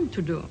I want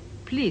to do.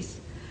 Please,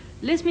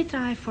 let me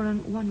try for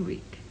 1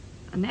 week.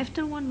 And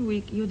after 1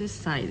 week, you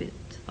decided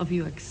if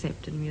you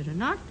accepted me or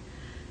not.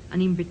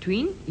 And in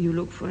between, you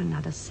look for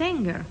another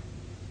singer.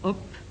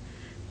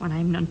 When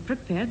I'm not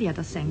prepared, the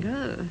other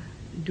singer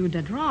do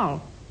that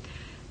role.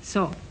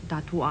 So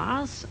that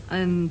was,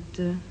 and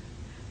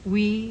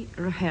we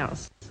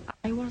rehearsed.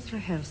 I was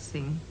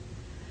rehearsing.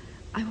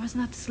 I was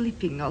not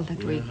sleeping all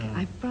that week.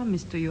 I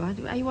promise to you,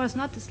 I was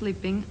not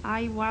sleeping.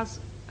 I was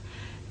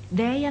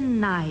day and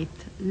night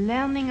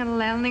learning and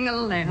learning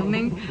and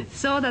learning,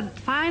 so that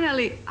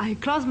finally I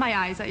close my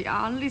eyes. I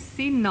only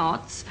see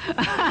notes.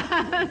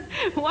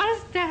 It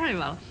was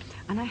terrible.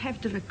 And I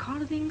have the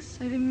recordings.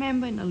 I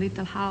remember in a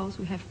little house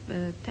we have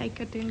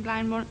taken it in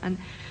Glyndebourne, and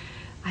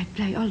I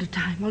play all the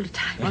time.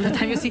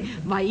 You see,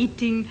 by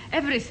eating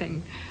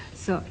everything.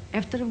 So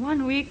after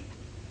 1 week,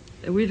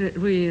 we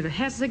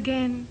rehearse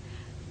again.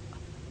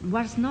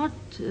 Was not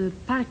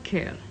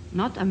Parker,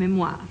 not a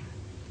memoir,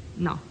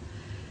 no.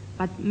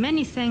 But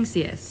many things,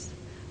 yes.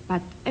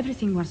 But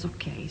everything was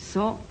okay.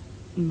 So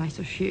my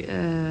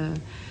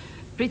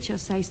preacher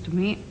says to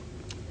me,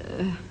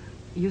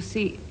 you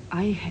see,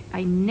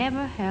 I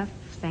never have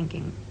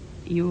thinking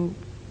you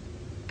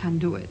can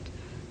do it.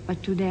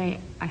 But today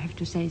I have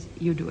to say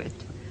you do it.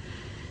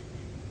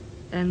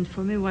 And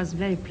for me it was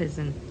very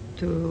pleasant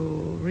to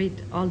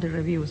read all the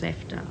reviews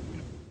after.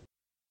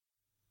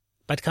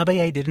 But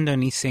Caballé didn't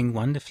only sing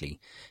wonderfully,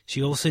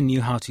 she also knew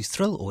how to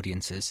thrill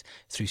audiences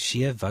through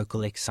sheer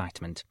vocal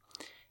excitement.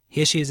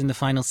 Here she is in the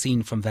final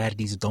scene from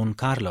Verdi's Don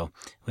Carlo,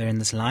 where in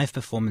this live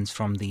performance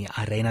from the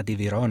Arena di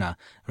Verona,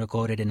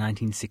 recorded in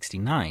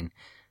 1969,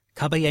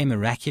 Caballé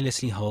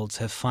miraculously holds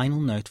her final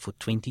note for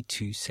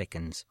 22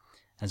 seconds.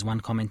 As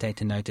one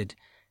commentator noted,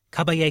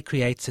 Caballé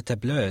creates a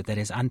tableau that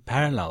is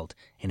unparalleled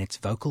in its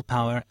vocal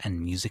power and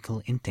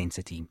musical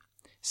intensity.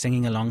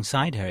 Singing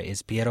alongside her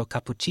is Piero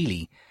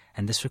Cappuccilli,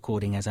 and this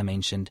recording, as I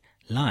mentioned,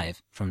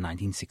 live from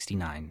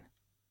 1969.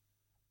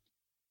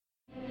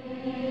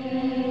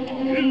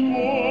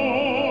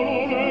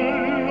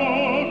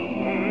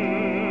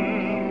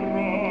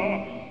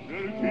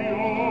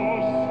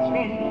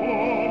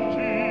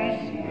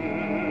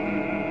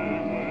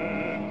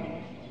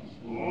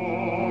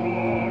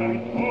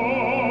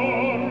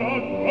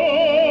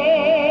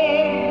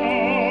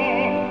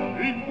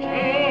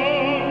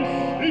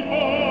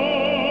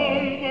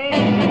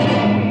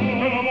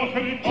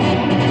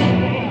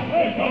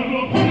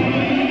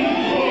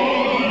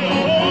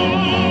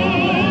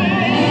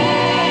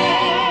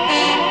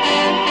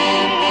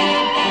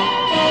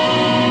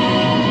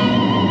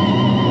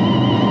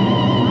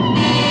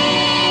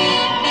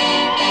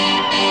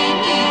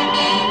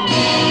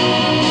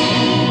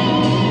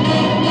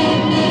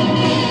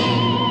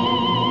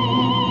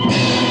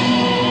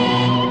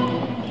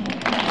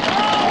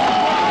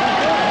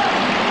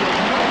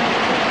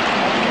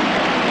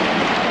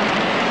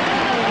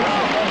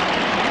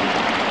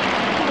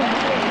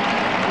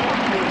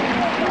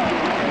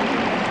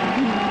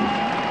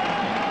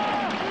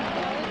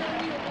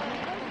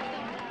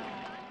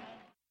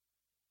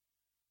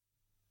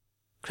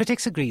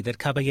 Critics agree that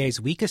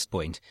Caballé's weakest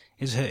point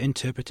is her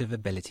interpretive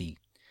ability.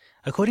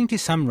 According to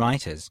some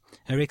writers,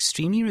 her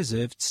extremely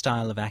reserved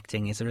style of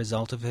acting is a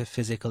result of her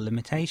physical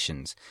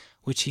limitations,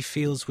 which she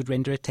feels would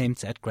render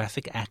attempts at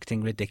graphic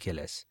acting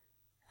ridiculous.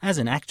 As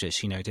an actress,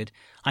 she noted,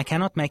 I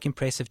cannot make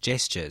impressive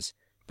gestures,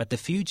 but the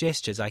few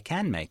gestures I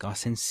can make are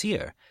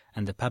sincere,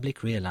 and the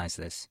public realize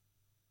this.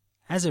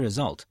 As a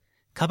result,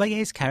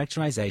 Caballé's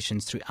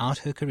characterizations throughout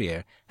her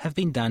career have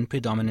been done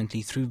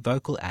predominantly through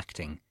vocal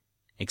acting,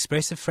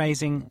 expressive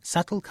phrasing,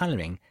 subtle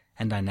coloring,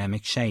 and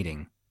dynamic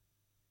shading.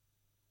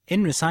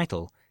 In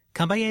recital,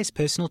 Caballé's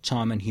personal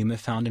charm and humor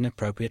found an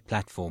appropriate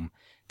platform,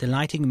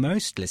 delighting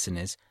most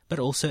listeners but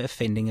also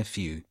offending a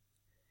few.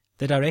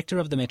 The director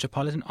of the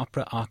Metropolitan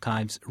Opera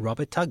Archives,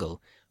 Robert Tuggle,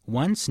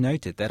 once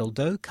noted that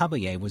although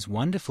Caballé was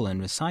wonderful in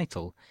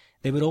recital,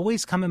 there would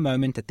always come a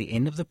moment at the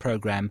end of the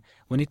program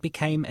when it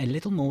became a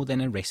little more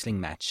than a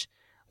wrestling match,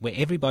 where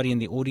everybody in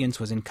the audience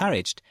was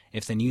encouraged,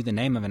 if they knew the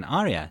name of an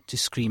aria, to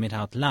scream it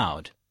out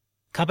loud.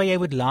 Caballé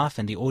would laugh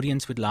and the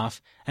audience would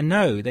laugh, and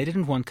no, they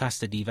didn't want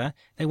Casta Diva,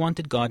 they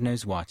wanted God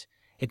knows what.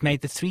 It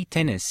made the three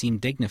tenors seem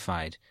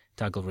dignified,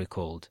 Tuggle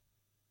recalled.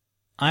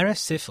 Ira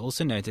Sif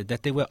also noted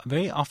that there were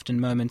very often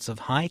moments of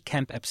high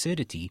camp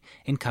absurdity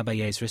in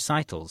Caballé's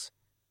recitals.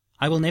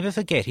 I will never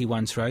forget, he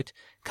once wrote,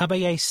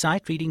 Caballé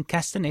sight-reading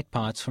castanet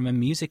parts from a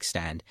music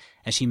stand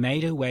as she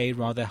made her way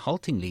rather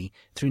haltingly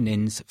through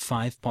Nin's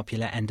 5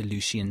 popular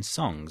Andalusian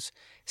songs,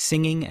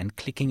 singing and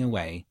clicking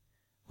away.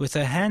 With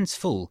her hands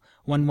full,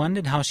 one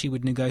wondered how she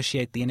would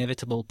negotiate the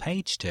inevitable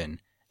page turn,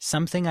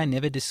 something I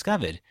never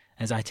discovered,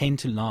 as I tend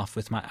to laugh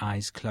with my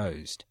eyes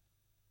closed.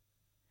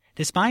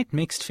 Despite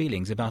mixed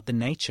feelings about the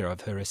nature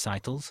of her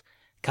recitals,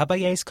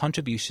 Caballé's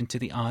contribution to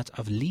the art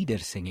of lieder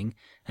singing,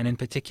 and in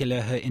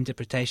particular her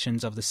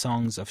interpretations of the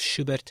songs of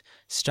Schubert,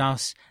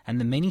 Strauss, and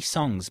the many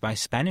songs by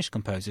Spanish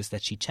composers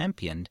that she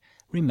championed,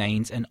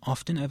 remains an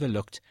often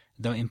overlooked,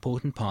 though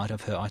important part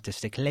of her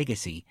artistic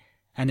legacy,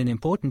 and an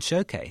important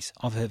showcase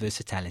of her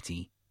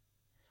versatility.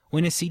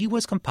 When a CD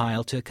was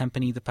compiled to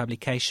accompany the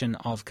publication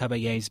of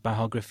Caballé's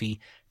biography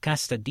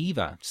Casta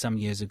Diva some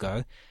years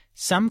ago,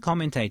 some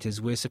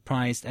commentators were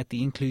surprised at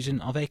the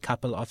inclusion of a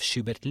couple of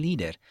Schubert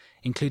lieder,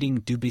 including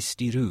Du bist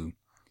die Ruhe.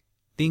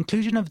 The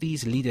inclusion of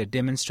these lieder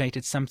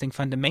demonstrated something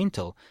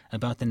fundamental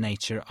about the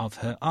nature of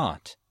her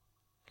art.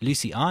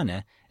 Lucy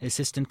Arne,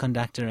 assistant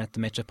conductor at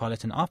the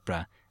Metropolitan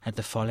Opera, had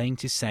the following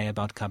to say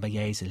about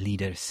Caballé's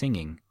lieder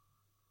singing.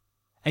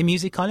 A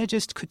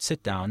musicologist could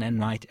sit down and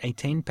write a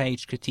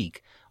 10-page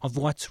critique of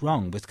what's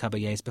wrong with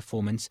Caballé's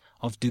performance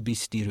of Du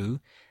bist die Ruhe,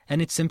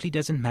 and it simply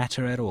doesn't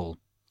matter at all.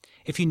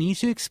 If you need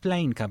to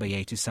explain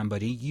Caballé to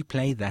somebody, you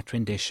play that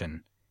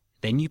rendition.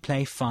 Then you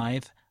play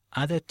 5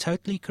 other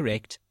totally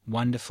correct,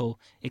 wonderful,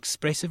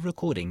 expressive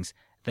recordings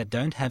that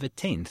don't have a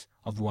tenth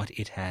of what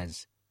it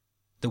has.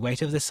 The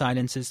weight of the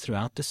silences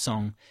throughout the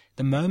song,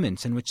 the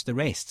moments in which the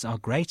rests are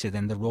greater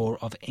than the roar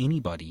of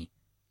anybody.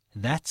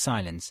 That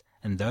silence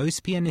and those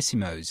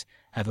pianissimos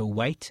have a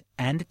weight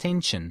and a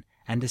tension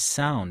and a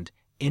sound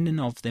in and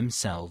of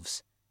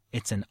themselves.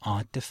 It's an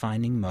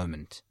art-defining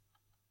moment.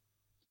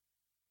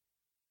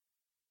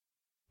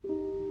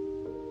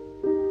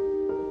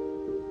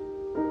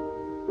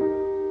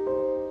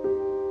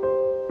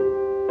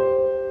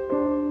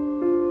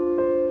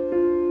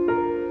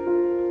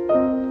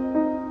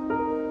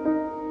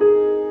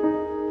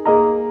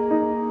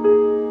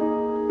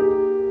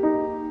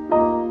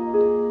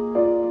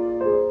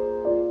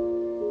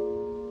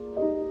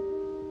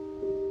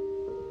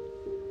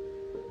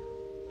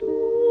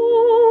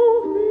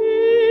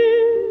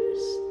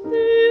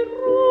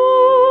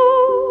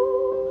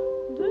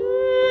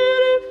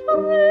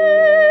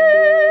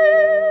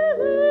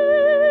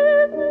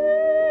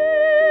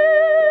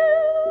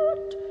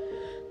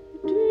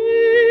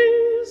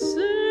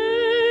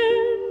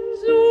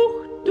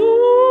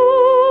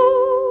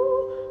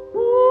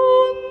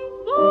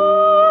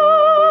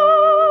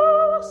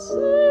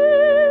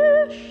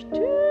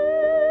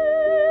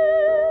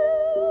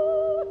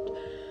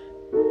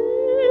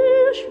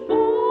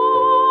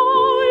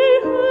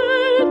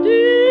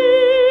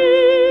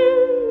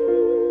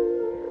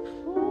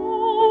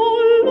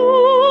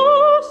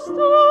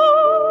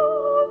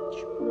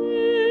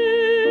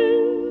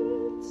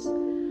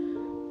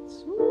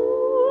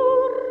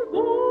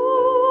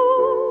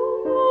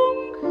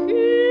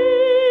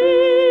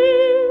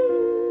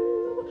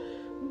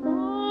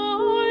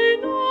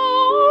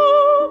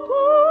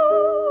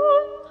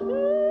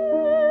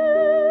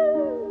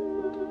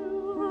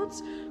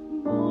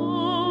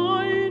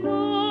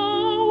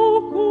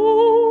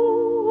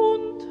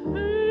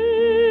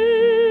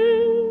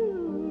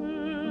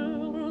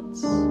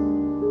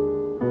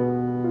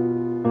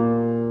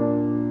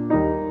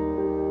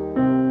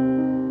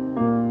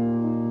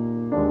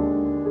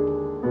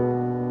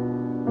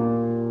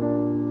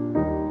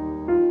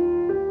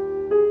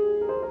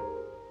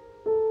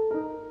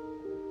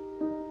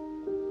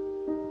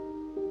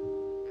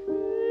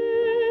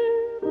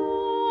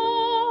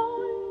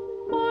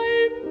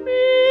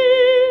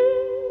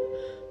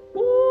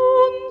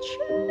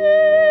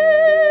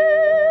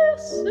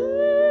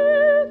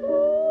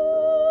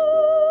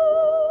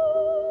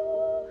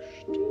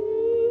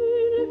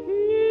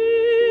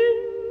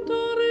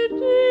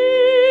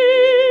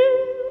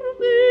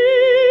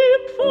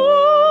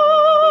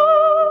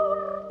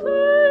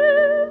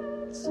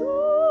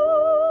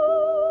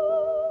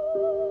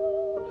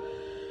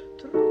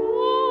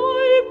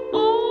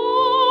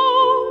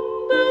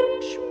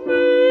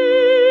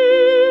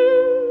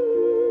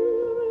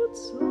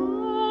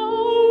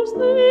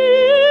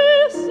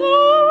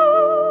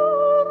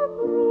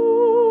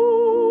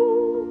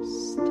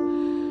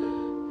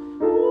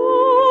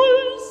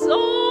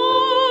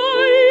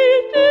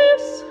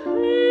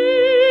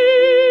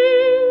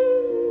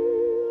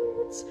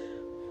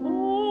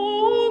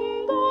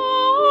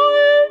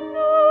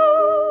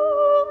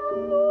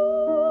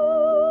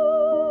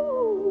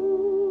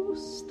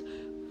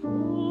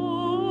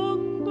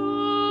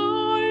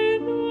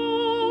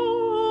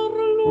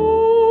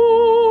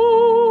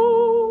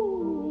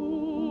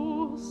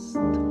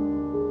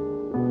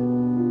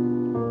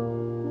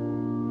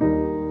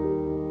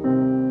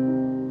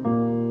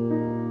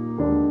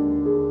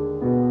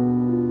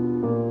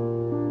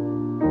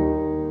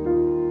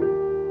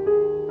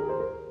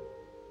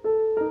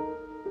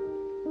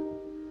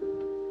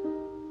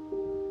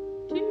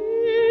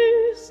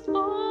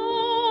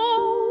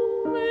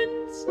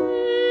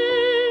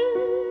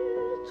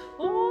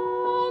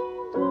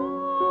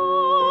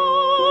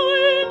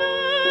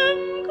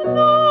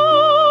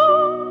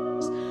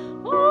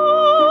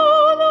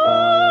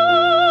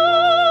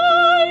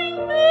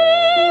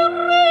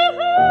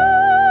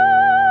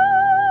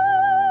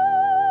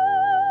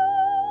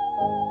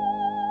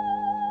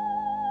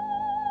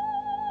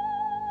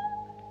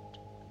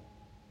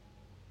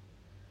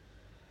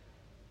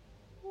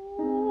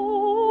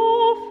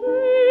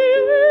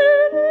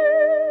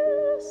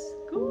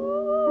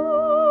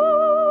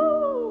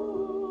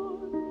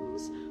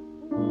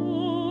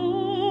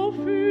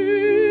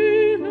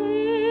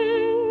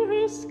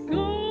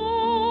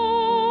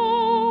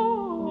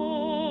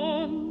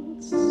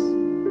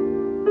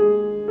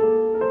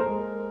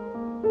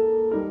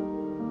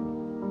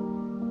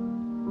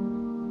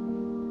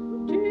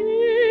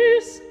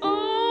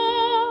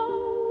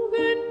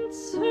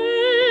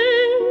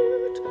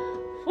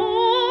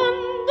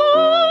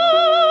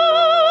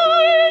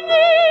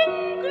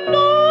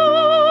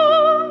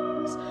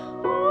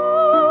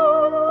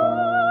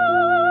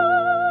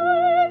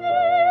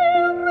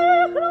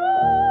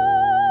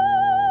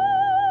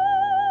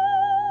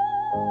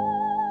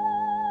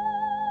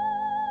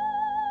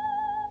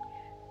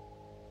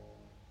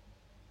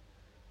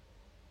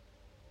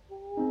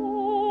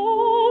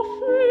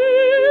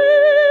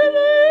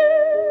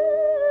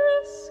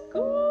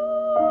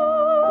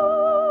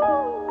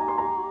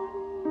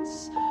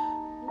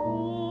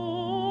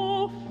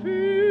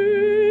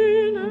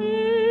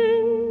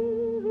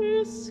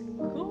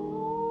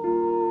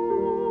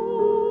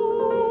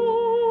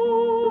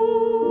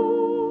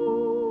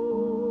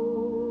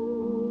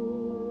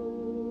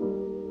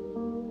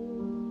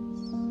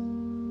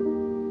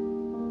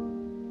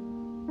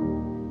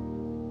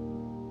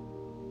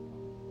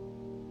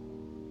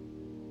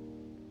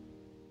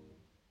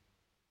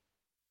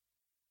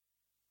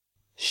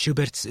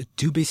 Schubert's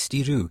Du bist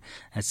die Ruhe,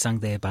 as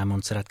sung there by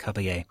Montserrat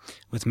Caballé,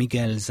 with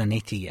Miguel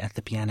Zanetti at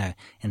the piano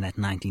in that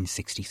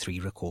 1963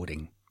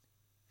 recording.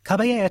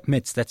 Caballé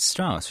admits that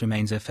Strauss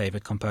remains her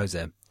favorite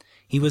composer.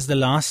 He was the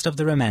last of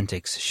the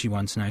Romantics, she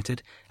once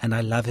noted, and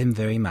I love him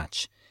very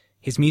much.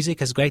 His music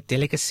has great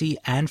delicacy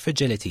and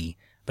fragility,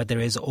 but there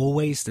is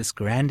always this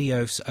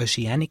grandiose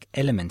oceanic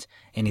element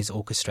in his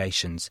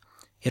orchestrations.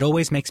 It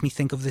always makes me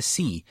think of the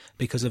sea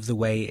because of the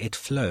way it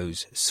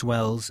flows,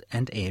 swells,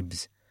 and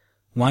ebbs.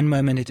 One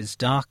moment it is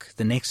dark,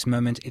 the next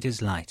moment it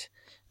is light.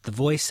 The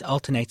voice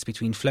alternates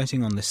between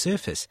floating on the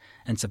surface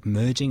and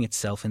submerging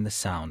itself in the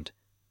sound.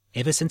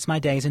 Ever since my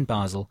days in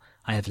Basel,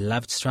 I have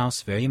loved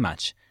Strauss very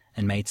much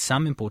and made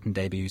some important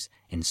debuts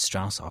in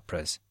Strauss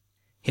operas.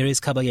 Here is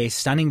Caballé's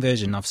stunning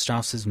version of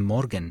Strauss's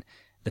Morgen.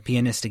 The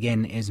pianist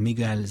again is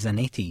Miguel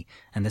Zanetti,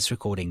 and this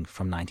recording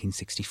from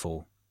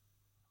 1964.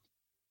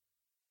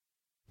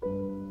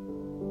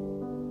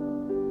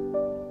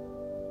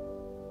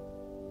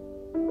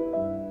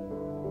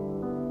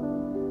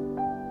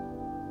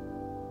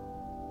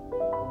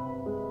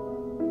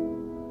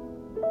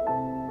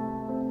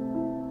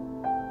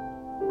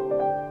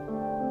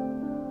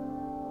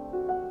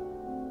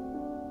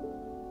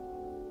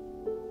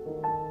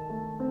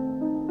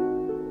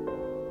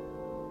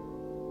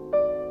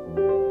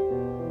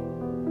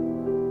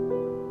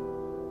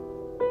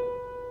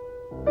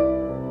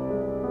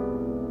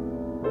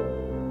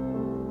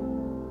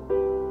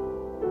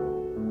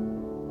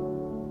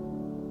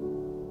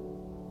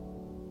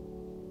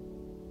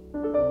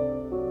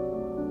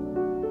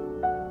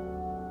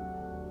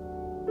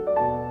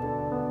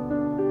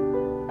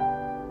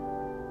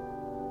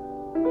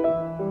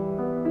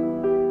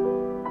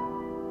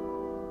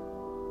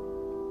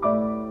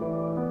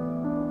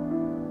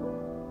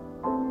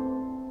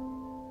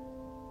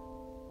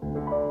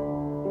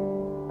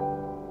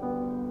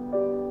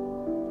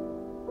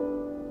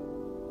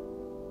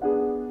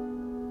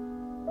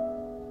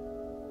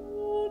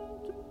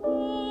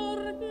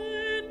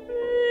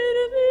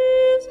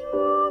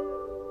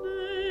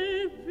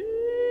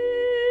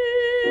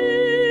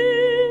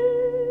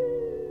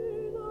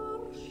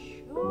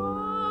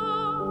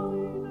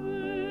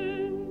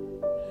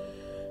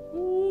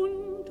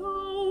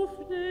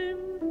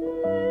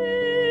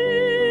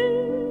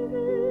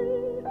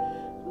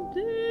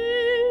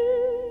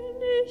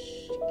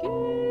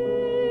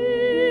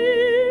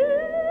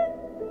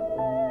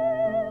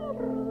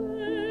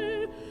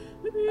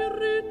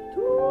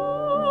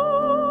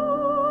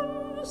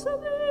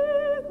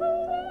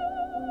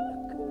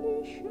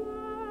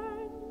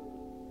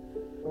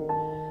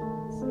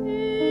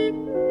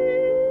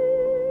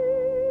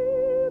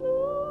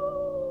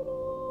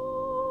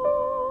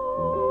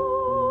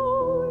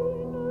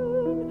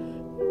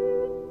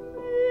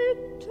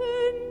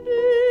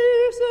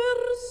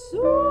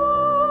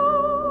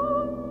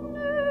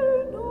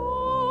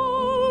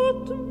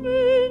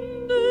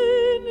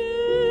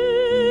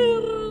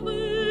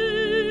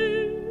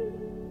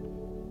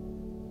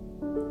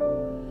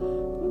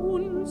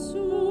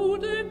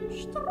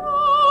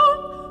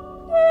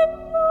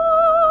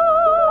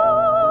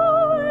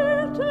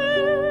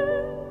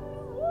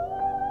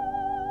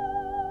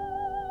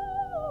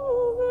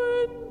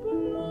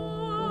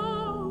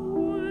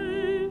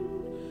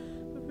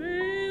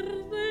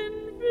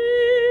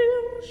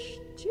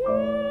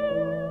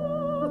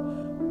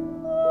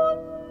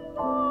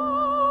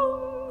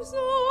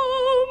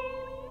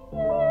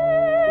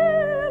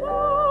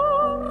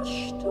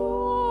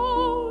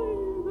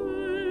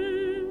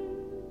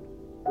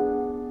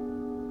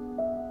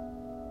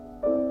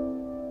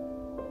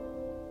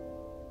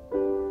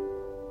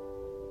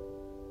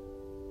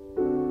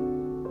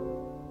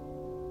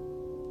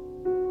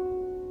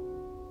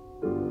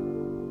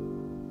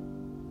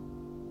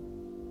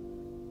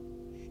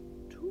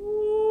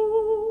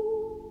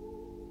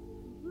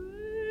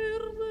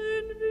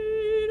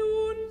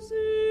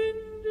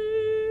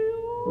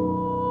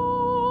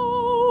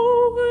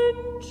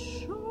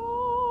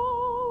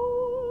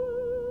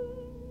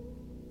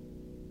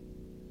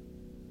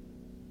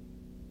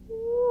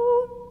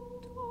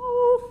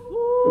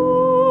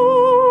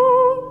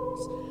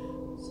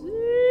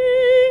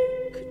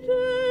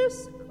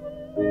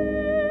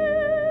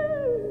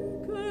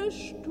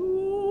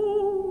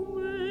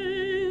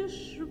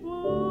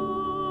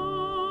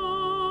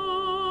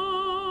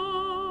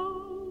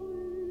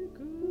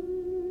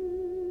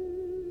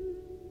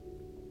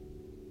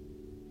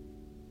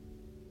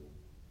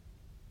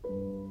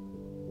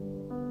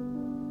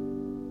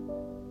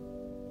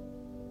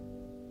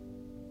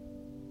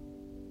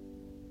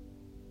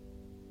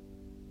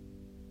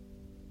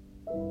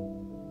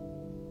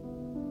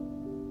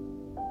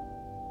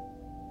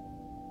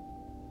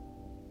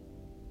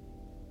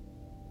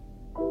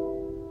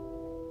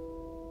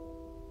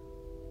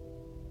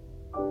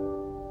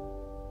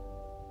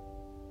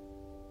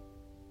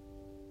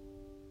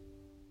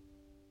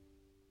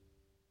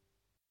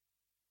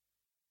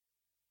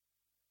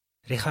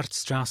 Richard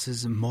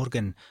Strauss's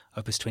Morgen,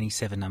 Opus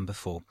 27, number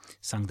 4,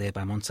 sung there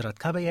by Montserrat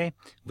Caballé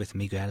with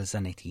Miguel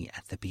Zanetti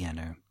at the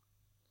piano.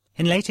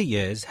 In later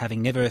years,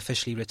 having never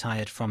officially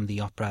retired from the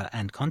opera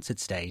and concert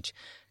stage,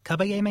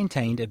 Caballé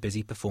maintained a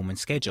busy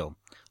performance schedule,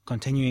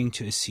 continuing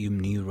to assume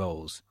new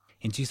roles.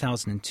 In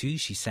 2002,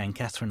 she sang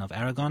Catherine of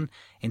Aragon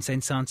in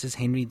Saint-Saëns's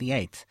Henry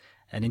VIII,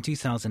 and in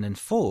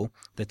 2004,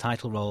 the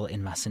title role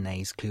in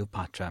Massenet's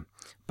Cleopatra,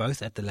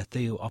 both at the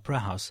Liceu Opera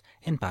House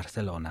in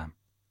Barcelona.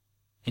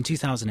 In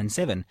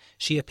 2007,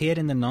 she appeared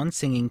in the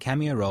non-singing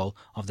cameo role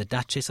of the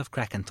Duchess of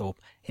Krakenthorpe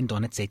in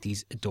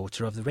Donizetti's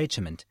Daughter of the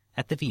Regiment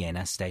at the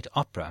Vienna State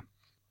Opera.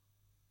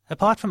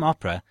 Apart from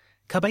opera,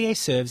 Caballé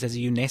serves as a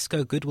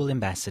UNESCO Goodwill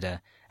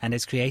Ambassador and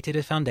has created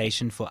a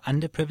foundation for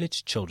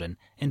underprivileged children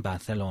in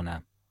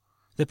Barcelona.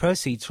 The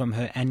proceeds from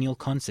her annual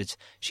concerts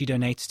she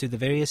donates to the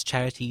various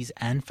charities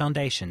and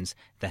foundations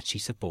that she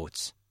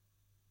supports.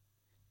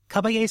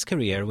 Caballé's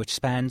career, which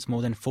spans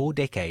more than 4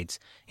 decades,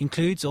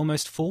 includes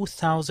almost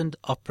 4,000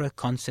 opera,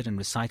 concert and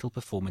recital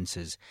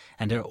performances,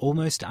 and her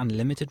almost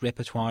unlimited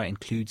repertoire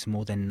includes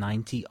more than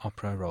 90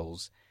 opera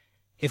roles.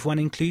 If one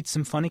includes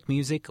symphonic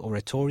music,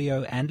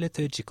 oratorio and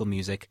liturgical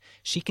music,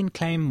 she can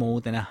claim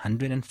more than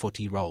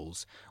 140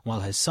 roles,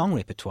 while her song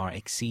repertoire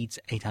exceeds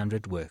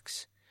 800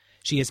 works.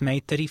 She has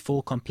made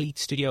 34 complete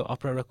studio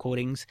opera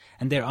recordings,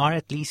 and there are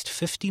at least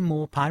 50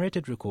 more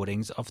pirated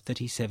recordings of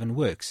 37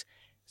 works,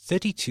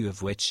 32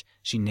 of which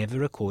she never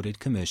recorded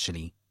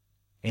commercially.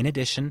 In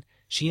addition,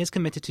 she has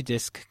committed to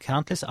disc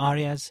countless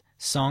arias,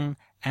 song,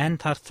 and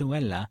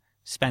zarzuela,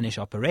 Spanish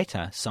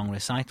operetta song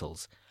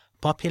recitals,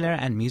 popular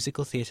and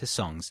musical theatre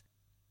songs.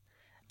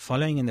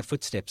 Following in the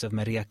footsteps of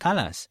Maria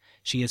Callas,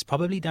 she has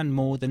probably done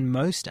more than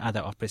most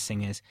other opera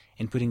singers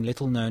in putting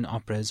little-known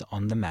operas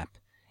on the map,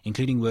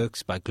 including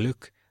works by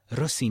Gluck,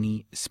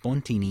 Rossini,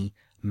 Spontini,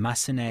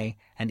 Massenet,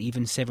 and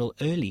even several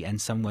early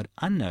and somewhat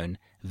unknown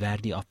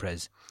Verdi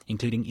operas,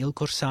 including Il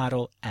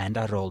Corsaro and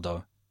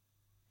Aroldo.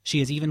 She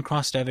has even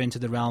crossed over into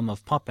the realm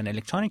of pop and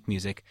electronic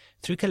music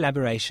through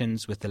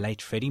collaborations with the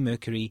late Freddie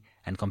Mercury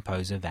and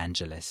composer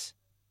Vangelis.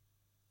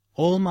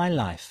 All my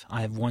life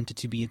I have wanted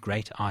to be a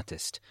great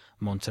artist,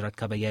 Montserrat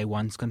Caballé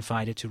once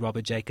confided to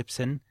Robert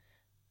Jacobson.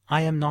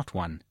 I am not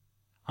one.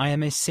 I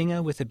am a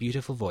singer with a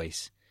beautiful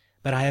voice,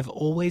 but I have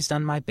always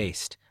done my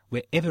best,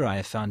 wherever I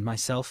have found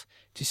myself,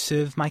 to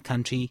serve my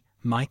country,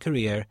 my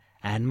career,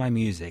 and my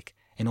music,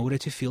 in order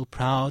to feel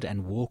proud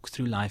and walk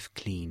through life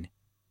clean.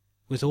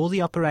 With all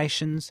the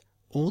operations,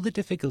 all the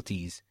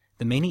difficulties,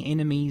 the many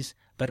enemies,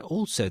 but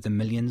also the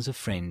millions of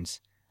friends,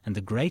 and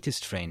the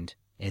greatest friend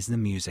is the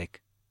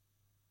music.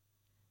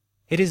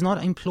 It is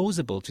not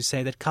implausible to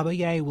say that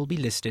Caballé will be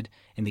listed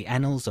in the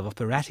annals of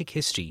operatic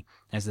history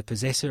as the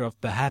possessor of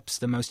perhaps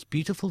the most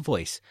beautiful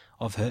voice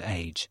of her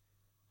age.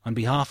 On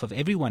behalf of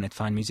everyone at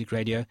Fine Music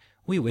Radio,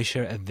 we wish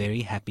her a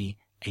very happy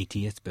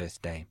 80th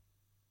birthday.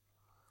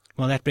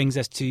 Well, that brings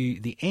us to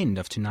the end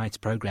of tonight's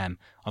program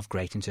of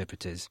Great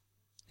Interpreters.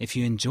 If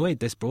you enjoyed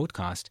this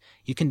broadcast,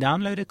 you can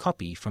download a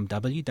copy from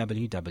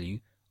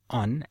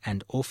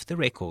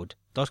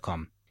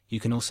www.onandofftherecord.com. You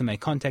can also make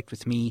contact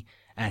with me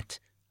at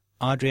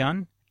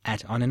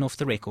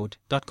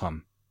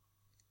adrian@onandofftherecord.com.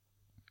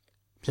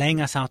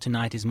 Playing us out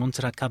tonight is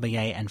Montserrat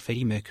Caballé and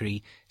Freddie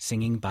Mercury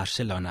singing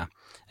Barcelona,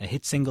 a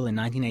hit single in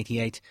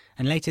 1988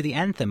 and later the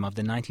anthem of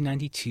the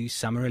 1992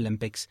 Summer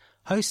Olympics,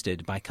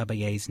 hosted by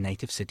Caballé's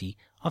native city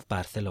of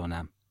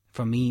Barcelona.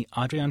 From me,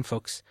 Adrian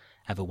Fuchs,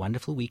 have a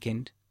wonderful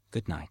weekend.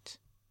 Good night.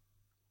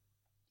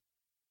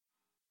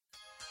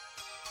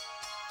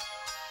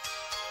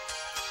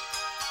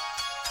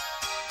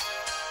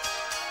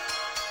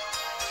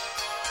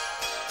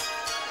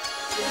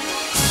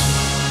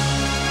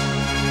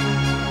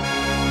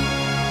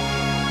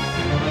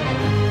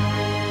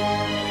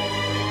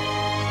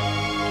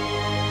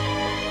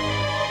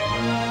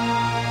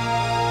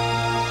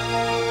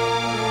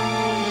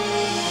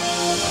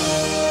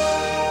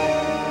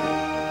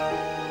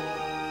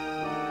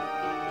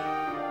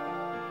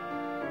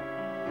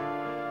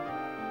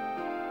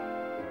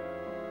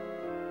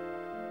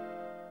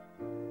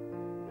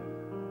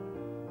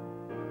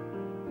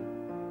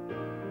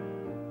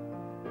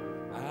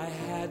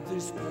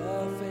 This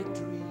perfect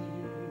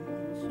dream.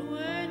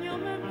 Sueño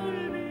me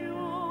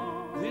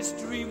volvió. This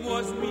dream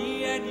was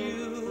me and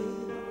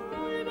you.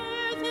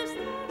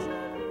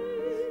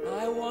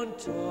 I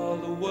want all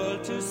the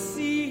world to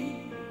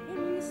see.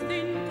 Un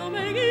instinto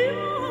me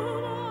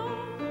guiaba.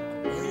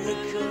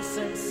 Miracle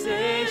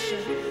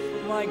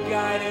sensation, my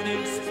guide and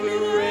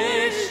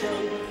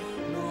inspiration.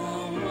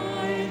 Now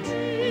my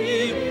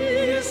dream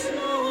is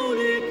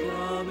slowly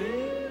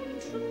coming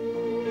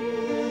true.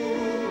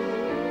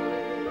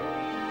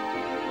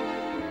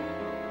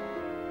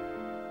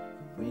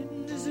 The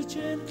wind is a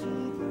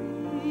gentle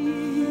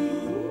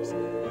breeze.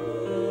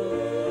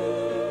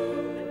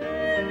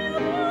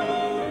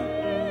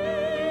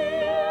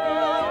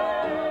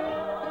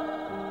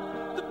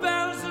 The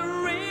bells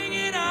are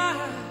ringing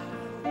out.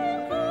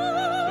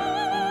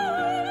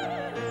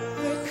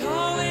 They're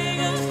calling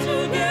us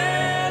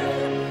together,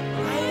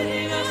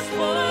 guiding us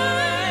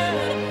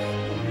forever.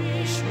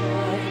 Wish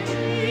my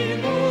dream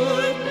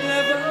would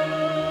never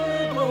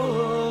go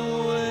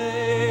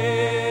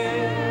away.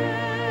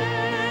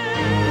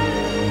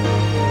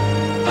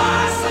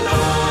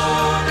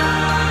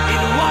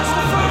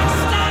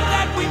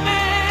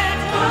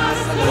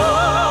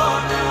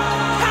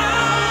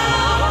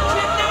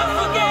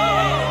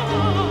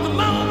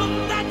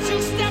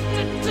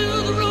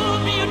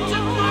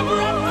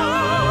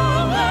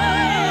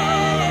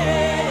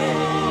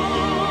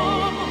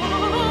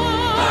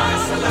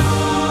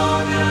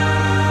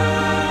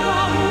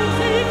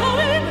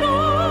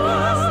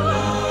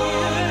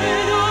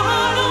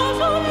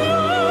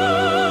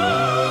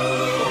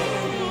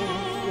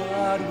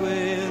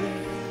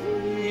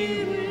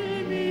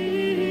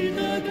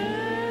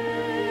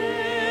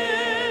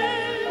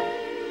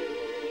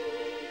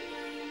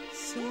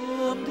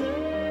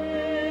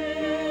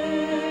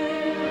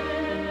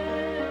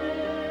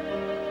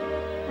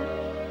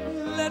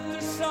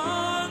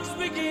 songs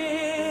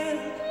begin.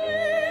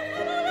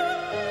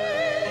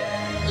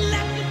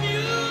 Let the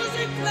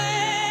music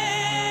play.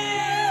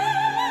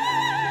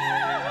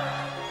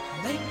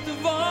 Make the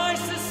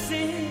voices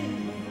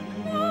sing.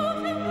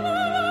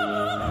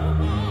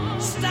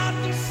 Start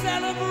the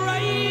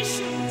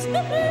celebrations.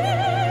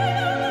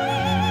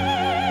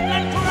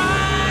 And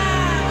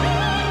cry,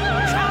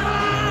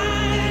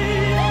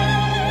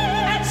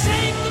 and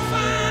shake the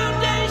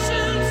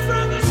foundations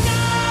from the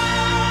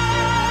sky.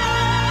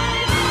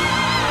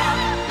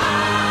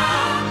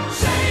 I'm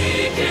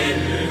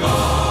shaking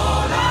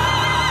all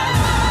night.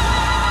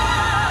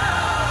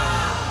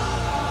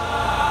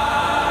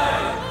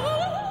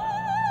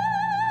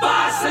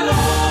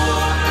 Barcelona.